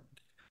 but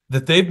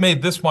that they've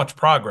made this much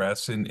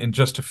progress in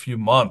just a few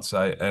months,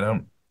 I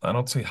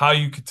don't see how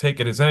you could take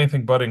it as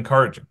anything but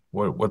encouraging.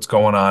 What's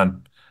going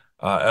on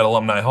at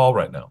Alumni Hall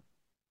right now?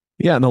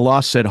 Yeah, and the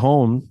loss at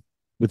home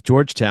with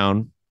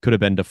Georgetown could have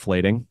been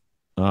deflating.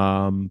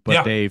 But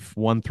Yeah, they've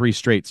won three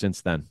straight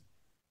since then.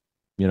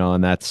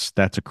 And that's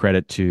a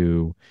credit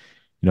to,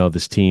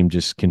 this team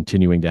just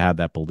continuing to have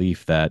that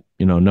belief that,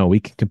 no, we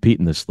can compete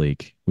in this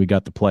league. We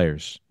got the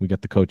players, we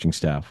got the coaching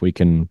staff. We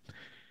can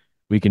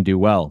do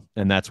well.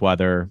 And that's why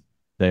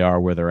they are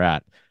where they're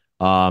at.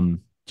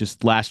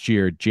 Just last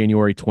year,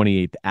 January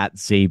 28th at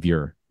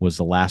Xavier was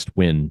the last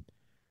win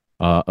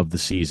of the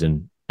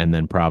season. And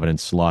then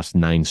Providence lost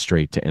 9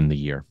 straight to end the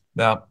year.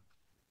 yeah,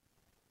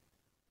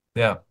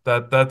 yeah.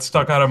 That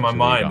stuck out of my So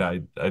there you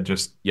mind. go. I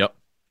just Yep.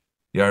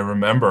 I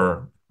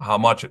remember how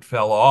much it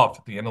fell off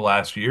at the end of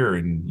last year,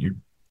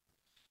 and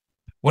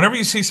whenever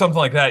you see something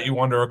like that, you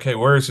wonder, okay,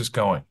 where is this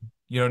going?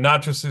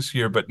 Not just this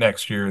year, but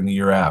next year and the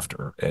year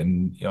after.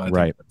 And I think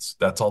Right.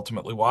 that's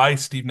ultimately why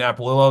Steve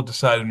Napolillo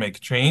decided to make a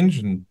change.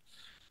 And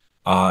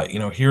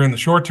here in the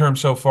short term,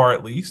 so far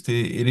at least,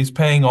 it is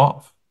paying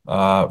off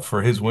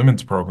for his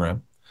women's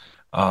program.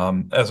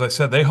 As I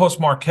said, they host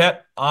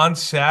Marquette on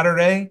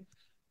Saturday.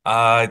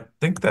 I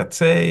think that's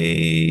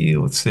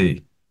let's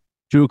see,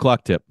 2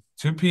 o'clock tip.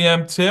 2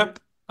 p.m. tip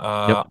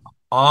Yep.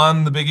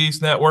 on the Big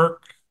East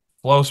Network.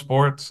 Flow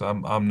Sports.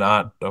 I'm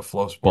not a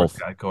Flow Sports Both.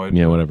 guy, Coit,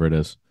 Yeah, but whatever it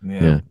is.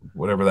 yeah, Yeah.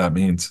 whatever that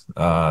means.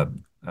 Uh,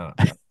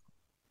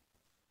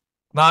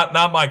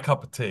 not my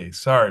cup of tea.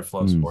 Sorry,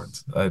 Flow Mm.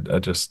 Sports.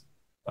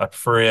 I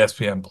prefer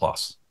ESPN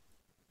Plus.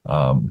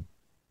 Um,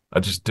 I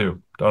just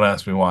do. Don't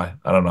ask me why.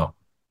 I don't know.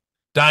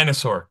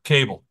 Dinosaur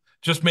cable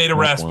just made a Womp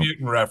womp.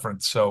 Rasputin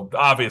reference, so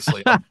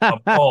obviously I'm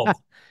pulled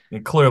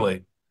and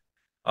clearly.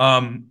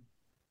 Um,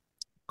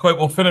 Quite.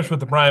 We'll finish with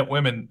the Bryant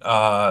women.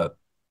 And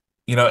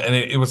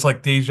it was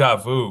like deja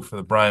vu for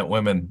the Bryant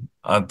women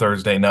on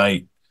Thursday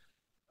night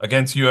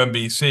against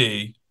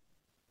UMBC,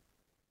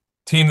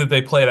 team that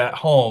they played at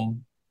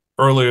home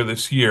earlier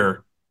this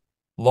year,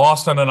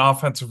 lost on an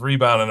offensive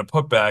rebound and a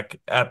putback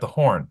at the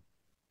Horn.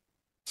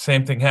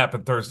 Same thing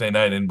happened Thursday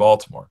night in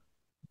Baltimore.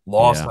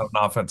 Lost Yeah. on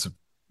an offensive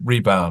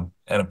rebound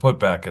and a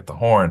putback at the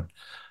Horn.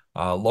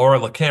 Laura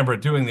LaCambra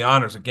doing the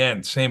honors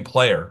again, same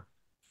player,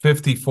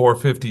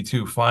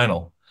 54-52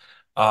 final.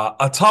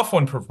 A tough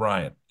one for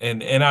Bryant.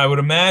 And I would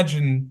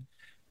imagine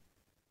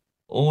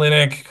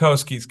Linnea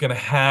Kokoski's going to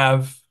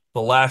have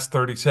the last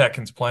 30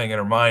 seconds playing in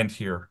her mind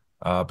here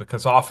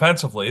because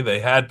offensively, they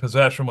had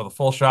possession with a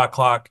full shot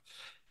clock,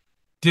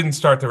 didn't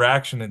start their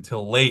action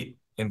until late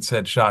in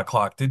said shot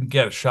clock, didn't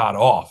get a shot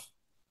off.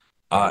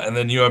 Right. And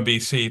then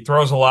UMBC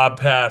throws a lob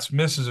pass,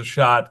 misses a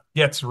shot,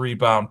 gets a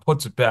rebound,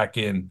 puts it back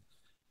in,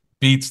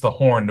 beats the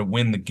Horn to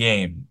win the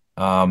game.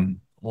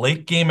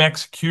 Late game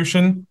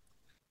execution,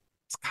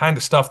 It's kind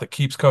of stuff that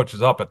keeps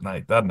coaches up at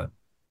night, doesn't it?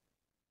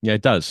 Yeah,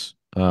 it does.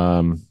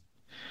 And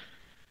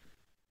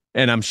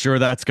I'm sure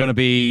that's going to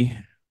be,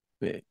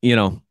 you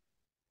know,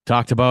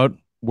 talked about,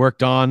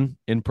 worked on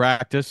in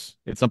practice.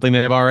 It's something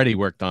they've already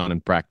worked on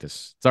in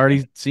practice. It's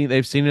already seen,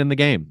 they've seen it in the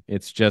game.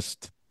 It's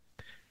just,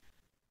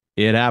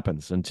 it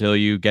happens until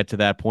you get to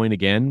that point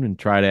again and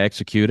try to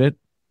execute it.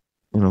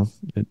 You know,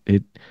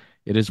 it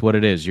is what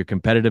it is. You're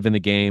competitive in the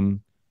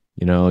game.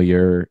 You know,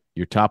 your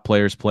top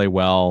players play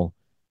well.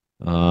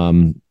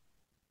 Um,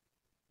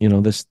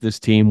 this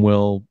team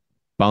will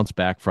bounce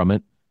back from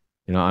it.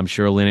 You know, I'm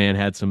sure Linan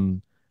had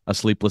a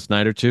sleepless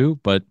night or two,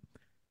 but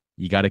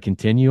you got to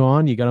continue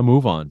on. You got to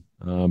move on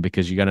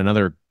because you got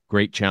another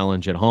great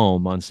challenge at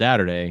home on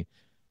Saturday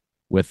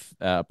with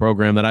a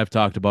program that I've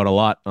talked about a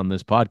lot on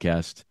this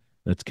podcast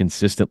that's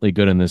consistently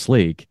good in this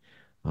league.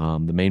 The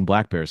Maine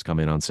Black Bears come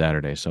in on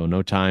Saturday, so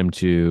no time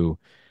to,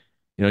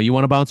 you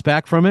want to bounce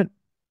back from it.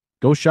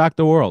 Go shock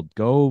the world.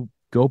 Go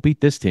beat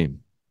this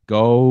team.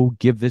 Go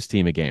give this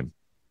team a game.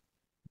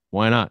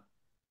 Why not?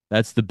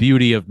 That's the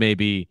beauty of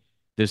maybe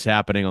this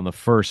happening on the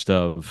first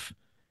of,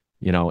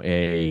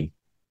 a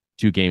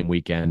 2-game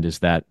weekend is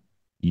that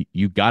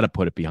you got to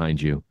put it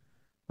behind you,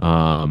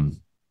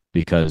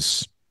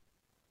 because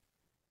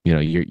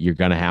you're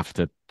going to have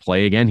to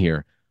play again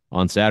here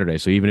on Saturday.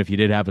 So even if you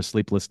did have a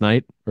sleepless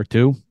night or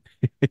two,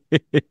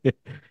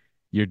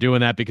 you're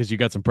doing that because you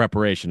got some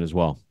preparation as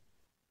well.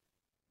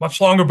 Much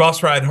longer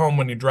bus ride home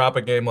when you drop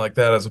a game like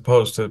that, as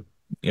opposed to,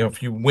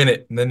 if you win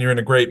it and then you're in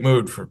a great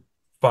mood for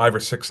 5 or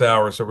 6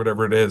 hours or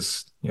whatever it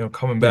is,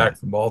 coming Yeah, back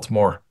from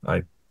Baltimore.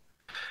 I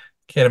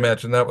can't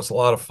imagine that was a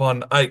lot of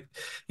fun.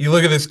 You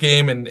look at this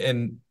game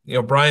and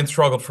Bryant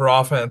struggled for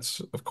offense,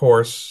 of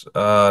course.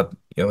 They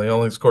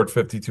only scored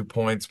 52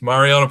 points.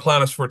 Mariano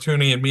Planas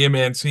Fortuny and Mia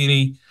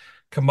Mancini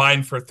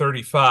combined for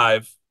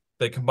 35.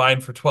 They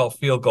combined for 12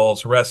 field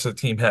goals. The rest of the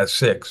team has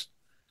six.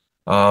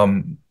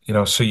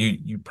 So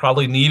you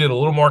probably needed a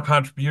little more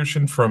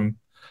contribution from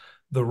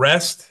the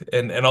rest,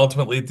 and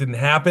ultimately it didn't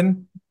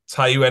happen. It's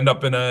how you end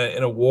up in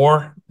a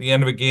war at the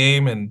end of a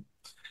game, and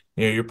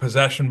you're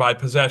possession by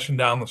possession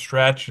down the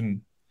stretch,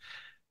 and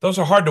those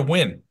are hard to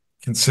win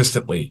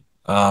consistently.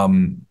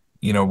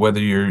 Whether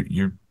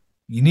you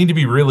need to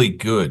be really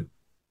good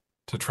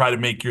to try to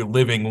make your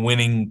living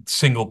winning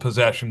single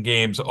possession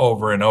games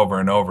over and over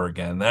and over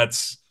again.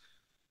 That's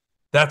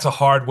a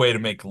hard way to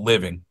make a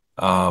living.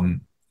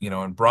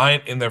 And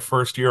Bryant in their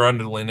first year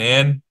under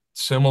Linan,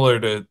 similar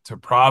to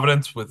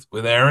Providence with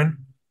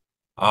Aaron.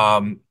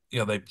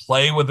 They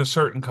play with a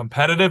certain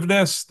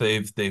competitiveness.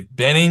 They've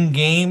been in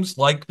games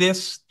like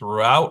this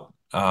throughout.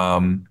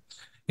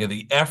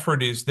 The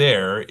effort is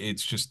there.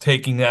 It's just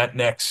taking that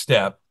next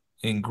step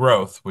in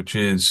growth, which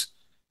is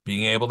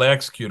being able to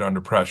execute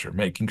under pressure,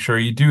 making sure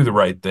you do the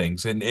right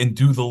things and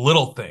do the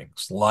little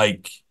things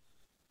like,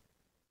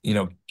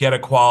 get a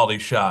quality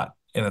shot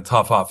in a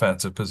tough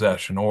offensive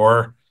possession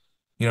or,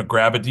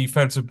 grab a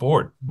defensive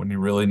board when you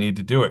really need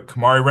to do it.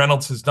 Kamari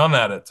Reynolds has done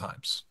that at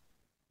times.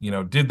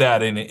 Did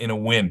that in a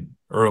win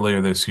earlier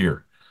this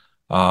year.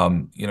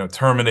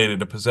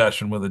 Terminated a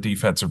possession with a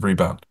defensive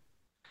rebound.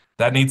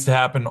 That needs to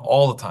happen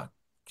all the time.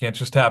 Can't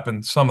just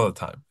happen some of the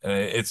time. And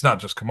it's not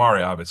just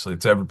Kamari, obviously.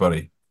 It's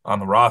everybody on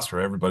the roster.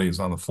 Everybody who's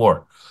on the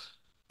floor.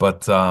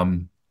 But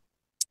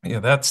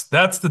that's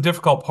the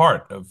difficult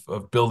part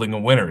of building a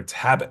winner. It's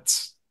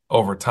habits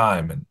over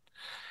time. And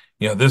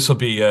this will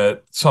be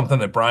something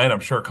that Brian, I'm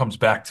sure, comes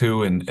back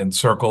to and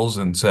circles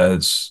and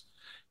says,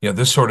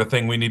 this sort of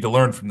thing, we need to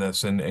learn from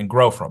this and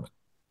grow from it.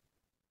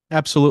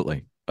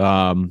 absolutely.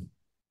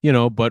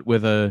 But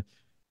with a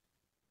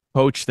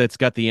coach that's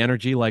got the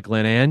energy like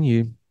Linan,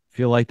 you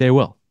feel like they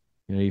will.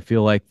 You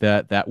feel like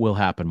that will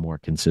happen more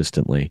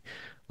consistently,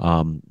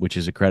 which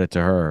is a credit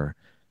to her.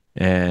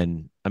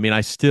 And I mean,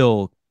 I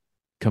still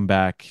come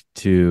back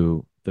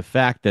to the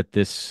fact that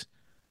this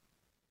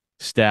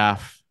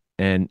staff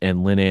and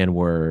Linan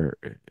were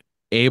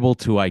able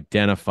to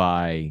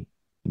identify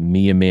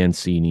Mia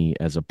Mancini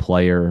as a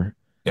player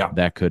Yeah.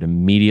 that could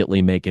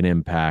immediately make an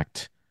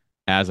impact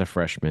as a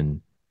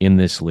freshman in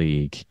this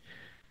league.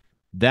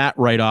 That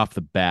right off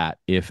the bat,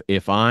 if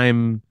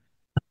I'm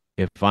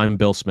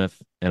Bill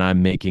Smith and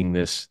I'm making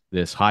this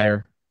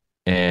hire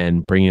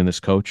and bringing in this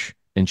coach,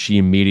 and she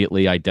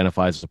immediately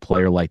identifies a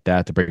player like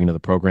that to bring into the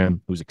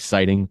program, who's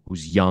exciting,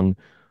 who's young,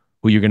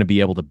 who you're going to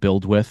be able to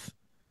build with,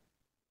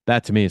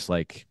 that to me is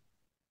like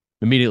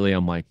immediately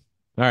I'm like,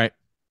 all right,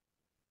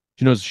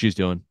 she knows what she's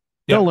doing.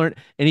 They'll Yeah. learn.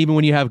 And even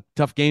when you have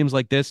tough games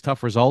like this,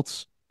 tough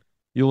results,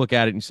 you look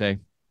at it and you say,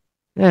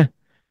 eh,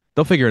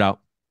 they'll figure it out.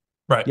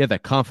 Right. You have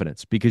that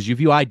confidence because if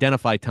you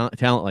identify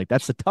talent, like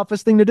that's the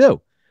toughest thing to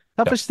do.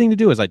 Yeah. Toughest thing to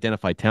do is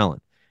identify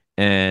talent.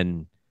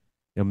 And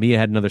Mia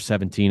had another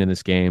 17 in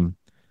this game.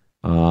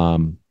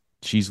 Um,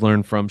 she's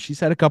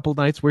had a couple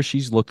nights where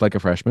she's looked like a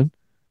freshman,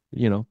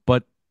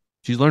 but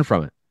she's learned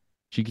from it.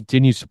 She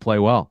continues to play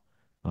well.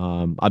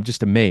 I'm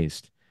just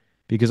amazed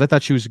because I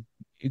thought she was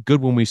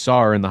good when we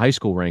saw her in the high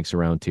school ranks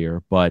around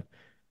here, but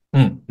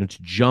Mm.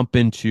 to jump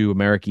into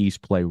America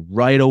East play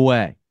right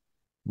away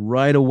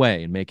right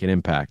away and make an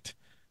impact.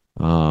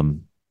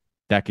 Um,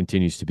 that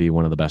continues to be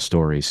one of the best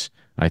stories,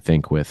 I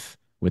think, with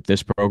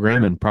this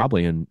program and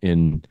probably in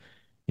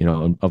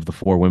of the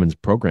four women's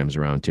programs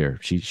around here.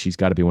 She's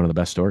got to be one of the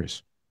best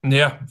stories.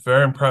 Yeah,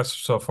 very impressive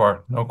so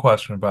far. No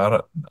question about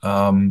it.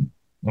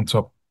 And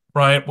so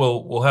Bryant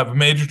will have a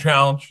major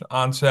challenge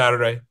on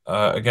Saturday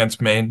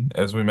against Maine,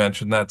 as we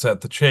mentioned. That's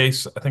at the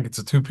Chase. I think it's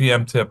a 2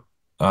 p.m. tip.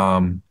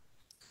 Um,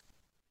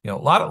 a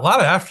lot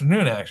of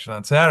afternoon action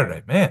on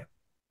Saturday. Man,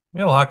 we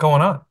got a lot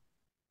going on.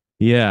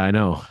 Yeah, I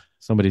know.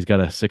 Somebody's got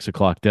a 6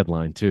 o'clock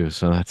deadline too,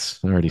 so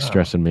that's already Oh,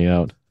 stressing me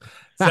out. is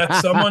that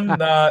someone?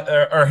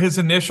 Are his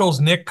initials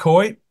Nick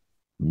Coit?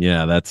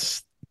 Yeah,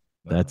 that's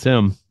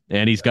him.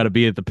 And he's got to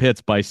be at the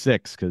pits by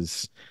 6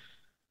 because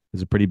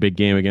there's a pretty big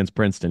game against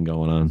Princeton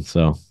going on.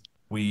 So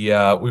We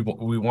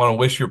want to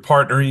wish your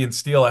partner Ian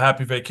Steele a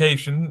happy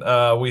vacation.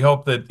 We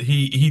hope that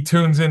he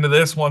tunes into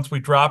this once we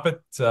drop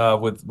it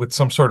with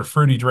some sort of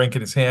fruity drink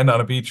in his hand on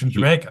a beach in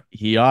Jamaica.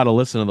 he ought to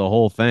listen to the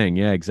whole thing.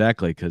 Yeah,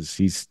 exactly, because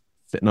he's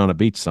sitting on a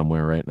beach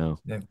somewhere right now.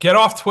 Yeah, get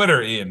off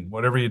Twitter, Ian.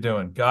 Whatever you're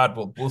doing, God,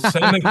 we'll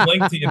send the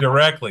link to you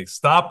directly.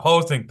 Stop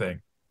posting things.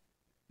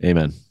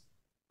 Amen.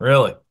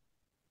 Really, I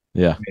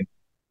Yeah. mean,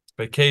 it's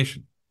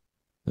vacation.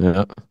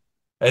 Yeah.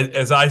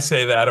 As I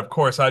say that, of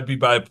course, I'd be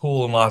by a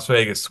pool in Las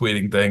Vegas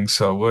tweeting things.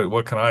 So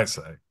what can I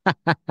say?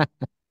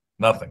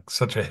 Nothing.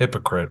 Such a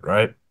hypocrite,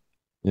 right?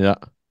 Yeah.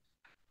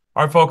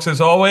 All right, folks,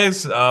 as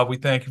always, we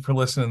thank you for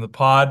listening to the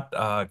pod.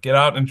 Get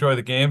out and enjoy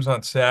the games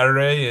on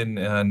Saturday.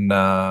 And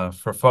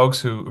for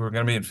folks who are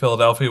going to be in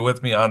Philadelphia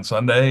with me on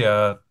Sunday,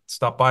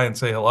 stop by and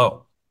say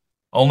hello.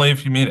 Only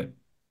if you mean it,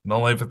 and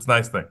only if it's a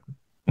nice thing.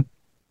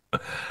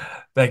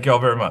 Thank you all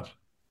very much.